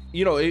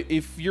 you know,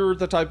 if you're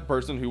the type of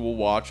person who will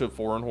watch a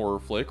foreign horror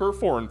flick or a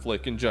foreign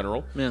flick in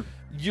general, Yeah.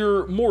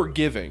 you're more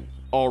giving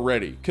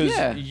already because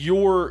Yeah.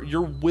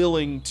 you're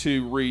willing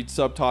to read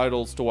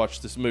subtitles to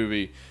watch this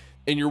movie,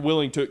 and you're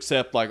willing to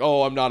accept like,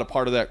 oh, I'm not a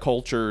part of that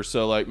culture,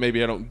 so like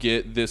maybe I don't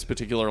get this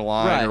particular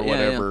line Right, or yeah,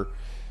 whatever.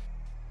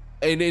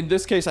 And in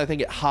this case, I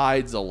think it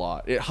hides a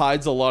lot. It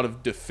hides a lot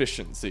of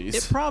deficiencies.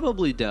 It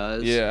probably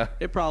does. Yeah.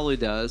 It probably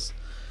does.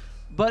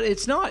 But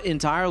it's not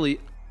entirely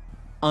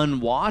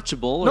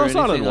unwatchable or No, it's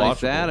not anything like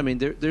unwatchable. that. I mean,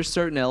 there's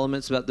certain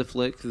elements about the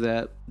flick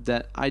that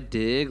I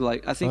dig.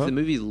 Like, I think the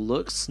movie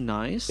looks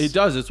nice. It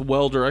does. It's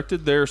well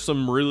directed. There's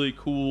some really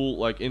cool,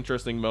 like,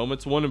 interesting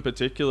moments. One in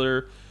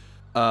particular,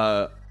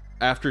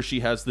 after she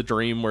has the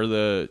dream where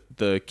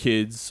the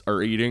kids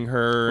are eating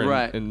her, and,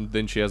 Right. and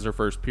then she has her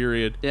first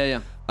period.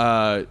 Yeah,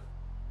 yeah.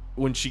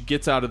 When she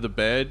gets out of the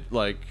bed,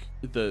 like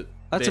That's they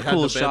a had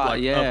cool the bed, shot,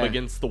 like, yeah. up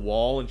against the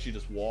wall, and she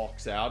just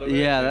walks out of it.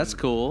 Yeah, and that's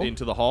cool.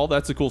 Into the hall.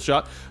 That's a cool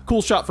shot.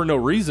 Cool shot for no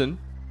reason.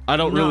 I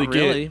don't Not really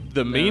really. get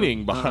the No.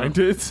 meaning behind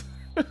it.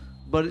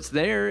 But it's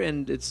there,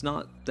 and it's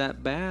not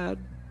that bad.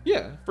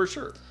 Yeah, for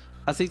sure.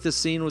 I think the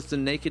scene with the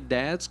naked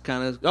dad's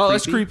kind of Oh,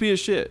 that's creepy as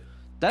shit.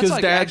 That's Because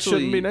like dad actually,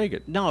 shouldn't be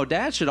naked. No,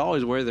 dad should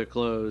always wear their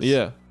clothes.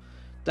 Yeah.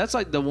 That's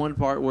like the one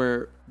part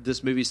where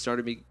this movie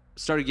started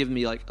giving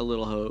me like a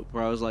little hope,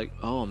 where I was like,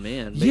 oh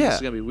man, maybe Yeah. this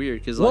is gonna be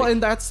weird because Well, like,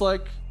 and that's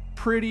like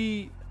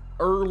pretty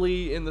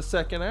early in the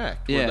second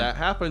act where Yeah, that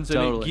happens, and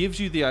it totally. gives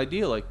you the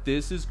idea like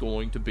this is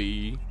going to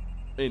be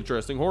an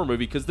interesting horror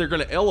movie because they're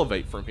going to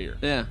elevate from here,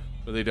 yeah.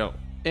 but they don't.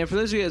 And for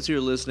those of you guys who are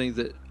listening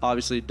that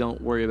obviously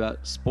don't worry about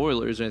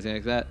spoilers or anything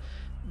like that,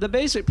 the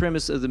basic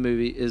premise of the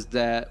movie is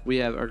that we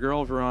have our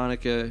girl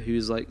Veronica,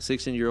 who's like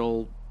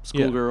 16-year-old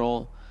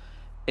schoolgirl,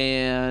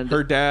 and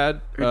Her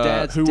dad,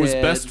 dad's who was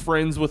dead. best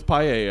friends with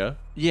Paella.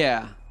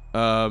 yeah,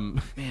 Man,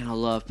 I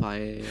love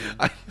paella.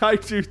 I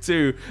do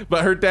too,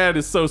 but her dad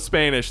is so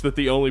Spanish that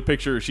the only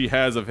picture she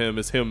has of him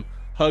is him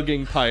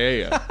hugging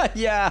Paella.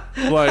 Yeah,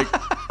 Like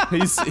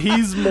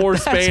he's more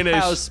That's Spanish.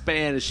 how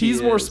Spanish he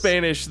He's more is.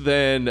 Spanish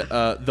than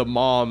the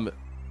mom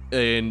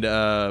in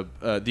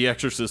The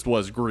Exorcist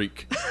was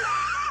Greek.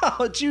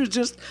 Oh, she was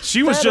just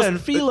just and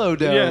philo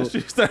dough, yeah,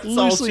 that's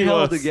all loosely she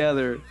held was.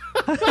 together.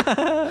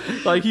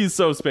 Like he's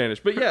so Spanish,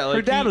 but yeah, like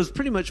Her dad was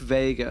pretty much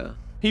Vega.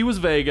 he was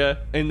Vega,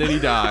 and then he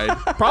died,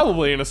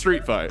 probably in a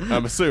street fight.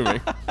 I'm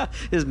assuming.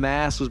 His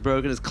mask was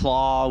broken. His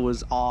claw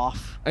was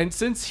off. And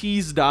since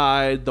he's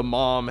died, the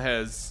mom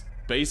has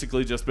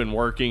basically just been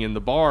working in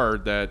the bar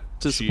that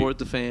To support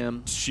the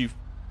fam. she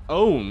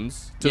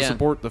owns to Yeah.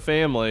 support the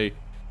family.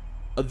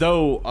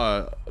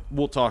 Though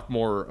we'll talk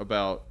more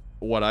about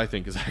what I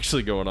think is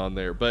actually going on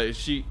there. But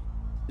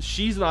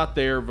she's not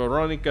there.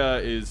 Veronica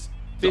is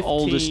 15, The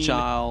oldest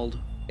child.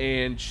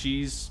 and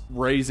she's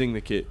raising the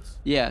kids.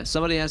 Yeah,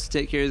 somebody has to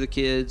take care of the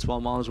kids while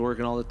mom's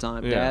working all the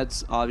time. Yeah.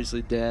 Dad's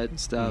obviously dead and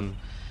stuff.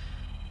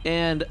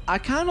 And I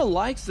kind of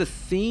like the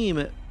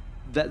theme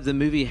that the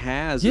movie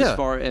has Yeah. as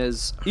far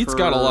as It's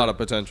got a lot of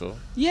potential.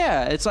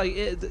 Yeah, it's like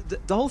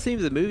the whole theme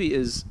of the movie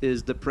is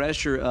the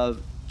pressure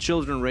of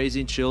children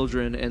raising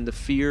children and the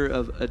fear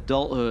of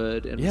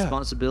adulthood and Yeah.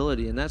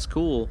 responsibility, and that's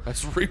cool.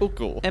 That's real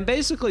cool. And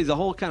basically, the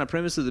whole kind of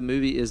premise of the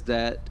movie is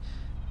that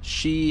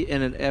she,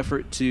 in an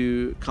effort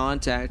to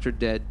contact her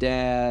dead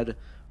dad,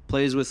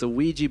 plays with a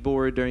Ouija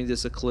board during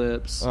this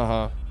eclipse,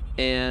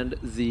 and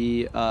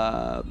the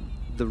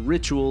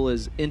ritual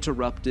is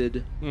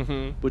interrupted,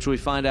 which we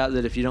find out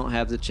that if you don't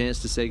have the chance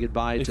to say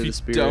goodbye If to you the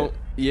spirit, don't-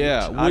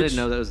 yeah, which I which- didn't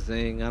know that was a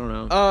thing. I don't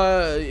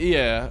know.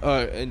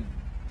 Yeah,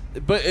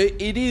 but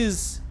it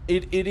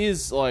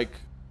is like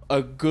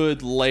a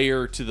good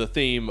layer to the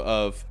theme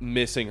of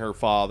missing her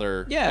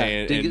father. Yeah,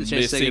 and didn't get the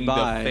chance to say missing the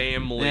goodbye.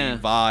 family Yeah.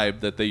 vibe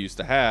that they used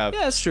to have.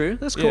 Yeah, that's true.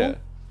 That's cool. Yeah.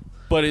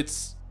 But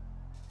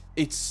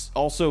it's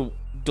also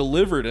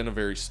delivered in a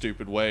very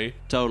stupid way.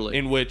 Totally.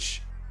 In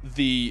which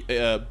the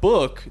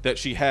book that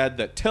she had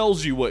that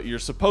tells you what you're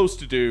supposed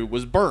to do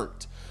was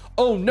burnt.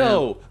 Oh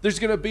no, there's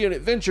going to be an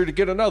adventure to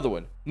get another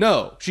one.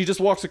 No, she just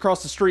walks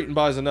across the street and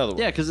buys another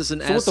one. Yeah, because it's an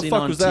So as what the seen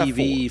fuck on was that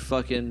TV for?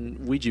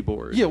 fucking Ouija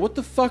board. Yeah, what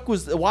the fuck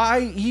was...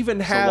 Why even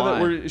have why?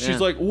 it where she's Yeah.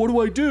 like, what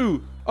do I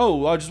do?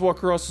 Oh, I just walk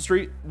across the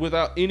street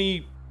without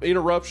any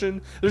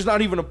interruption. There's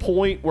not even a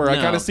point where I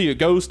No. kind of see a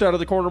ghost out of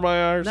the corner of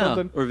my eye or No,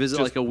 something. or visit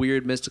Just- like a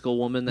weird mystical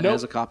woman that Nope.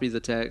 has a copy of the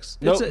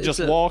text. Nope, It's just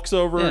a- walks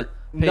over. yeah,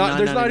 pay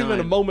There's not even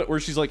a $9.99. moment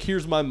where she's like,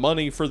 here's my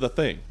money for the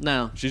thing.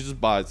 No, She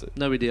just buys it.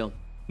 no big deal.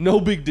 No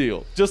big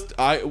deal. Just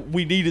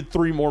we needed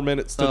 3 more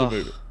minutes to the Ugh.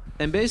 movie.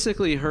 And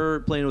basically,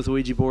 her playing with the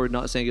Ouija board,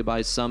 not saying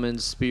goodbye,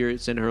 summons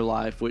spirits into her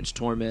life, which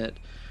torment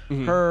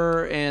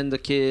her and the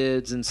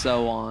kids and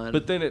so on.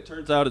 But then it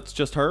turns out it's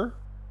just her,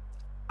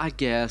 I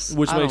guess,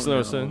 which I makes don't no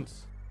know.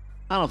 sense.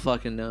 I don't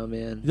fucking know,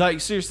 man. Like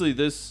seriously,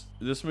 this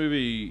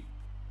movie,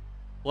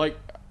 like,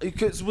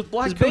 because with It's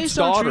Blackcoat's based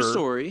on a daughter, true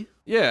story.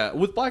 yeah,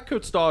 with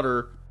Blackcoat's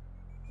daughter,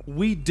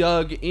 we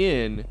dug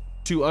in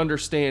to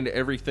understand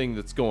everything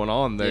that's going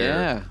on there,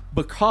 Yeah.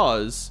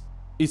 because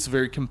it's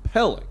very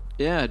compelling,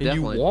 Yeah, and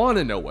definitely. you want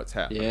to know what's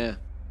happening. Yeah.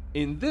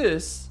 In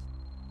this,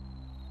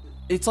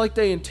 it's like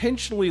they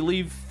intentionally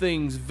leave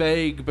things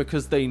vague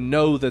because they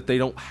know that they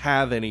don't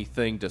have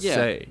anything to Yeah.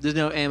 say. There's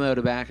no ammo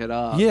to back it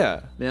up.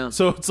 Yeah. Yeah.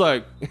 So it's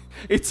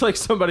like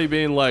somebody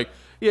being like,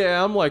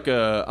 "Yeah, I'm like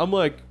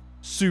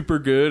super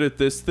good at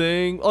this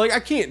thing. Like I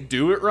can't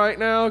do it right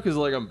now cuz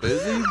like I'm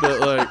busy, but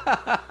like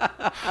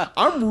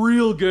I'm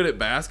real good at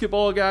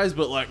basketball, guys,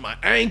 but like my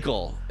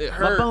ankle, it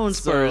hurts. bone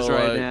spurs so,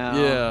 right like, now,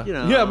 Yeah. you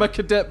know. Yeah, my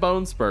cadet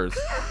bone spurs.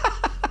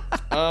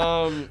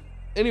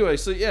 Anyway,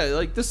 so yeah,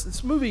 like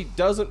this movie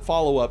doesn't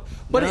follow up,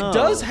 but No. it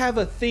does have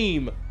a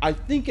theme, I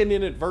think an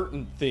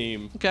inadvertent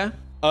theme Okay.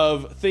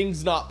 of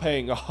things not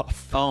paying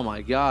off. Oh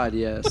my god,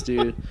 yes,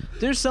 dude.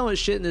 There's so much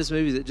shit in this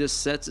movie that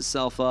just sets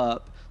itself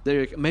up.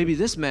 There, maybe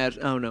this match.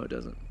 Oh no, it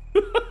doesn't.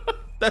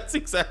 That's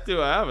exactly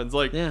what happens.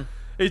 Like, Yeah.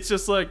 it's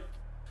just like,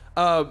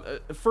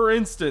 for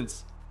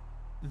instance,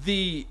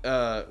 the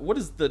what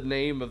is the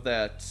name of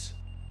that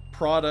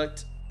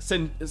product?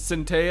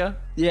 Centea.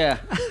 Yeah.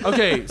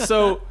 Okay,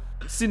 so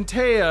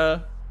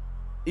Centea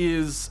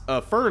is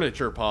a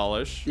furniture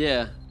polish.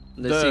 Yeah.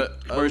 And they The,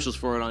 see commercials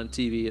for it on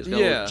TV. It's got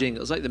a yeah. little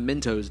jingle. It's like the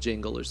Mentos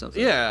jingle or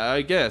something. Yeah,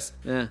 I guess.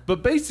 Yeah.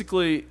 But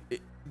basically,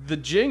 the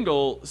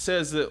jingle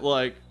says that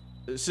like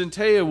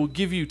Centea will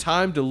give you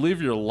time to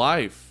live your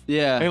life.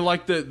 Yeah. And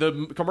like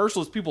the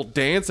commercial is people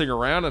dancing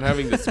around and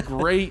having this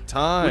great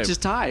time. Which is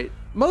tight.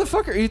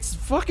 Motherfucker, it's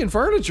fucking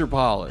furniture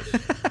polish.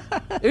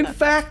 In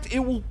fact, it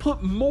will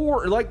put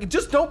more, like,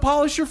 just don't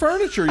polish your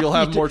furniture. You'll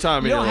have more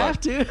time You in don't your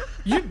have life.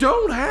 to. You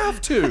don't have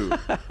to.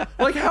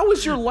 Like, how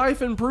is your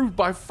life improved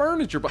by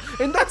furniture?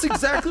 And that's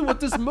exactly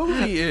what this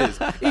movie is.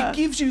 It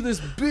gives you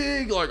this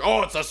big, like,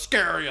 oh, it's the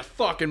scariest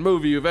fucking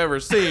movie you've ever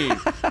seen.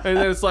 And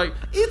then it's like,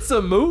 it's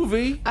a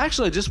movie.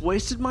 Actually, I just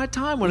wasted my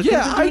time when I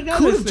Yeah, I could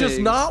could have just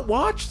not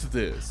watched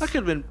this. I could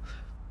have been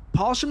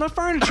polishing my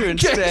furniture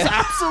instead. Yes,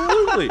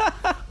 absolutely.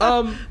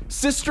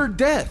 Sister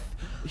Death.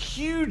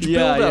 Huge Yeah,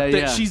 build up yeah, that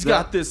yeah. she's The-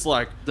 got this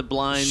like the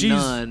blind she's,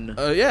 nun.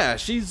 Yeah,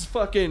 she's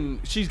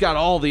got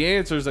all the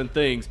answers and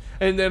things,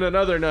 and then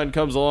another nun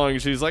comes along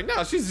and she's like,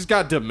 no, she's just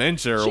got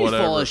dementia or She's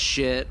whatever. full of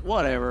shit.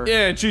 Whatever.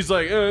 Yeah, and she's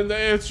like, the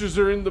answers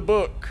are in the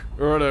book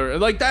or whatever.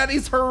 And like that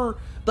is her.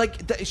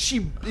 Like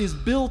she is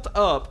built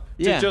up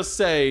to Yeah. just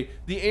say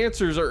the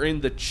answers are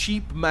in the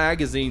cheap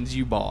magazines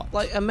you bought.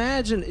 Like,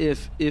 imagine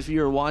if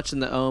you're watching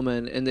The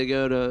Omen and they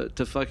go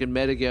to fucking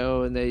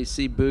Medigo and they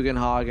see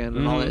Bugenhagen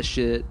and all that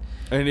shit.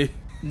 And it,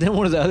 Then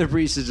one of the other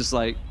priests is just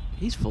like,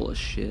 he's full of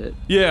shit.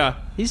 yeah,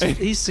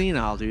 He's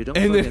senile, dude. Don't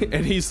and fucking...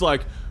 and he's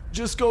like,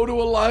 just go to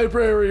a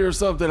library or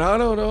something. I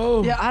don't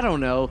know. Yeah, I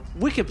don't know.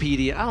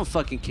 Wikipedia, I don't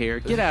fucking care.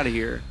 Get out of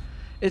here.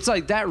 It's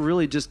like that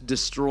really just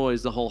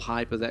destroys the whole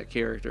hype of that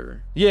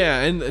character. Yeah,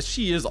 and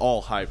she is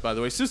all hype, by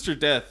the way. Sister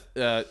Death,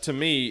 to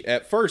me,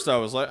 at first I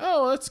was like,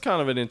 oh, that's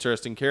kind of an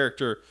interesting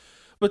character.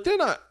 But then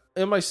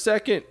in my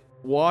second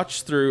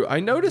watch through, I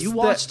noticed You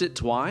watched it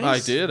twice? I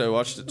did. I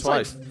watched it It's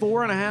twice. like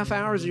 4.5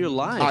 hours of your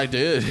life. I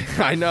did.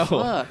 I know.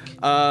 Fuck.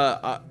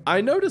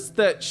 I noticed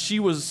that she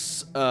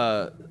was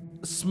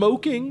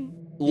smoking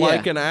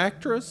like an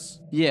actress.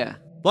 Yeah.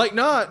 Like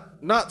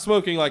not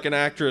smoking like an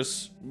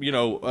actress, you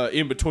know,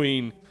 in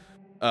between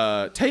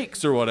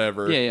takes or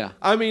whatever. Yeah, yeah.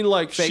 I mean,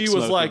 like Fake she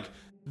was smoking. like,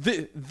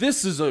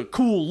 "This is a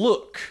cool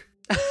look.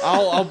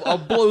 I'll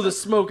blow the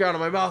smoke out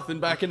of my mouth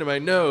and back into my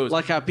nose."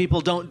 Like how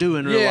people don't do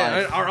in real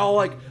life. or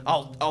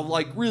I'll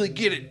like really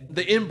get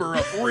the ember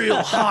up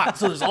real hot,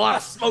 so there's a lot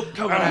of smoke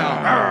coming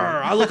out.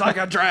 Arr, I look like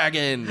a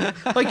dragon.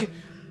 Like,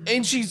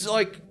 and she's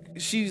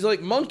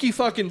like monkey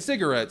fucking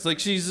cigarettes. Like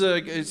she's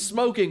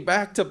smoking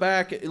back to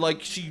back.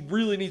 Like she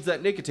really needs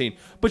that nicotine,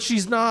 but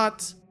she's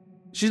not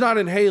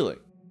inhaling.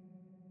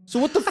 So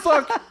what the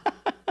fuck?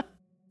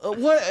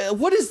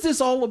 What is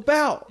this all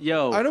about?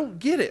 Yo, I don't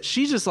get it.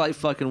 She's just like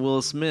fucking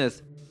Will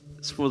Smith.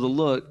 It's for the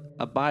look.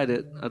 I bite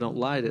it. I don't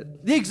light it.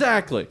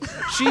 Exactly.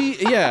 She's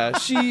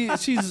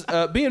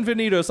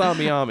bienvenidos a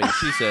Miami,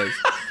 she says.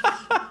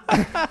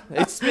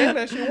 It's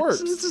Spanish, it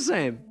works. It's the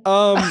same.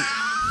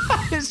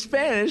 In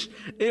Spanish,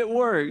 it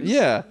works.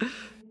 Yeah.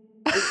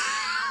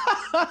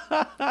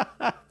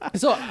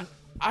 So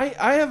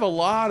I have a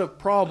lot of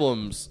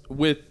problems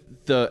with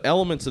the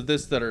elements of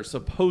this that are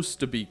supposed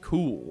to be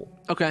cool.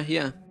 Okay,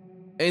 yeah.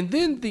 And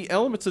then the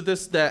elements of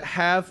this that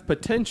have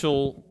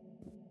potential,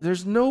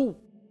 there's no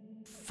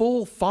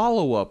full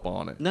follow-up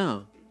on it.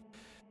 No.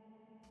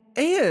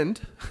 And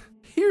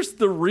here's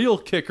the real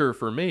kicker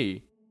for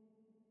me.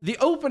 The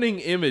opening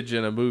image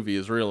in a movie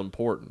is real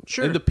important.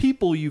 Sure. And the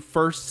people you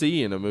first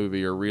see in a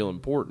movie are real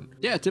important.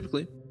 Yeah,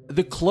 typically.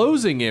 The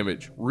closing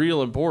image,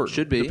 real important.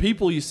 Should be. The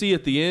people you see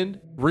at the end,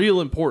 real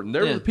important.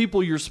 They're Yeah. the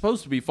people you're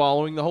supposed to be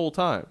following the whole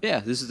time.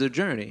 Yeah, this is their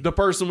journey. The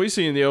person we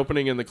see in the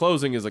opening and the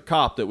closing is a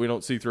cop that we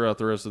don't see throughout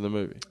the rest of the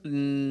movie.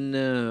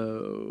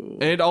 No.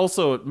 And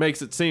also, it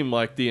makes it seem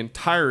like the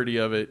entirety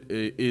of it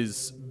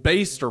is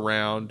based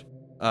around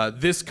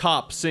this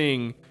cop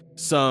seeing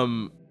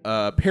some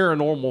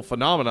paranormal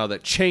phenomena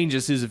that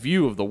changes his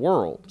view of the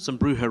world. Some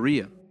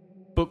brujeria.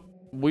 But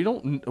we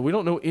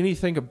don't know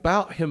anything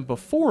about him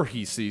before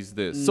he sees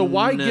this. So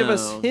why give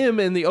us No. him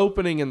in the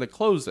opening and the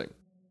closing?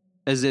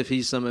 As if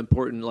he's some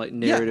important like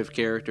narrative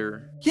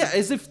character. Yeah,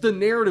 as if the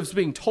narrative's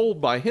being told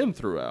by him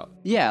throughout.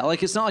 Yeah,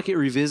 like it's not like it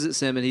revisits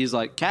him and he's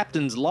like,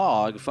 Captain's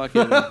log,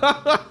 fucking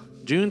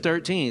June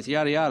 13th,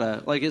 yada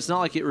yada. Like it's not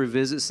like it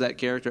revisits that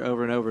character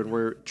over and over and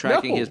we're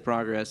tracking No. his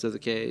progress of the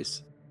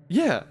case.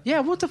 Yeah,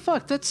 Yeah, what the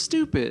fuck? That's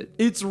stupid.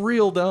 it's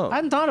real dumb. I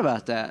hadn't thought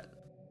about that.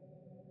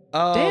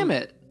 Um, Damn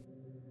it.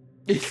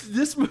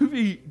 This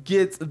movie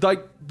gets,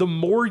 like, the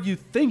more you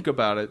think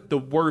about it, the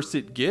worse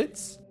it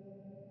gets.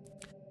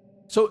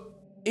 So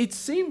it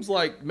seems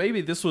like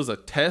maybe this was a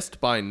test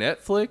by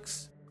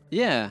Netflix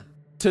Yeah.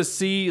 to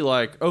see,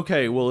 like,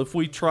 okay, well, if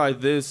we try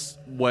this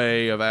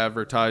way of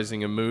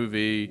advertising a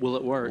movie, Will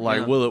it work?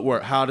 like, Yeah. will it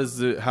work? How do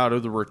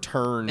the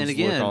returns And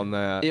again, look on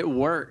that? it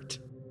worked.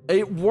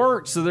 It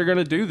worked, so they're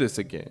gonna do this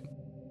again.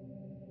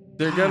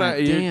 They're God gonna.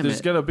 damn There's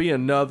it. gonna be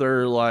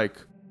another like.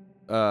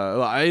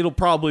 They'll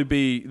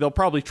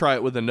probably try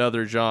it with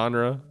another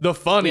genre. The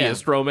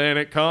funniest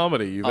romantic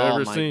comedy you've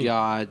ever my seen.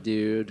 God,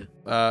 dude.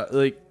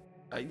 I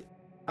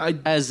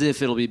As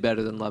if it'll be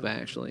better than Love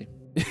Actually.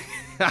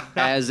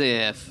 As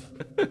if.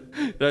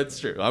 That's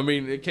true. I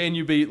mean, can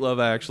you beat Love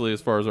Actually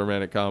as far as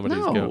romantic comedies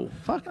No, go?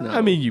 fuck no.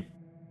 I mean, you.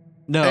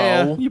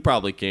 no. You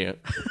probably can't.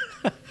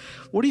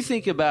 What do you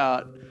think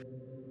about...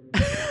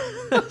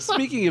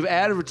 Speaking of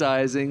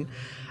advertising,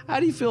 how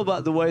do you feel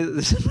about the way that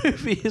this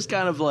movie is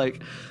kind of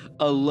like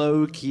a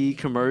low-key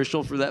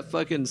commercial for that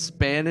fucking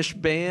Spanish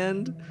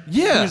band?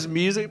 Yeah. Whose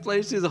music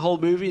plays through the whole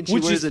movie and she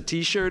Which wears is- a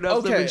t-shirt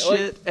of them okay, and like,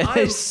 shit, and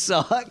they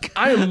suck.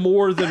 I am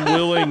more than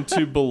willing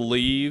to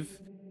believe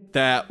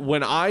that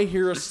when I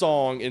hear a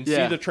song and see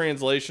Yeah. the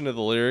translation of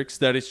the lyrics,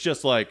 that it's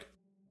just like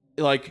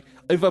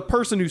if a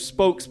person who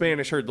spoke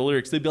Spanish heard the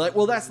lyrics, they'd be like,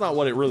 well, that's not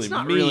what it really It's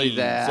not means. really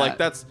that. Like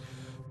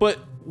but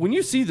when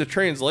you see the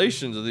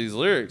translations of these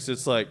lyrics,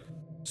 it's like,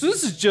 so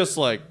this is just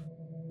like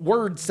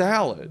word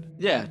salad.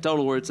 Yeah,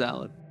 total word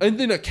salad. And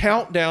then a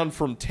countdown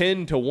from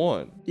 10 to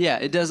 1. Yeah,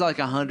 it does like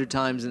 100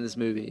 times in this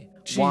movie.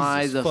 Jesus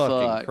Why the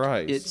fucking fuck?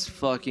 Christ. It's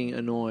fucking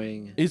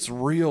annoying. It's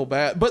real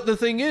bad. But the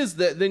thing is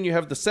that then you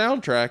have the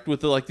soundtrack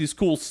with like these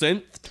cool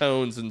synth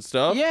tones and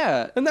stuff.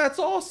 Yeah. And that's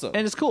awesome.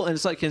 And it's cool. And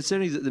it's like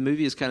considering that the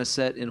movie is kind of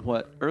set in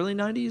what, early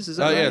 90s? Is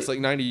that right? Yeah, it's like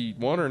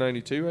 91 or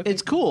 92, I think.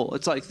 It's cool.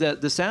 It's like the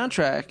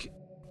soundtrack,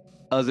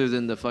 other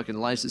than the fucking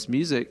licensed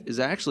music, is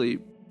actually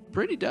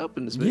pretty dope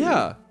in this movie.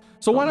 Yeah.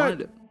 So why Don't mind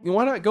not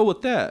why not go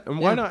with that? And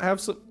why Yeah. not have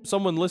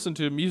someone listen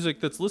to music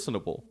that's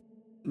listenable?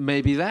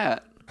 Maybe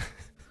that.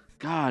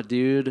 God,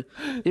 dude.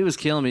 It was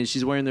killing me.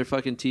 She's wearing their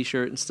fucking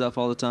t-shirt and stuff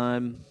all the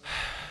time.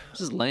 It's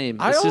just lame.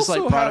 I It's just like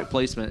also product have-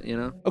 placement, you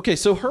know? Okay,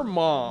 so her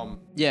mom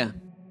Yeah.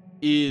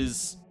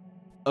 is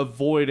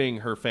avoiding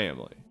her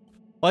family.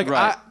 Like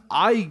Right.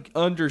 I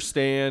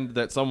understand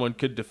that someone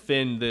could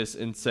defend this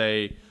and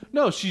say,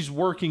 no, she's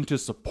working to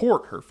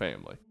support her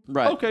family.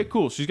 Right. Okay,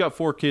 cool. She's got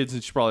 4 kids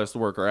and she probably has to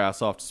work her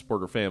ass off to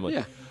support her family.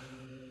 Yeah.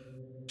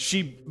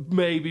 She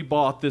maybe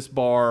bought this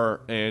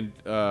bar and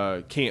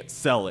can't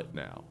sell it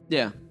now.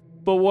 Yeah.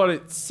 But what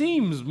it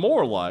seems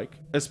more like,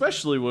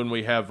 especially when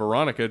we have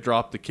Veronica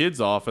drop the kids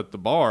off at the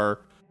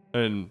bar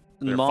and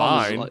they're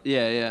Mom is fine. like-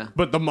 yeah.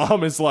 But the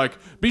mom is like,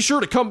 be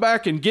sure to come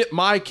back and get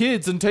my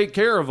kids and take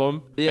care of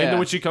them. Yeah. And then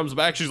when she comes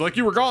back, she's like,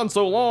 you were gone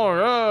so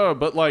long.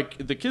 But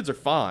like, the kids are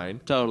fine.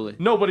 Totally.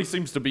 Nobody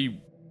seems to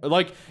be...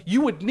 Like,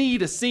 you would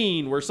need a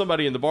scene where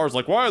somebody in the bar is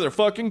like, why are there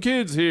fucking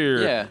kids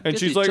here? Yeah, And get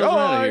she's these like, children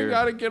outta I here."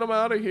 gotta get them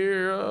out of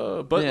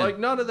here. But Yeah. like,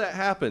 none of that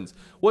happens.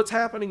 What's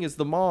happening is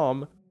the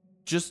mom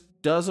just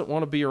doesn't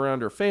want to be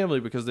around her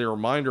family because they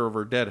remind her of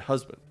her dead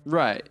husband.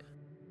 Right.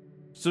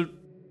 So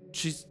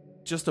she's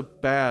just a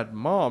bad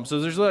mom.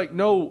 So there's like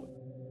no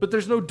but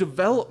there's no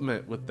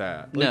development with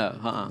that.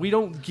 Like, No, we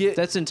don't get.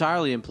 That's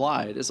entirely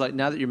implied. It's like,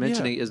 now that you're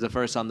mentioning it is the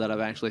first time that I've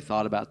actually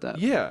thought about that.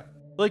 Yeah.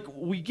 Like,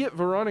 we get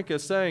Veronica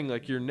saying,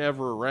 like, you're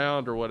never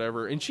around or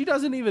whatever, and she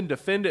doesn't even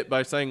defend it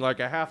by saying, like,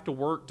 I have to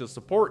work to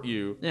support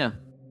you. Yeah.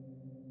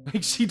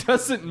 Like, she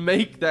doesn't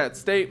make that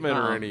statement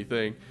or Uh-uh.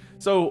 anything.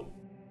 So,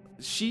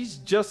 she's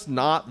just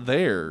not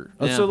there.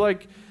 Yeah. So,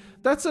 like,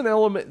 that's an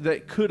element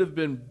that could have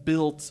been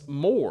built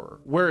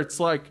more, where it's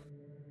like,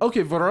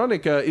 okay,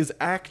 Veronica is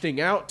acting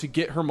out to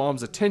get her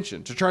mom's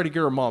attention, to try to get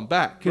her mom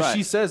back. Because Right.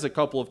 she says a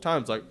couple of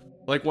times, like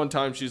one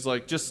time she's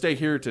like, just stay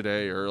here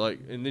today. Or like,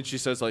 and then she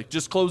says like,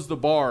 just close the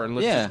bar and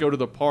let's Yeah. just go to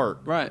the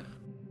park. Right.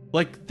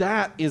 Like,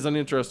 that is an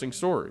interesting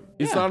story.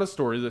 It's Yeah. not a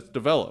story that's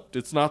developed.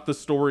 It's not the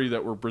story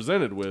that we're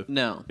presented with.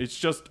 No. It's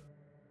just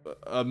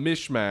a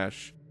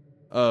mishmash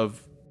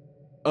of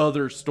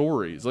other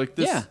stories. Like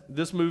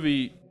this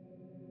movie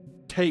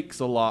takes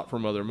a lot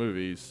from other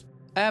movies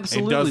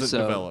Absolutely and doesn't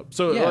so. develop.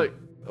 So Yeah. like,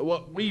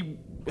 well, we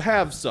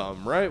have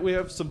some, right? We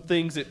have some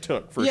things it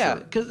took for Yeah,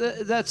 sure.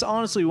 because that's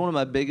honestly one of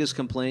my biggest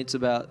complaints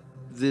about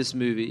this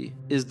movie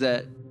is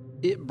that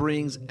it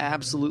brings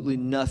absolutely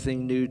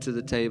nothing new to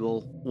the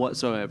table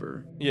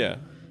whatsoever. Yeah.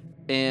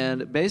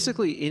 And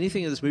basically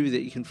anything in this movie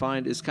that you can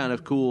find is kind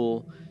of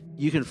cool.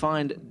 You can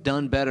find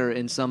done better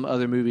in some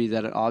other movie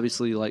that it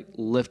obviously like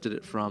lifted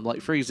it from.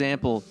 Like, for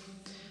example,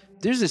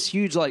 there's this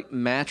huge like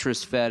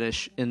mattress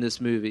fetish in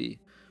this movie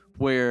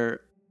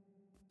where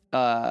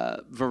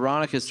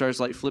Veronica starts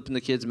like flipping the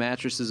kids'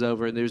 mattresses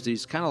over, and there's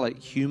these kind of like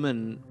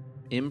human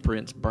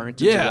imprints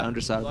burnt into the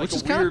underside, Like which a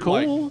is kind of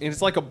weird, cool. and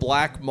it's like a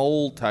black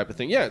mold type of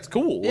thing. Yeah, it's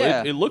cool.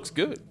 Yeah. It looks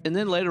good. And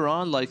then later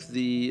on, like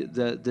the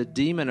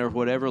demon or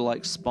whatever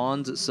like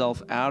spawns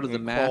itself out of the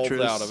It crawls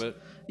mattress. out of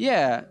it.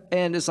 Yeah,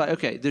 and it's like,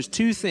 okay, there's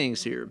two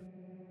things here.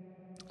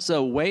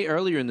 So way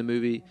earlier in the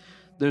movie,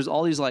 there's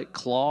all these like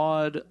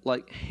clawed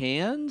like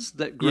hands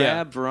that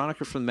grab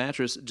Veronica from the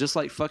mattress, just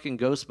like fucking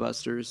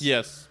Ghostbusters.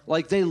 Yes.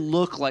 Like they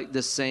look like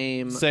the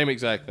same. Same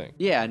exact thing.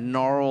 Yeah,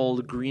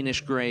 gnarled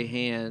greenish gray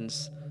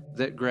hands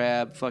that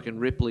grab fucking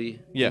Ripley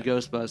in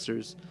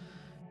Ghostbusters.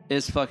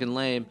 It's fucking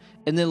lame.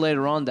 And then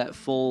later on, that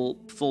full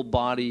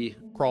body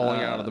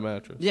Crawling out of the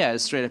mattress. Yeah,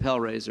 it's straight up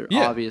Hellraiser,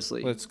 Yeah.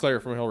 obviously. Well, it's Claire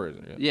from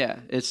Hellraiser. Yeah. Yeah,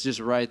 it's just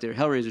right there.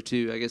 Hellraiser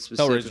 2, I guess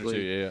specifically.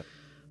 Hellraiser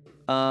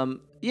 2, yeah.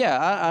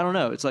 Yeah, I don't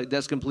know. It's like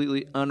that's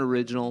completely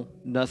unoriginal.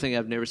 Nothing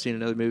I've never seen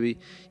in another movie.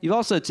 You've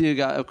also too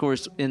got, of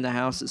course, in the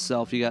house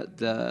itself, you got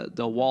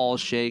the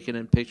walls shaking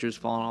and pictures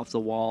falling off the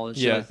wall and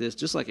shit like this,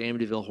 just like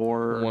Amityville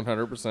Horror.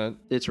 100%.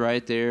 It's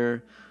right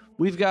there.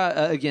 We've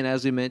got again,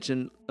 as we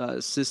mentioned,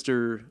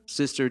 Sister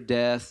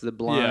Death, the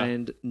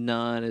blind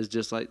nun is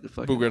just like the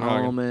fucking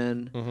Bugenhagen.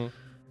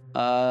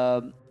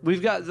 Omen.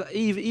 We've got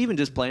even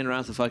just playing around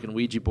with the fucking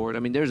Ouija board. I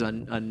mean, there's a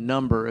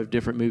number of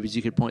different movies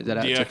you could point that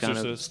out The to kind of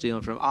Exorcist.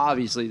 stealing from.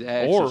 Obviously,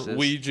 The Or Exorcist.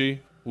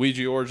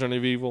 Ouija Origin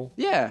of Evil.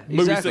 Yeah,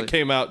 Movies exactly. that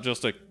came out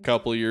just a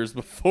couple of years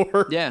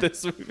before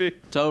this movie.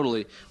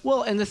 Totally.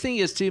 Well, and the thing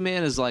is, too,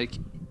 man, is like,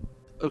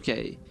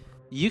 okay,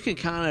 you can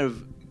kind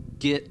of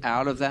get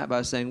out of that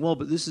by saying, well,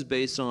 but this is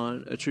based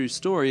on a true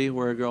story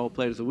where a girl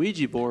played with a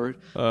Ouija board,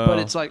 but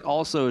it's like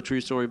also a true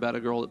story about a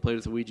girl that played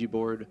with a Ouija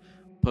board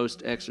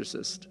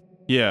post-Exorcist.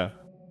 Yeah.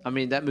 I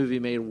mean, that movie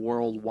made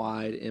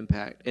worldwide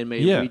impact and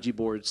made Ouija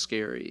boards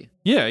scary.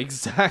 Yeah,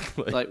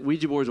 exactly. Like,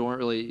 Ouija boards weren't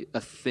really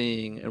a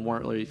thing and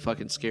weren't really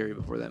fucking scary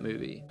before that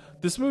movie.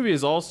 This movie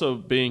is also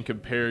being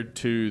compared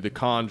to The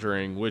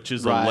Conjuring, which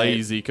is a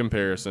lazy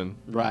comparison.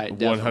 Right,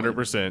 definitely.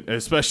 100%.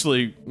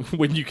 Especially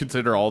when you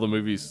consider all the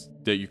movies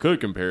that you could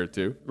compare it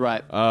to.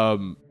 Right.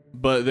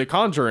 But The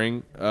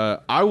Conjuring,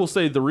 I will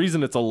say the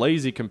reason it's a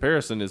lazy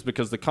comparison is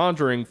because The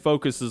Conjuring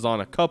focuses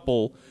on a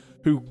couple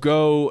who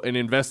go and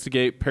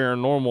investigate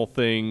paranormal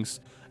things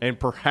and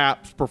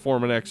perhaps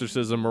perform an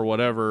exorcism or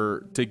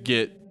whatever to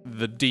get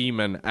the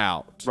demon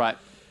out. Right.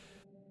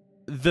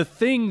 The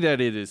thing that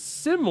it is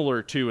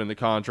similar to in The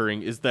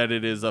Conjuring is that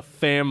it is a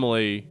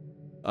family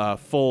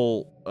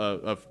full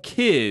of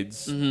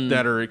kids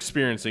that are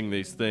experiencing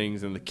these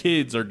things, and the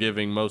kids are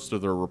giving most of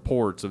their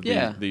reports of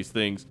these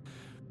things,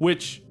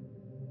 which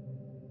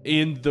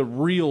in the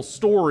real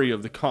story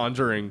of The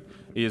Conjuring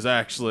is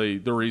actually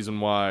the reason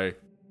why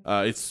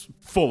it's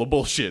full of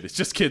bullshit. It's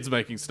just kids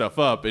making stuff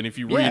up, and if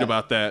you read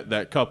about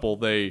that couple,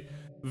 they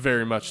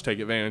very much take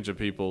advantage of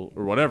people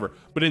or whatever.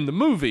 But in the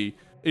movie,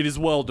 it is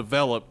well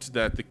developed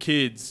that the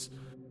kids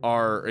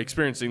are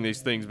experiencing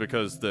these things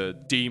because the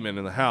demon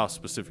in the house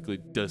specifically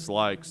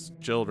dislikes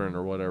children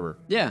or whatever.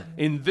 Yeah.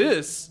 In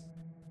this,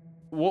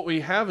 what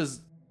we have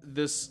is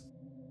this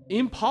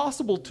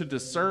impossible to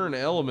discern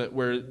element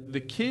where the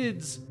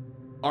kids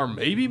are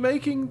maybe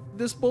making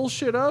this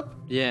bullshit up.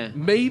 Yeah.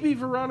 Maybe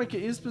Veronica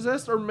is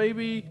possessed, or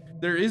maybe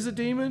there is a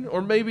demon,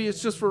 or maybe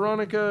it's just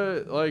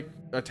Veronica like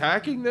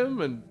attacking them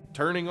and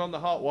turning on the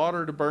hot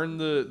water to burn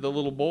the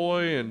little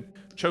boy and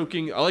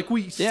choking. Like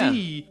we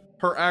see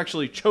her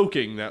actually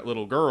choking that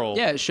little girl.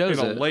 Yeah, it shows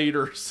in a it.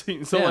 later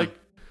scene. So like,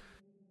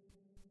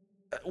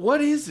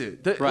 what is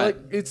it? Right. Like,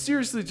 it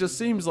seriously just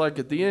seems like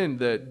at the end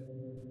that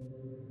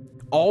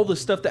all the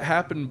stuff that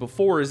happened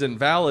before is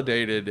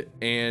invalidated,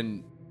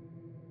 and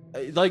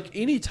like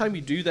anytime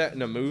you do that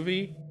in a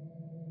movie,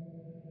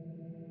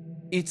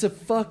 it's a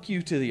fuck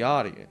you to the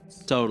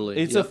audience. Totally.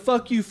 It's a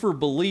fuck you for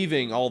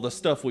believing all the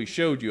stuff we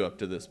showed you up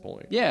to this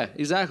point. Yeah,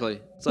 exactly.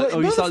 It's like, But, oh,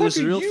 you thought this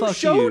was real? you Fuck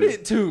showed you.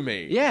 it to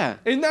me. Yeah.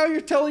 And now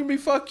you're telling me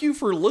fuck you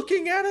for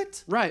looking at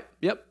it? Right.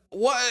 Yep.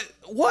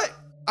 What?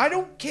 I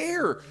don't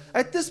care.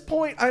 At this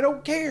point, I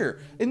don't care.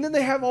 And then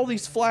they have all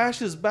these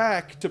flashes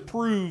back to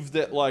prove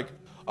that, like,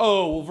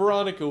 oh, well,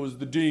 Veronica was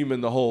the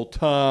demon the whole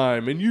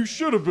time, and you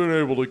should have been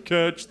able to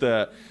catch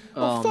that.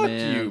 Oh, fuck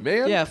man. you,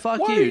 man. Yeah, fuck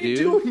Why you, are you dude.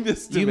 doing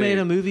this to You me? made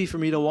a movie for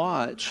me to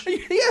watch.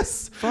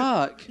 Yes.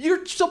 Fuck.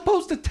 You're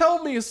supposed to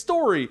tell me a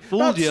story,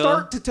 not ya.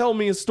 start to tell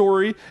me a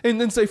story and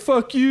then say,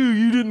 fuck you,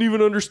 you didn't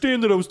even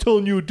understand that I was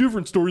telling you a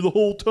different story the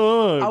whole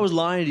time. I was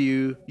lying to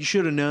you. You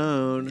should have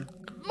known.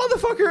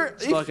 Motherfucker.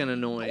 It's fucking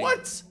annoying.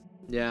 What?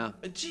 Yeah.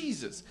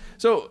 Jesus.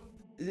 So,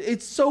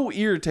 it's so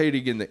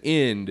irritating in the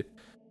end.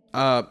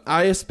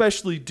 I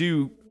especially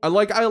do, I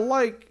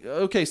like,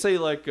 okay, say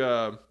like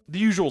The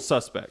Usual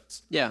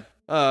Suspects. Yeah.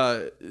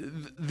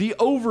 The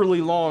overly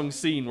long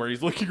scene where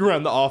he's looking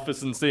around the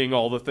office and seeing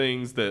all the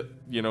things that,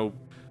 you know,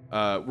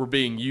 were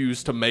being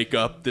used to make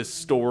up this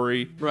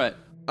story. Right.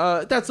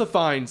 That's a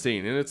fine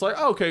scene. And it's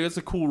like, okay, it's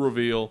a cool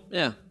reveal.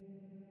 Yeah.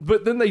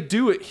 But then they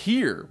do it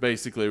here,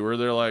 basically, where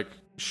they're like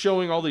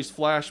showing all these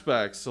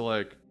flashbacks to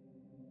like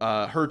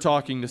her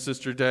talking to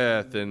Sister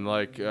Death and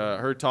like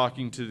her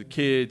talking to the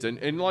kids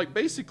and like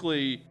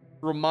basically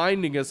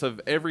reminding us of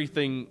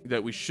everything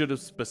that we should have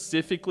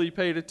specifically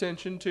paid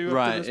attention to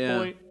up to this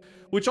point,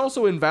 which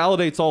also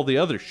invalidates all the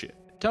other shit.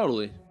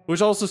 Totally.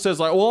 Which also says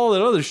like, well, all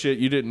that other shit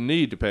you didn't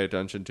need to pay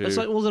attention to. It's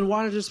like, well, then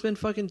why did you spend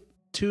fucking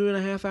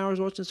 2.5 hours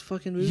watching this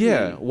fucking movie?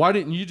 Yeah. Why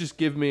didn't you just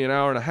give me an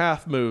 1.5 hour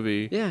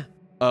movie? Yeah.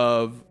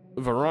 Of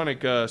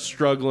Veronica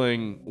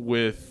struggling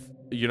with,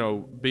 you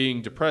know,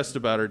 being depressed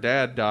about her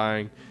dad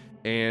dying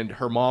and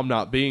her mom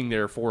not being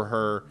there for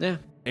her. Yeah.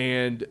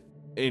 And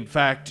in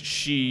fact,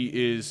 she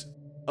is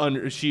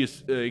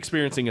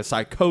experiencing a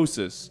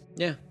psychosis.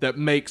 Yeah. That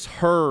makes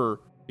her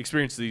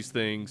experience these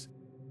things.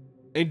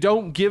 And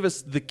don't give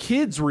us the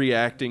kids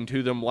reacting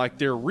to them like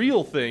they're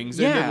real things,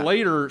 and then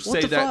later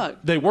say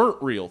that they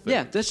weren't real things.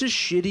 Yeah, that's just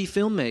shitty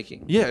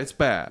filmmaking. Yeah, it's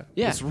bad.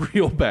 Yeah. It's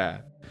real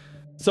bad.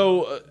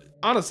 So,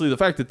 honestly, the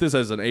fact that this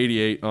has an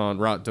 88 on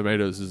Rotten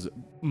Tomatoes is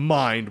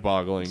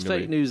mind-boggling It's to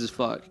fake me. news as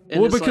fuck.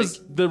 And Well, it's because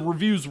like, the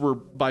reviews were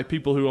by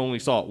people who only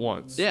saw it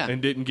once and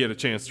didn't get a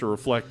chance to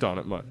reflect on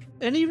it much.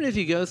 And even if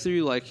you go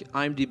through like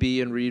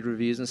IMDb and read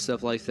reviews and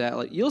stuff like that,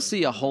 like you'll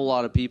see a whole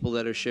lot of people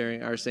that are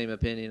sharing our same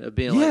opinion of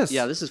being like,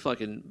 yeah, this is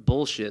fucking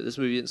bullshit. This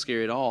movie isn't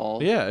scary at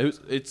all. Yeah,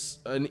 it's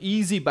an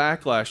easy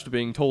backlash to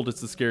being told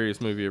it's the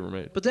scariest movie ever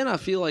made. But then I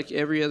feel like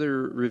every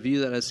other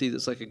review that I see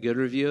that's like a good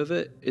review of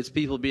it, it's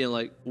people being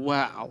like,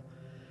 wow,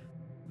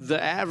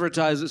 the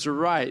advertisements are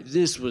right.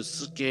 This was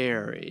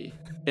scary.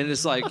 And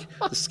it's like,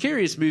 the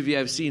scariest movie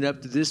I've seen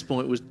up to this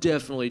point was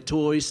definitely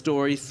Toy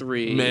Story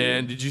 3.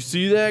 Man, did you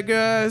see that,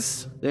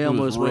 guys? They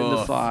almost went in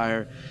the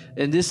fire.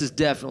 And this is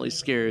definitely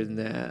scarier than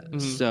that. Mm-hmm.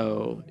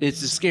 So,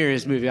 it's the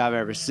scariest movie I've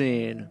ever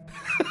seen.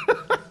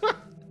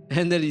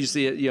 And then you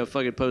see it, you know,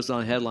 fucking post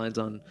on headlines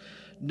on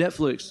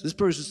Netflix. This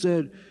person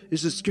said,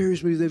 it's the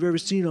scariest movie they've ever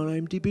seen on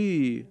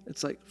IMDb.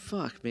 It's like,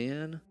 fuck,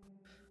 man.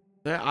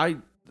 Yeah, I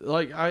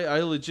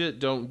legit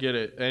don't get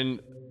it. And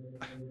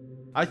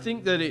I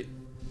think that it,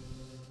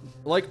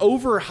 like,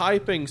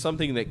 overhyping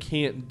something that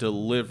can't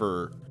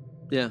deliver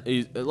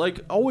is, like,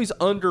 always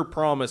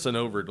under-promise and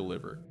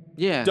over-deliver.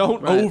 Yeah.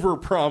 Don't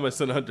over-promise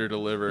and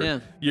under-deliver. Yeah.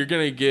 You're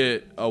going to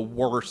get a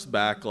worse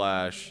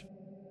backlash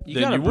you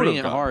than gotta you would bring have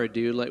it gotten. hard,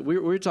 dude. Like, we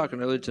were talking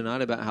earlier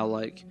tonight about how,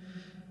 like,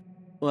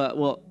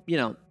 well, you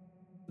know,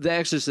 The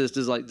Exorcist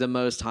is, like, the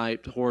most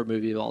hyped horror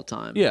movie of all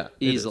time. Yeah.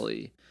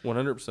 Easily.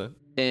 100%.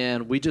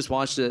 And we just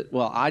watched it.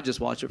 Well, I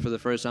just watched it for the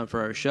first time for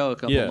our show a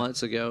couple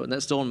months ago, and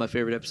that's still one of my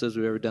favorite episodes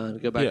we've ever done.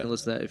 Go back and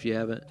listen to that if you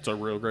haven't. It's a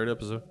real great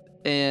episode.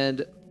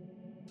 And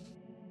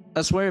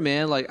I swear,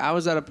 man, like I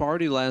was at a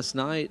party last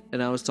night,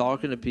 and I was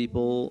talking to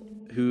people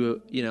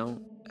who, you know,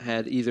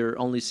 had either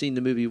only seen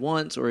the movie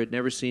once or had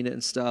never seen it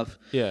and stuff.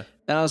 Yeah.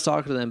 And I was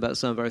talking to them about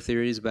some of our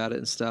theories about it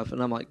and stuff,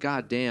 and I'm like,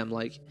 God damn,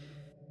 like,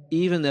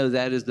 even though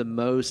that is the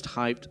most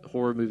hyped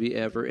horror movie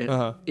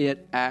ever,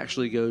 it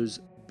actually goes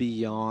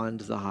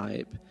beyond the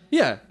hype.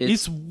 Yeah,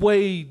 it's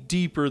way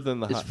deeper than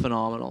the hype. It's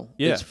phenomenal.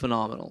 Yeah. It's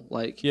phenomenal.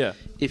 Like, yeah.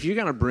 if you're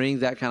going to bring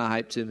that kind of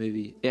hype to a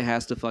movie, it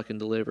has to fucking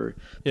deliver.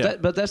 Yeah.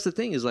 But that's the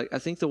thing is, like, I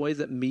think the way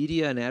that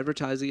media and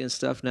advertising and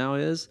stuff now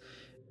is,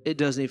 it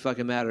doesn't even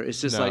fucking matter. It's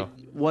just like,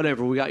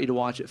 whatever, we got you to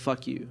watch it,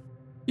 fuck you.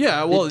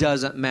 Yeah, well, it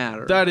doesn't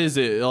matter. That is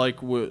it. Like,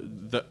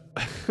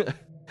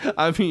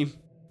 I mean,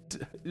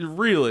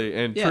 really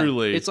and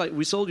truly. It's like,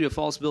 we sold you a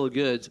false bill of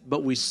goods,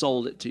 but we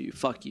sold it to you.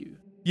 Fuck you.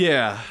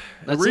 Yeah.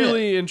 That's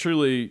really and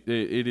truly,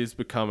 it is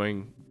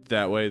becoming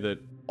that way, that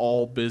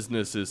all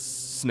business is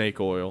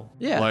snake oil.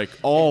 Yeah. Like,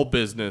 all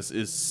business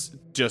is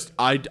just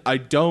I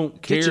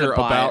don't Get you to care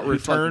buy about it. Who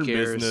fucking return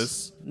cares?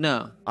 business.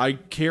 No. I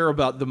care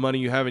about the money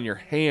you have in your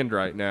hand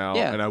right now,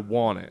 Yeah. and I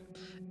want it.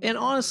 And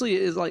honestly,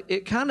 it's like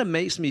it kind of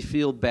makes me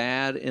feel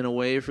bad in a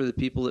way for the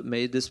people that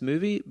made this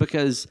movie,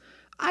 because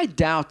I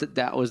doubt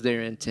that was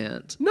their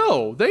intent.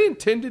 No, they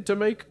intended to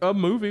make a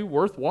movie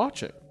worth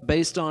watching.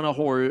 Based on a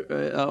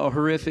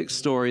horrific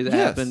story that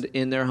happened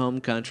in their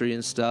home country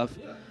and stuff.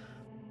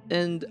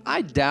 And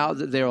I doubt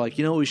that they're like,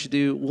 you know what we should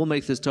do? We'll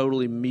make this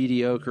totally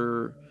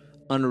mediocre,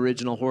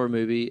 unoriginal horror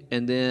movie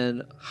and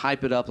then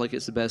hype it up like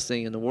it's the best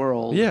thing in the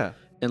world. Yeah.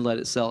 And let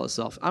it sell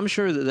itself. I'm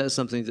sure that that's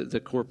something that the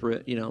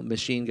corporate,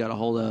 machine got a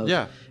hold of.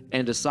 Yeah.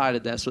 And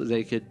decided that's what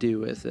they could do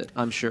with it.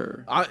 I'm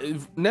sure.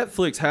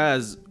 Netflix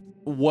has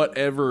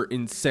whatever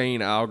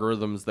insane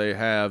algorithms they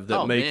have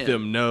that make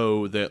them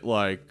know that,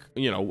 like,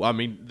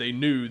 they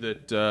knew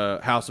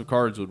that House of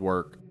Cards would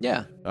work.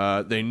 Yeah.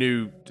 They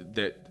knew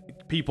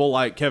that people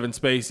like Kevin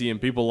Spacey and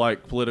people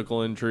like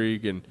political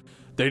intrigue, and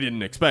they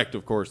didn't expect,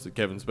 of course, that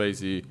Kevin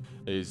Spacey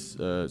is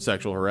a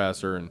sexual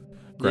harasser and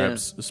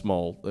grabs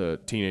small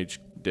teenage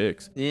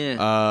dicks.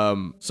 Yeah.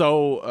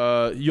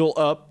 So you'll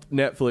up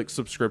Netflix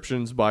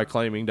subscriptions by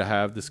claiming to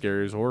have the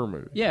scariest horror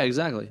movie. Yeah,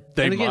 exactly.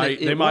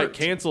 They might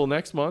cancel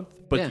next month,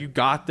 but you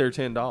got their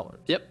 $10.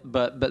 Yep,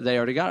 but they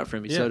already got it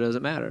from you, so it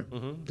doesn't matter.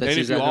 Mm-hmm. And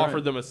if you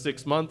offer them a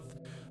 6-month,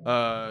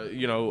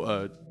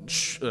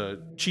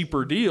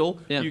 cheaper deal,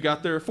 you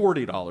got their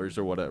 $40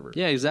 or whatever.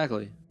 Yeah,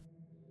 exactly.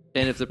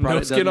 And if the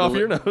product no skin off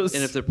your nose.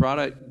 And if the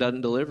product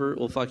doesn't deliver,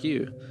 well, fuck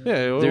you.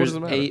 Yeah, there's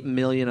 8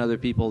 million other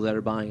people that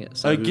are buying it.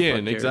 So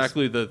again,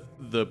 exactly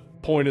the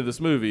point of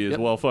this movie is,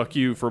 well, fuck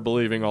you for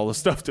believing all the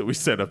stuff that we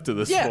set up to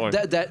this point.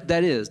 Yeah,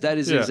 that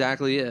is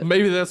exactly it.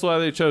 Maybe that's why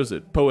they chose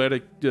it.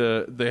 Poetic.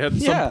 They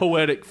had some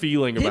poetic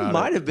feeling about it. It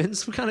might have been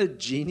some kind of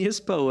genius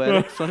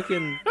poetic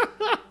fucking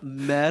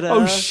meta.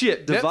 Oh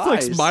shit!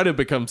 Device. Netflix might have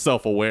become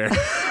self-aware.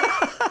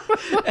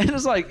 And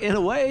it's like, in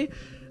a way,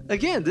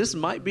 again, this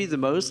might be the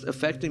most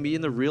affecting me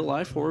in the real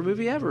life horror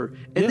movie ever.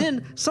 And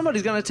then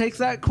somebody's going to take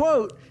that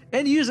quote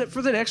and use it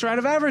for the next round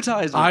of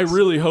advertisements. I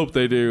really hope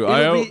they do.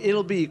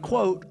 It'll be,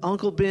 quote,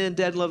 Uncle Ben,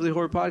 Dead Lovely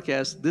Horror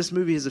Podcast. This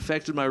movie has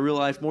affected my real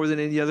life more than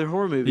any other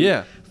horror movie.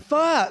 Yeah.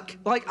 Fuck.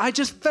 Like, I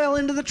just fell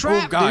into the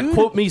trap, oh, God. dude.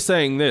 Quote me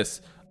saying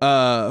this.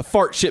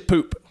 Fart, shit,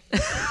 poop.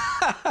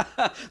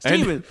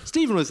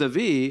 Steven with a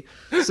V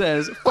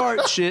says,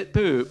 fart, shit,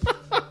 poop.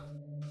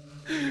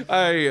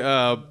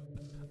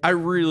 I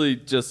really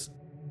just...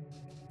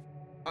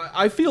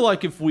 I feel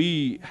like if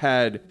we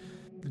had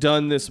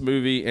done this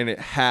movie and it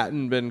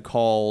hadn't been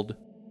called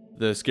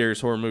the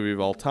scariest horror movie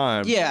of all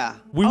time,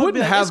 we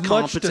wouldn't have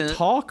much to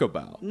talk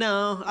about.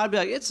 No, I'd be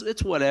like,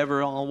 it's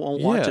whatever. I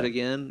won't watch it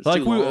again. It's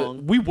like too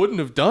long. We wouldn't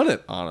have done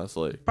it,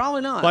 honestly.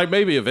 Probably not. Like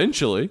maybe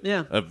eventually.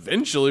 Yeah.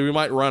 Eventually we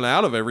might run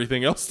out of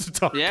everything else to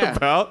talk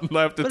about and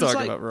have to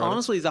talk about.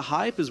 Honestly, the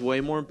hype is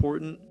way more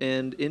important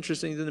and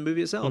interesting than the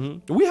movie itself.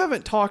 Mm-hmm. We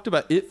haven't talked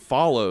about It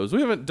Follows.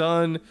 We haven't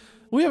done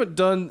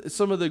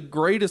some of the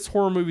greatest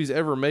horror movies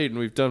ever made, and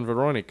we've done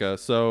Veronica.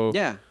 So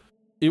yeah.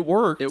 It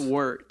worked. It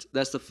worked.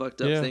 That's the fucked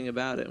up thing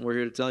about it, and we're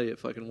here to tell you it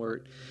fucking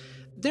worked.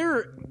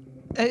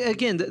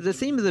 Again, the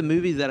theme of the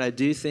movie that I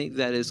do think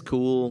that is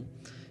cool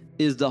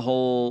is the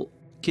whole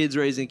kids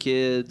raising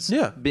kids,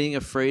 being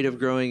afraid of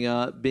growing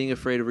up, being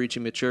afraid of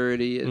reaching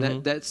maturity,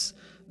 and that's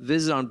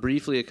visited on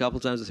briefly a couple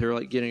times with her,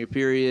 like getting her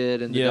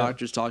period, and the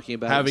doctor's talking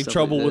about having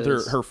trouble with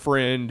her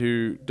friend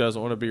who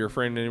doesn't want to be her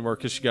friend anymore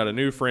because she got a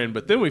new friend,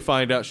 but then we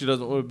find out she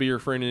doesn't want to be her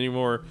friend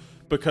anymore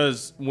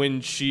because when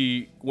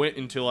she went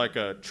into like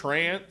a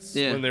trance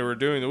when they were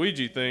doing the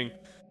Ouija thing,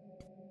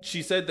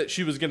 she said that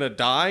she was going to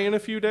die in a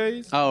few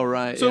days. Oh,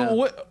 right. So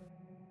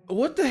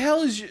what the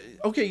hell is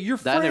your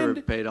friend that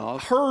never paid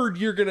off. Heard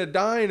you're going to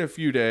die in a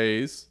few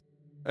days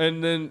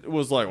and then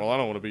was like, well, I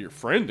don't want to be your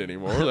friend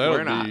anymore.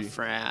 We're not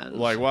friends.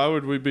 Like, why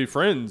would we be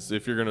friends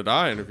if you're going to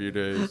die in a few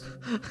days?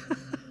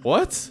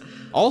 What?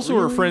 Also,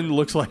 her friend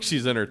looks like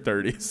she's in her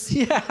 30s.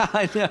 Yeah,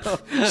 I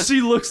know.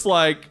 She looks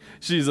like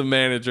she's a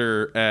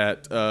manager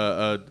at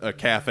a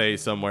cafe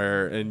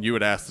somewhere, and you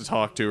would ask to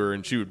talk to her,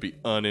 and she would be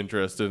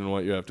uninterested in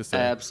what you have to say.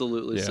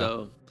 Absolutely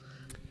so.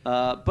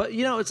 But,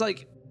 it's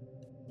like,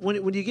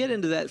 when you get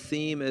into that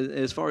theme,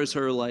 as far as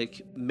her,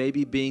 like,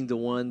 maybe being the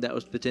one that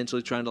was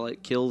potentially trying to,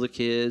 like, kill the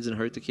kids and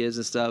hurt the kids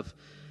and stuff,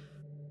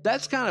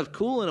 that's kind of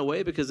cool in a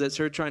way because that's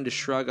her trying to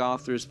shrug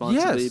off the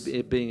responsibility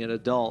of being an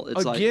adult.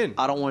 It's Again, like,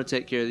 I don't want to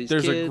take care of these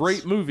kids. There's a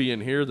great movie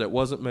in here that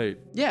wasn't made.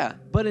 Yeah,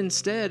 but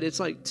instead, it's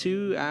like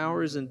 2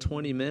 hours and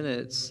 20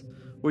 minutes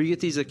where you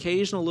get these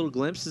occasional little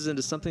glimpses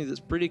into something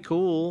that's pretty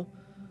cool,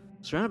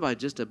 surrounded by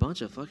just a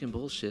bunch of fucking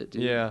bullshit,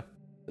 dude. Yeah.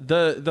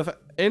 The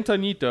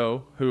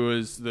Antonito, who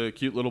is the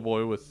cute little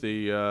boy with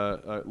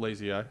the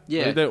lazy eye.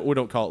 Yeah. We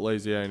don't call it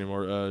lazy eye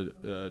anymore.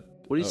 What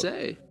do you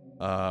say?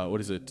 What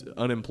is it?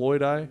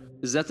 Unemployed eye?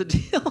 Is that the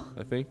deal?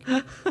 I think.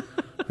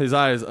 His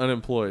eye is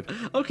unemployed.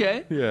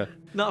 Okay. Yeah.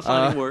 Not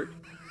finding work.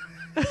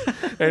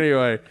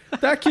 Anyway,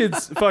 that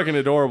kid's fucking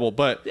adorable,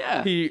 but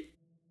yeah. he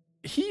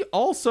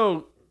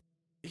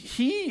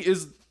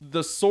is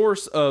the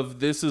source of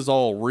this is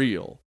all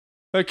real.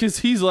 Because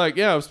he's like,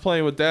 yeah, I was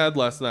playing with Dad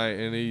last night,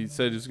 and he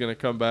said he's going to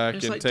come back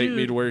and like, take me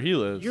dude, to where he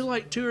lives. You're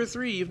like 2 or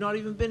 3. You've not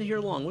even been here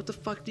long. What the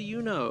fuck do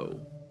you know?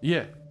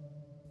 Yeah.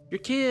 Your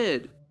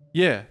kid.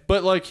 Yeah,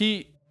 but like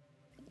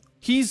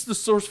he's the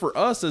source for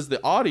us as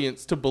the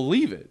audience to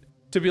believe it.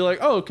 To be like,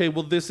 oh, okay,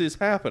 well, this is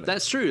happening.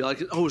 That's true.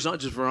 Like, oh, it's not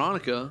just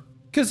Veronica.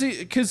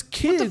 Because kids...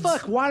 What the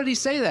fuck? Why did he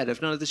say that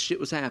if none of this shit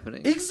was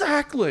happening?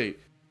 Exactly.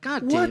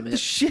 God what damn it. the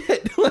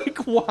shit? Like,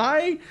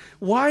 why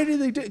do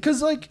they do...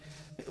 Because, like,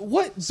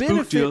 what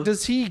benefit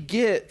does he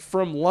get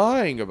from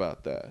lying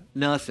about that?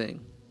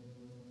 Nothing.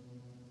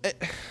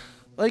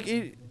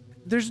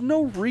 There's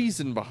no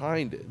reason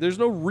behind it. There's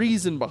no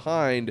reason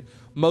behind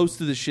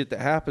most of the shit that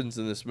happens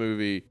in this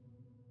movie.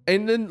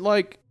 And then,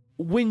 like,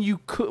 when you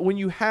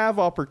have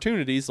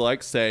opportunities,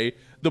 like, say,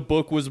 the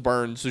book was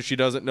burned, so she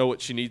doesn't know what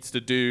she needs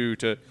to do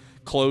to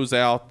close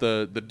out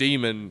the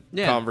demon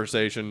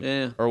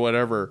conversation or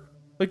whatever.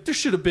 Like, there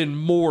should have been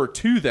more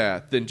to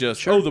that than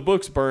just, oh, the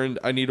book's burned,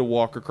 I need to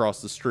walk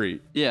across the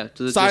street. Yeah,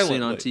 to the just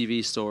seen on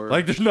TV store.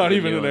 Like, there's not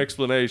even an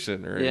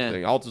explanation or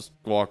anything. I'll just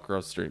walk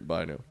across the street and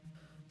buy new.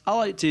 I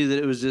like, too, that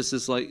it was just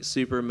this, like,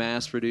 super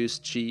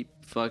mass-produced, cheap,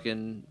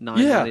 fucking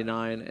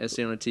 $9.99 SC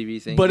on a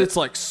TV thing. But it's,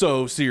 like,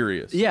 so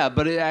serious. Yeah,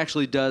 but it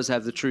actually does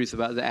have the truth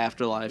about the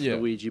afterlife and the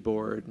Ouija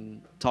board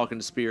and talking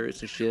to spirits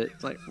and shit.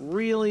 It's like,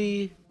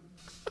 really?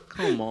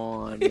 Come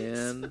on,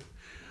 man.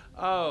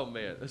 Oh,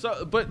 man.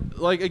 So, but,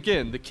 like,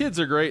 again, the kids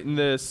are great in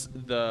this.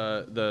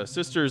 The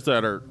sisters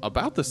that are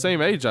about the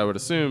same age, I would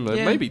assume.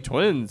 Maybe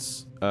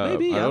twins.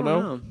 Maybe, I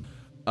don't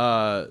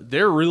know.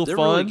 They're real fun.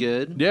 Really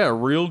good. Yeah,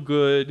 real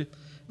good.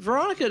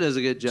 Veronica does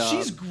a good job.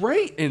 She's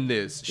great in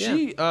this.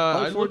 Yeah.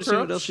 I looked her up.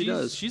 What else she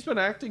does. She's been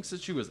acting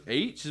since she was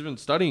 8. She's been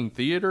studying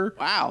theater.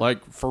 Wow.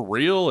 Like, for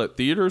real, at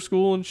theater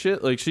school and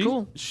shit. Like,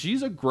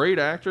 she's a great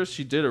actress.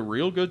 She did a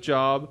real good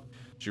job.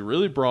 She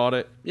really brought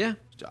it. Yeah.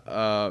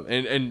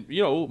 And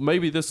you know,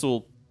 maybe this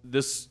will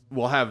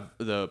have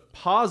the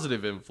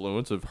positive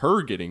influence of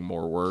her getting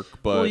more work.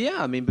 But well,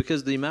 yeah, I mean,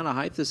 because the amount of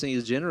hype this thing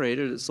has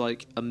generated, it's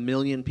like 1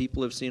 million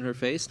people have seen her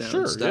face now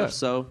and stuff. Yeah.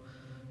 So,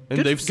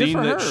 and they've seen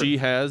that she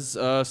has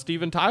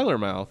Steven Tyler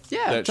mouth.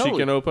 Yeah, that totally. she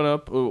can open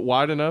up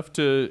wide enough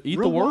to eat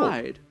real the world.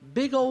 Wide.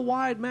 Big old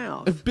wide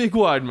mouth. A big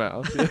wide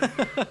mouth.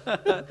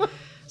 Yeah.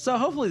 So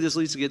hopefully this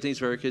leads to good things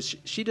for her because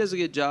she does a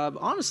good job.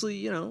 Honestly,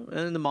 you know,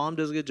 and the mom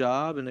does a good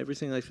job and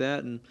everything like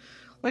that. And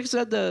like I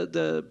said,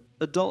 the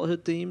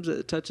adulthood themes that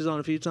it touches on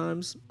a few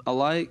times, I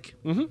like.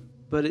 Mm-hmm.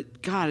 But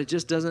it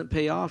just doesn't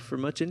pay off for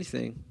much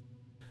anything.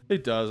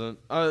 It doesn't.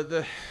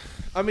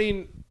 I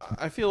mean,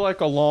 I feel like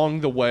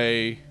along the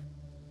way,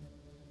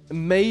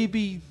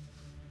 maybe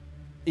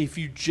if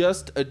you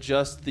just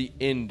adjust the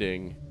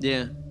ending,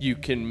 you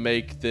can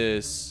make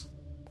this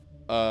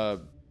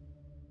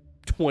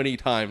 20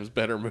 times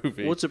better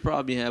movie. What's the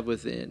problem you have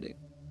with the ending?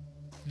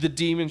 The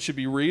demon should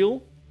be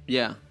real.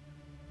 Yeah.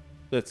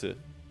 That's it.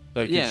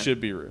 Like, it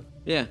should be real.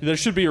 Yeah. There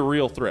should be a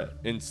real threat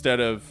instead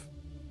of,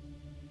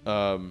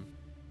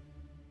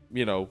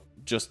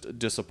 just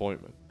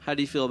disappointment. How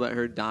do you feel about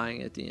her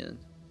dying at the end?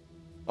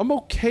 I'm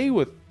okay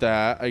with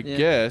that, I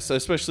guess,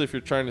 especially if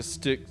you're trying to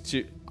stick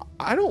to...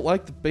 I don't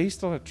like the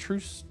based on a true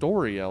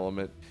story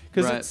element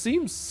because it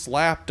seems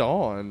slapped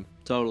on.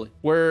 Totally.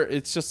 Where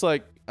it's just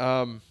like,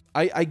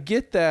 I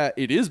get that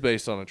it is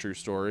based on a true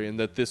story and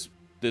that this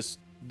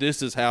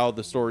is how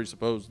the story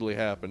supposedly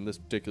happened this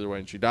particular way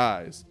and she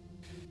dies.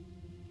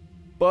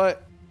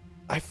 But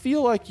I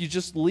feel like you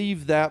just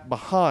leave that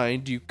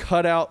behind. You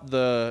cut out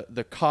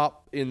the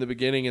cop in the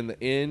beginning and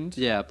the end.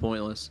 Yeah,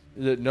 pointless.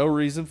 No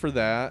reason for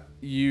that.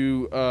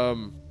 You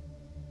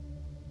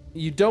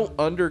don't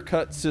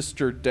undercut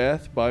Sister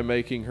Death by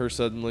making her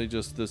suddenly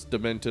just this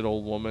demented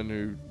old woman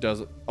who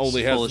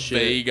only has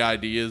vague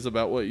ideas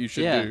about what you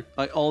should do.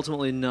 Like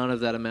ultimately none of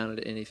that amounted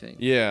to anything.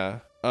 Yeah.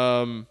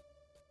 And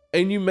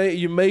you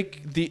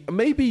make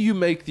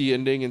the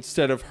ending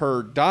instead of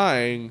her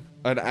dying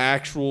an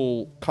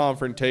actual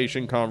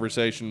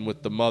conversation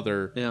with the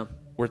mother. Yeah.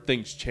 Where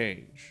things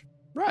change.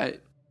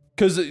 Right.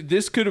 Because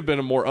this could have been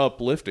a more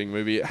uplifting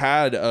movie. It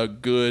had a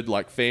good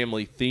like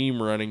family theme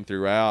running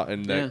throughout,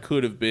 and that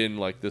could have been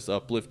like this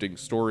uplifting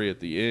story at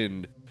the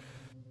end,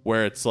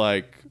 where it's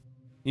like,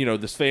 you know,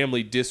 this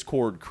family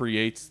discord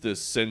creates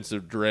this sense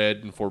of dread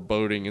and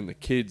foreboding in the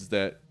kids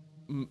that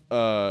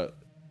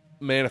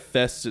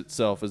manifests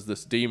itself as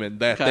this demon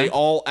that they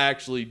all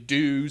actually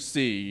do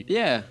see.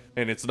 Yeah.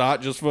 And it's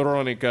not just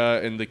Veronica,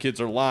 and the kids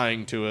are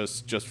lying to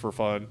us just for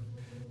fun.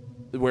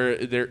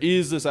 Where there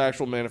is this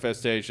actual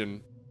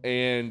manifestation.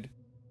 And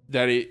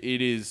that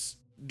it is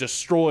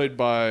destroyed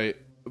by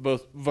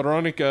both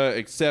Veronica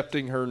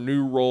accepting her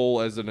new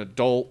role as an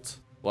adult.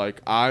 Like,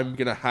 I'm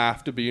going to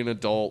have to be an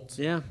adult.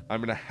 Yeah.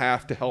 I'm going to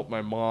have to help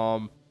my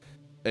mom,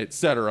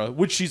 etc.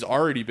 Which she's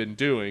already been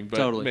doing,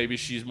 but maybe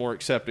she's more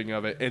accepting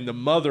of it. And the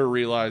mother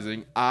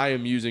realizing, I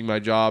am using my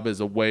job as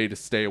a way to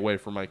stay away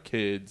from my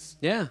kids.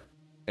 Yeah.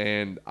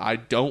 And I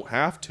don't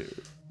have to.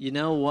 You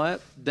know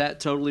what? That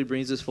totally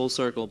brings us full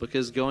circle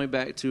because going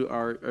back to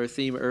our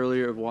theme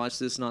earlier of watch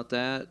this, not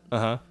that.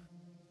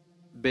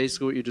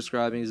 basically what you're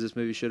describing is this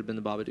movie should have been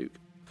The Babadook.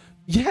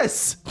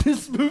 Yes,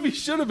 this movie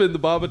should have been The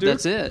Babadook.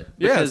 That's it.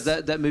 Yes.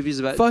 Because that movie is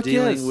about Fuck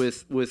dealing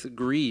yes. with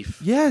grief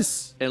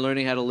Yes. and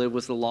learning how to live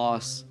with the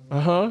loss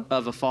Uh-huh.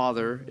 of a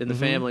father in the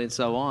family and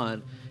so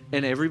on.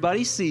 And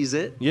everybody sees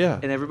it. Yeah.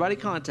 And everybody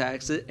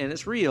contacts it, and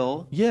it's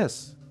real,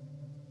 Yes.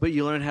 but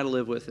you learn how to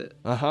live with it.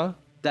 Uh-huh.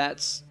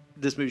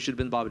 This movie should have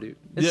been The Babadook.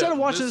 Instead of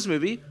watching this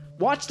movie,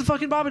 watch the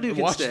fucking Babadook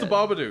Watch instead. The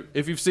Babadook.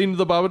 If you've seen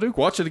The Babadook,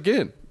 watch it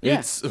again. Yeah.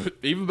 It's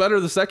even better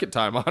the second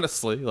time,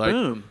 honestly. Like,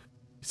 Boom.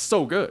 it's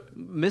so good.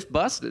 Myth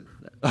busted.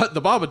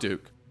 The Babadook.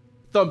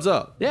 Thumbs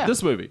up. Yeah.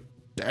 This movie.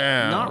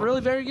 Damn. Not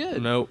really very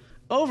good. Nope.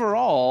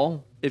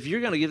 Overall, if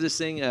you're going to give this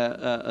thing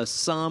a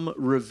sum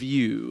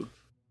review,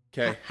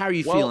 Okay. how are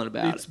you feeling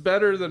about It's it?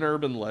 better than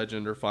Urban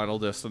Legend or Final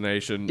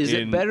Destination. Is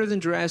it better than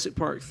Jurassic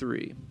Park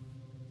 3?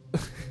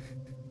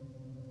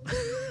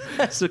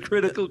 That's a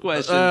critical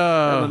question.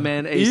 I'm a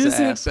man Asa Is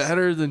asks. it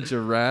better than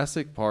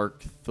Jurassic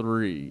Park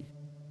 3?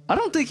 I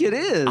don't think it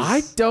is.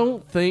 I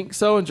don't think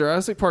so, and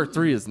Jurassic Park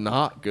 3 is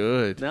not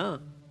good. No.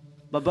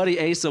 My buddy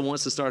Asa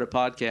wants to start a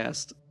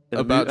podcast.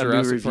 About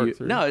Jurassic movie Park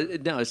review. 3?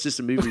 No, it's just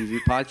a movie review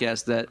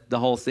podcast that the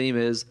whole theme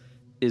is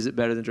it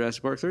better than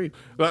Jurassic Park 3?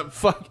 But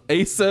fuck,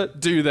 Asa,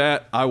 do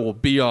that. I will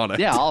be on it.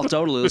 Yeah, I'll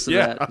totally listen to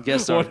that.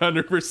 Guest star.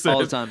 100%. All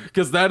the time.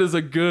 Because that is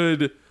a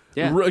good...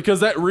 Yeah.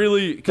 Because that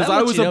really... Because That I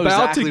lets was you know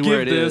about exactly to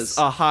where give it this is.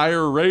 a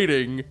higher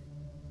rating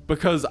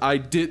because I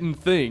didn't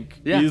think,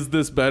 Yeah. is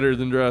this better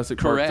than Jurassic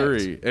Correct. Park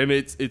 3? And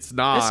it's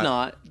not. It's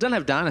not. It doesn't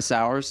have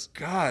dinosaurs.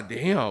 God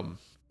damn.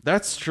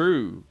 That's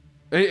true.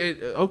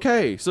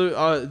 Okay,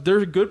 so there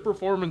are good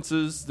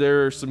performances.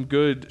 There are some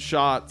good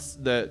shots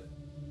that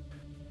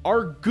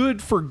are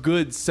good for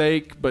good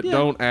sake, but Yeah.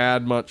 don't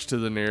add much to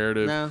the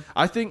narrative. No.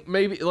 I think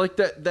maybe like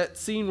that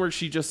scene where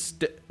she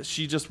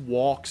just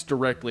walks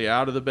directly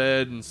out of the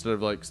bed instead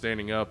of like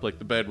standing up. Like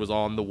the bed was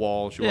on the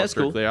wall, she Yeah, walks that's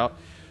cool. directly out.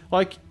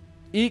 Like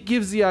it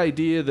gives the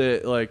idea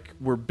that like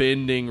we're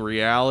bending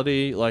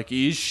reality. Like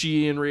is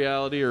she in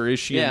reality or is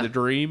she Yeah. in the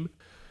dream?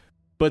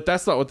 But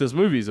that's not what this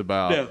movie's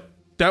about. No.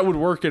 That would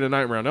work in a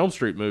Nightmare on Elm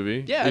Street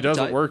movie. Yeah, It it'd be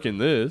doesn't tight. work in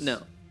this.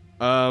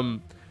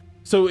 No.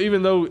 So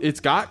even though it's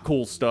got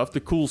cool stuff, the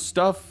cool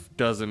stuff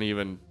doesn't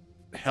even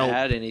help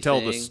Add tell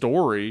the anything.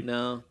 story.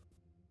 No.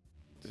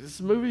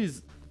 This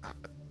movie's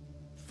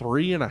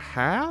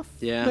 3.5.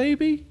 Yeah.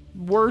 Maybe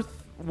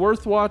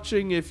worth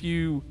watching if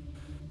you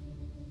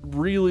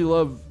really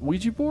love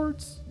Ouija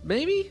boards.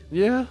 Maybe?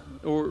 Yeah.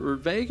 Or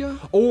Vega?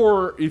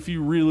 Or if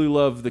you really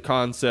love the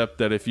concept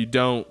that if you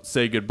don't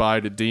say goodbye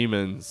to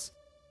demons,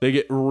 they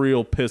get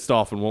real pissed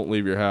off and won't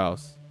leave your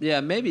house. Yeah,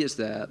 maybe it's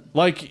that.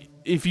 Like,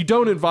 if you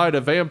don't invite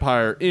a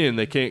vampire in,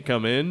 they can't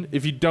come in.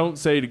 If you don't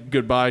say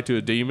goodbye to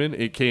a demon,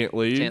 it can't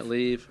leave. Can't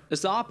leave.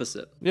 It's the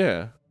opposite.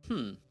 Yeah.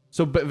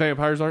 So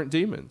vampires aren't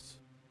demons.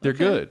 They're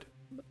Okay. good.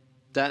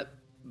 That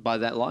by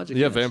that logic.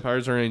 Yeah, yes.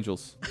 vampires are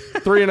angels.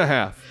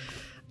 3.5.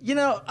 You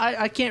know,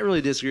 I can't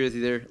really disagree with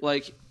you there.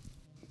 Like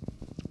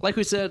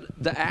we said,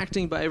 the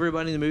acting by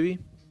everybody in the movie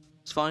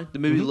is fine. The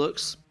movie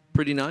looks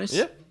pretty nice.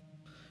 Yeah.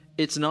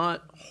 It's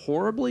not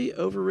horribly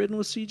overridden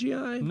with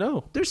CGI.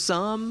 No. There's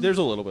some, There's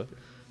a little bit.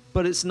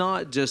 but it's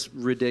not just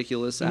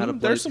ridiculous out of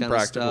place There's some kind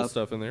practical of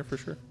stuff. stuff in there for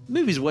sure.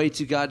 Movie's way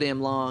too goddamn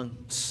long.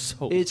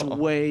 So It's long.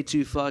 way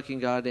too fucking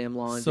goddamn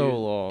long. So dude.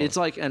 long. It's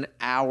like an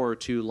hour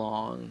too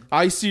long.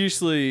 I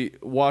seriously,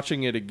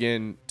 watching it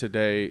again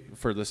today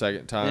for the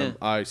second time,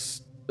 Yeah.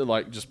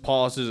 like just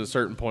pauses at a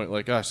certain point,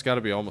 like, gosh, it's got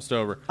to be almost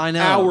over. I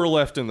know. Hour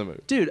left in the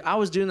movie. Dude, I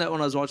was doing that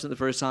when I was watching it the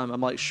first time. I'm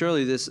like,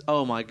 surely this,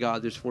 oh my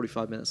God, there's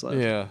 45 minutes left.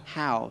 Yeah.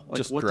 How? Like,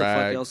 Just what the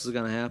drags. fuck else is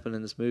going to happen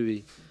in this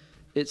movie?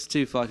 It's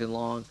too fucking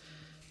long.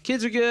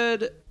 Kids are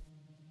good.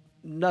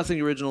 Nothing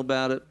original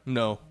about it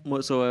No.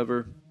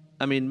 whatsoever.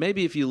 I mean,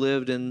 maybe if you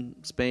lived in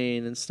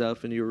Spain and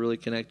stuff and you were really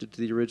connected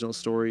to the original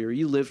story, or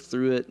you lived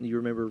through it and you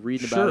remember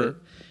reading about Sure. it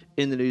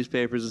in the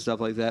newspapers and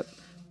stuff like that,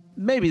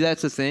 maybe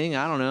that's a thing.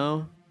 I don't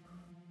know.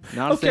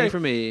 Not a thing for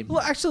me. Well,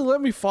 actually, let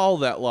me follow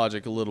that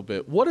logic a little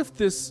bit. What if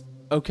this,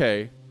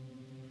 okay,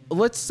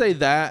 let's say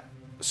that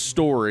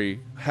story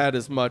had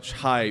as much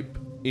hype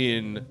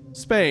in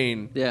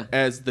Spain Yeah.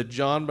 as the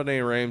John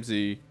Benet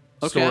Ramsey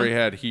Okay. story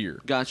had here.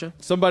 Gotcha.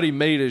 Somebody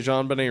made a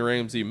Jean Benet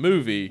Ramsey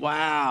movie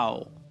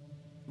Wow.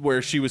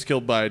 where she was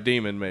killed by a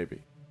demon,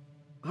 maybe.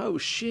 Oh,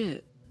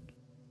 shit.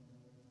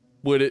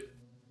 Would it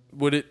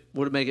Would it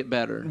make it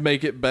better?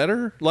 make it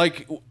better?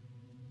 Like,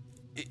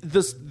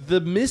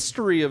 the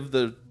mystery of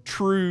the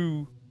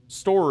true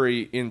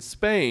story in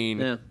Spain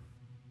Yeah.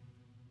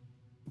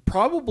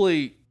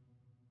 probably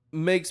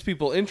makes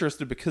people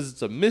interested because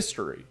it's a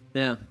mystery.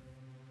 Yeah.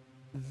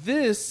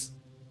 This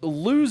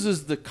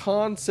loses the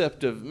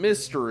concept of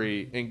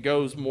mystery and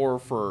goes more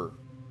for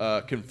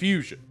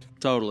confusion.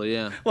 Totally,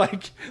 yeah.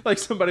 Like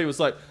somebody was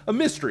like, a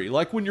mystery,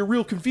 like when you're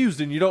real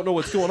confused and you don't know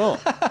what's going on,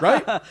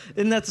 right?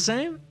 Isn't that the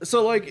same?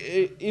 So like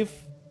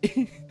if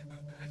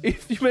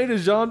you made a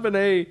Jean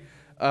Benet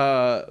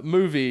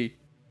movie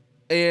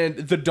and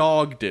the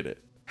dog did it,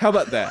 how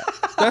about that?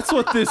 That's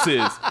what this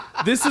is.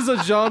 This is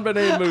a Jean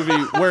Benet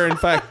movie where in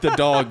fact the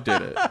dog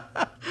did it.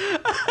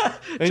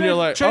 And you're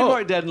like,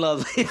 trademark Dead and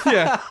Lovely.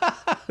 yeah.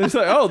 It's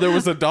like, oh, there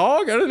was a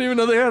dog? I didn't even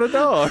know they had a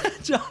dog.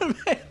 John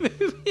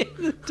movie and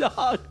the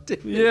dog,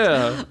 dude.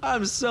 Yeah.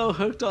 I'm so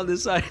hooked on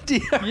this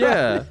idea.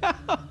 Yeah. Right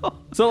now.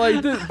 So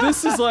like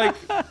this is like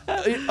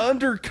it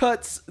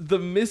undercuts the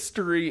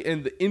mystery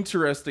and the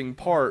interesting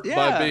part by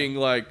Yeah. being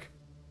like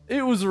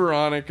it was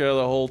Veronica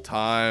the whole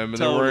time and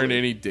there Totally. weren't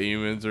any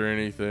demons or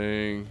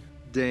anything.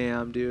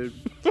 Damn, dude.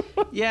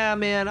 Yeah,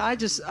 man.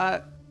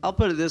 I'll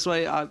put it this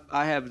way. I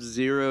have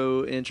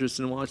zero interest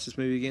in watching this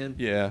movie again.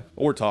 Yeah,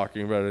 or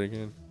talking about it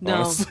again. No.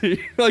 Honestly,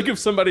 like if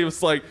somebody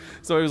was like,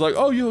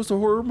 "Oh, yo, it's a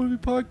horror movie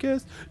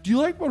podcast. Do you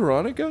like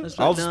Veronica?" That's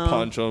I'll like, just no.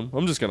 punch them.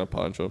 I'm just gonna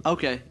punch them.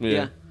 Okay.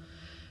 Yeah.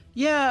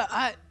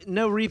 Yeah.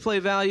 No replay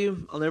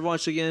value. I'll never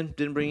watch it again.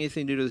 Didn't bring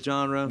anything new to the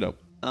genre. Nope.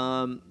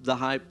 The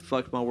hype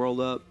fucked my world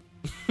up.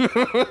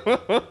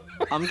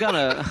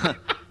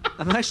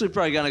 I'm actually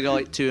probably gonna go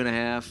like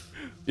 2.5.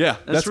 Yeah, I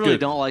that's just really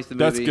good. don't like the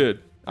movie. That's good.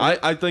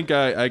 I think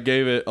I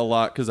gave it a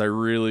lot because I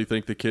really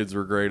think the kids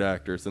were great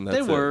actors, and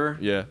that's They were.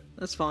 it. Yeah.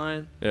 That's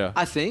fine. Yeah.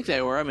 I think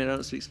they were. I mean, I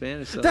don't speak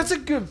Spanish. So. That's a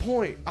good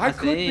point. I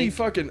could be think.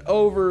 fucking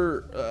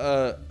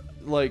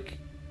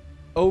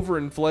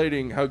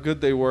overinflating how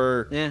good they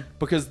were. Yeah.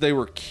 Because they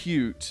were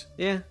cute.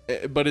 Yeah.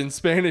 But in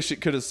Spanish,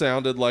 it could have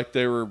sounded like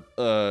they were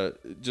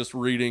just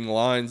reading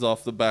lines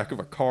off the back of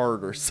a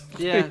card or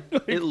something. Yeah.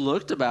 It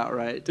looked about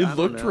right. I It don't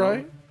looked know.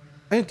 right.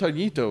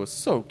 Antonito is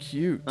so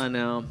cute. I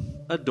know.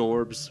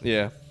 Adorbs.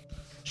 Yeah.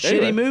 Shitty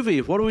Anyway.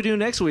 movie. What do we do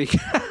next week?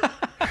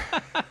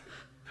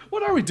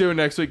 What are we doing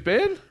next week,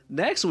 Ben?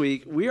 Next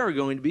week, we are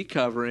going to be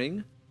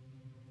covering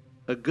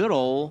a good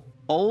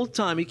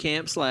old-timey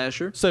camp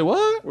slasher. Say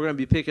what? We're going to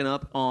be picking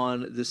up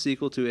on the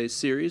sequel to a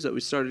series that we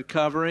started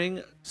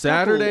covering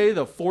Saturday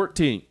the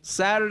 14th.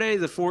 Saturday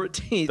the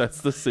 14th,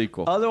 That's the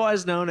sequel.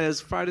 otherwise known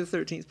as Friday the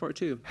 13th Part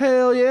 2.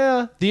 Hell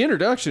yeah. The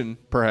introduction,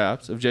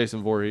 perhaps, of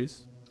Jason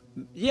Voorhees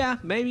Yeah,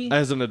 maybe.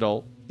 as an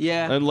adult.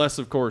 Yeah. Unless,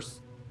 of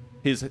course,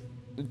 his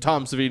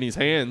Tom Savini's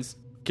hands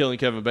killing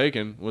Kevin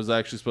Bacon was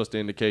actually supposed to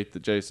indicate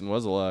that Jason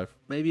was alive.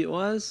 Maybe it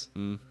was.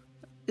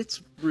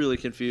 It's really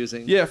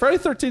confusing. Yeah, Friday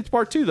the 13th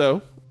Part 2,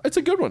 though. It's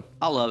a good one.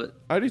 I love it.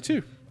 I do,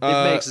 too.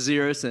 It makes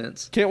zero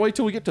sense. Can't wait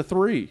till we get to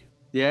 3.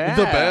 Yeah.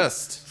 The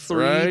best.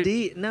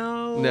 3D.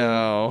 No.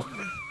 No.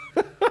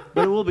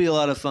 But it will be a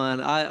lot of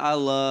fun. I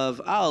love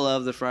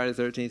the Friday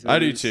the 13th movies. I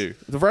do, too.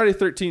 The Friday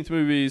the 13th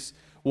movies,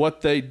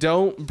 what they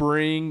don't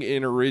bring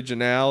in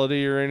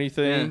originality or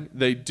anything, Yeah.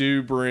 they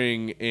do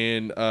bring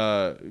in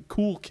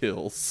cool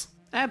kills.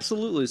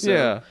 Absolutely so.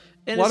 Yeah.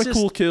 And a lot it's of just-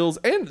 cool kills.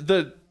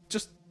 And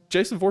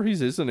Jason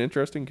Voorhees is an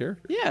interesting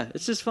character. Yeah,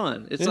 it's just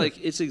fun. It's Yeah. like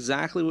it's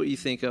exactly what you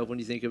think of when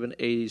you think of an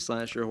 80s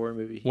slasher horror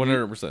movie.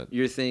 100%.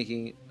 You're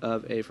thinking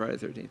of a Friday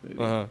the 13th movie.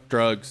 Uh-huh.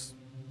 Drugs,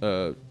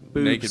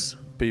 naked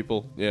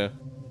people, yeah.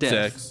 Death.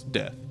 Sex,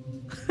 death.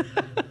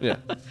 Yeah.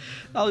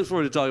 I look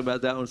forward to talking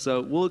about that one.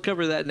 So we'll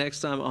cover that next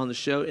time on the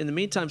show. In the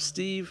meantime,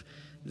 Steve,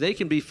 they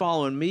can be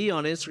following me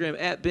on Instagram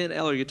at Ben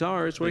Eller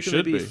Guitars. Where They can they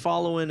should be be.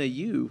 following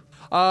you?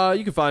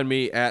 You can find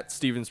me at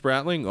Steven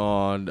Spratling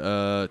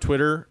on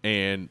Twitter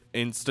and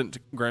Instant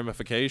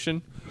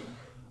Gramification.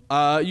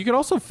 You can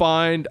also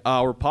find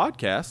our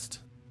podcast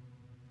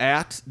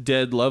at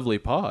Dead Lovely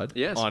Pod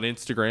Yes. on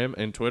Instagram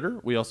and Twitter.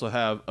 We also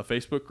have a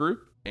Facebook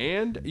group,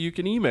 and you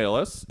can email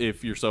us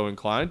if you're so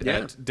inclined Yeah.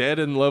 at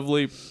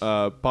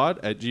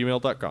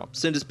deadandlovelypod@gmail.com.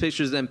 Send us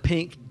pictures of them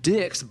pink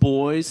dicks,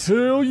 boys.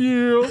 Hell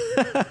yeah!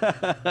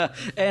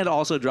 And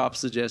also drop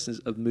suggestions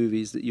of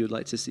movies that you would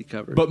like to see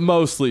covered. But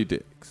mostly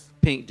dicks.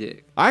 Pink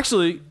dick.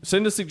 Actually,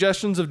 send us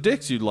suggestions of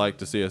dicks you'd like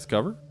to see us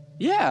cover.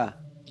 Yeah.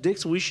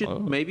 Dicks we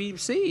should maybe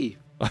see.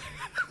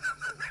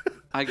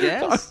 I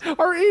guess.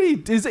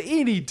 Is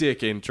any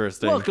dick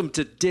interesting? Welcome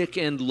to Dick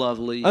and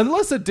Lovely.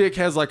 Unless a dick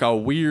has like a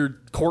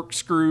weird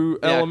corkscrew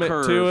element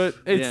to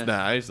curve. it, it's Yeah.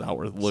 nice. Not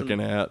worth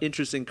looking at.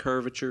 Interesting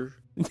curvature.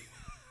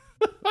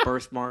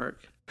 Birthmark.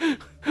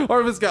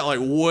 Or if it's got like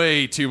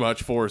way too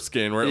much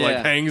foreskin where it like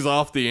Yeah. hangs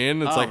off the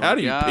end. It's Oh like, my how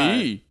do you God.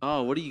 pee?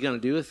 Oh, what are you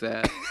going to do with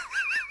that?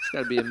 It's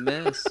got to be a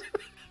mess.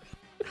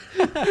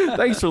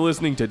 Thanks for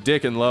listening to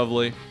Dick and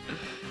Lovely.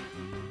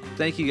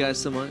 Thank you guys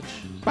so much.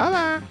 Bye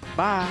bye.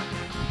 Bye.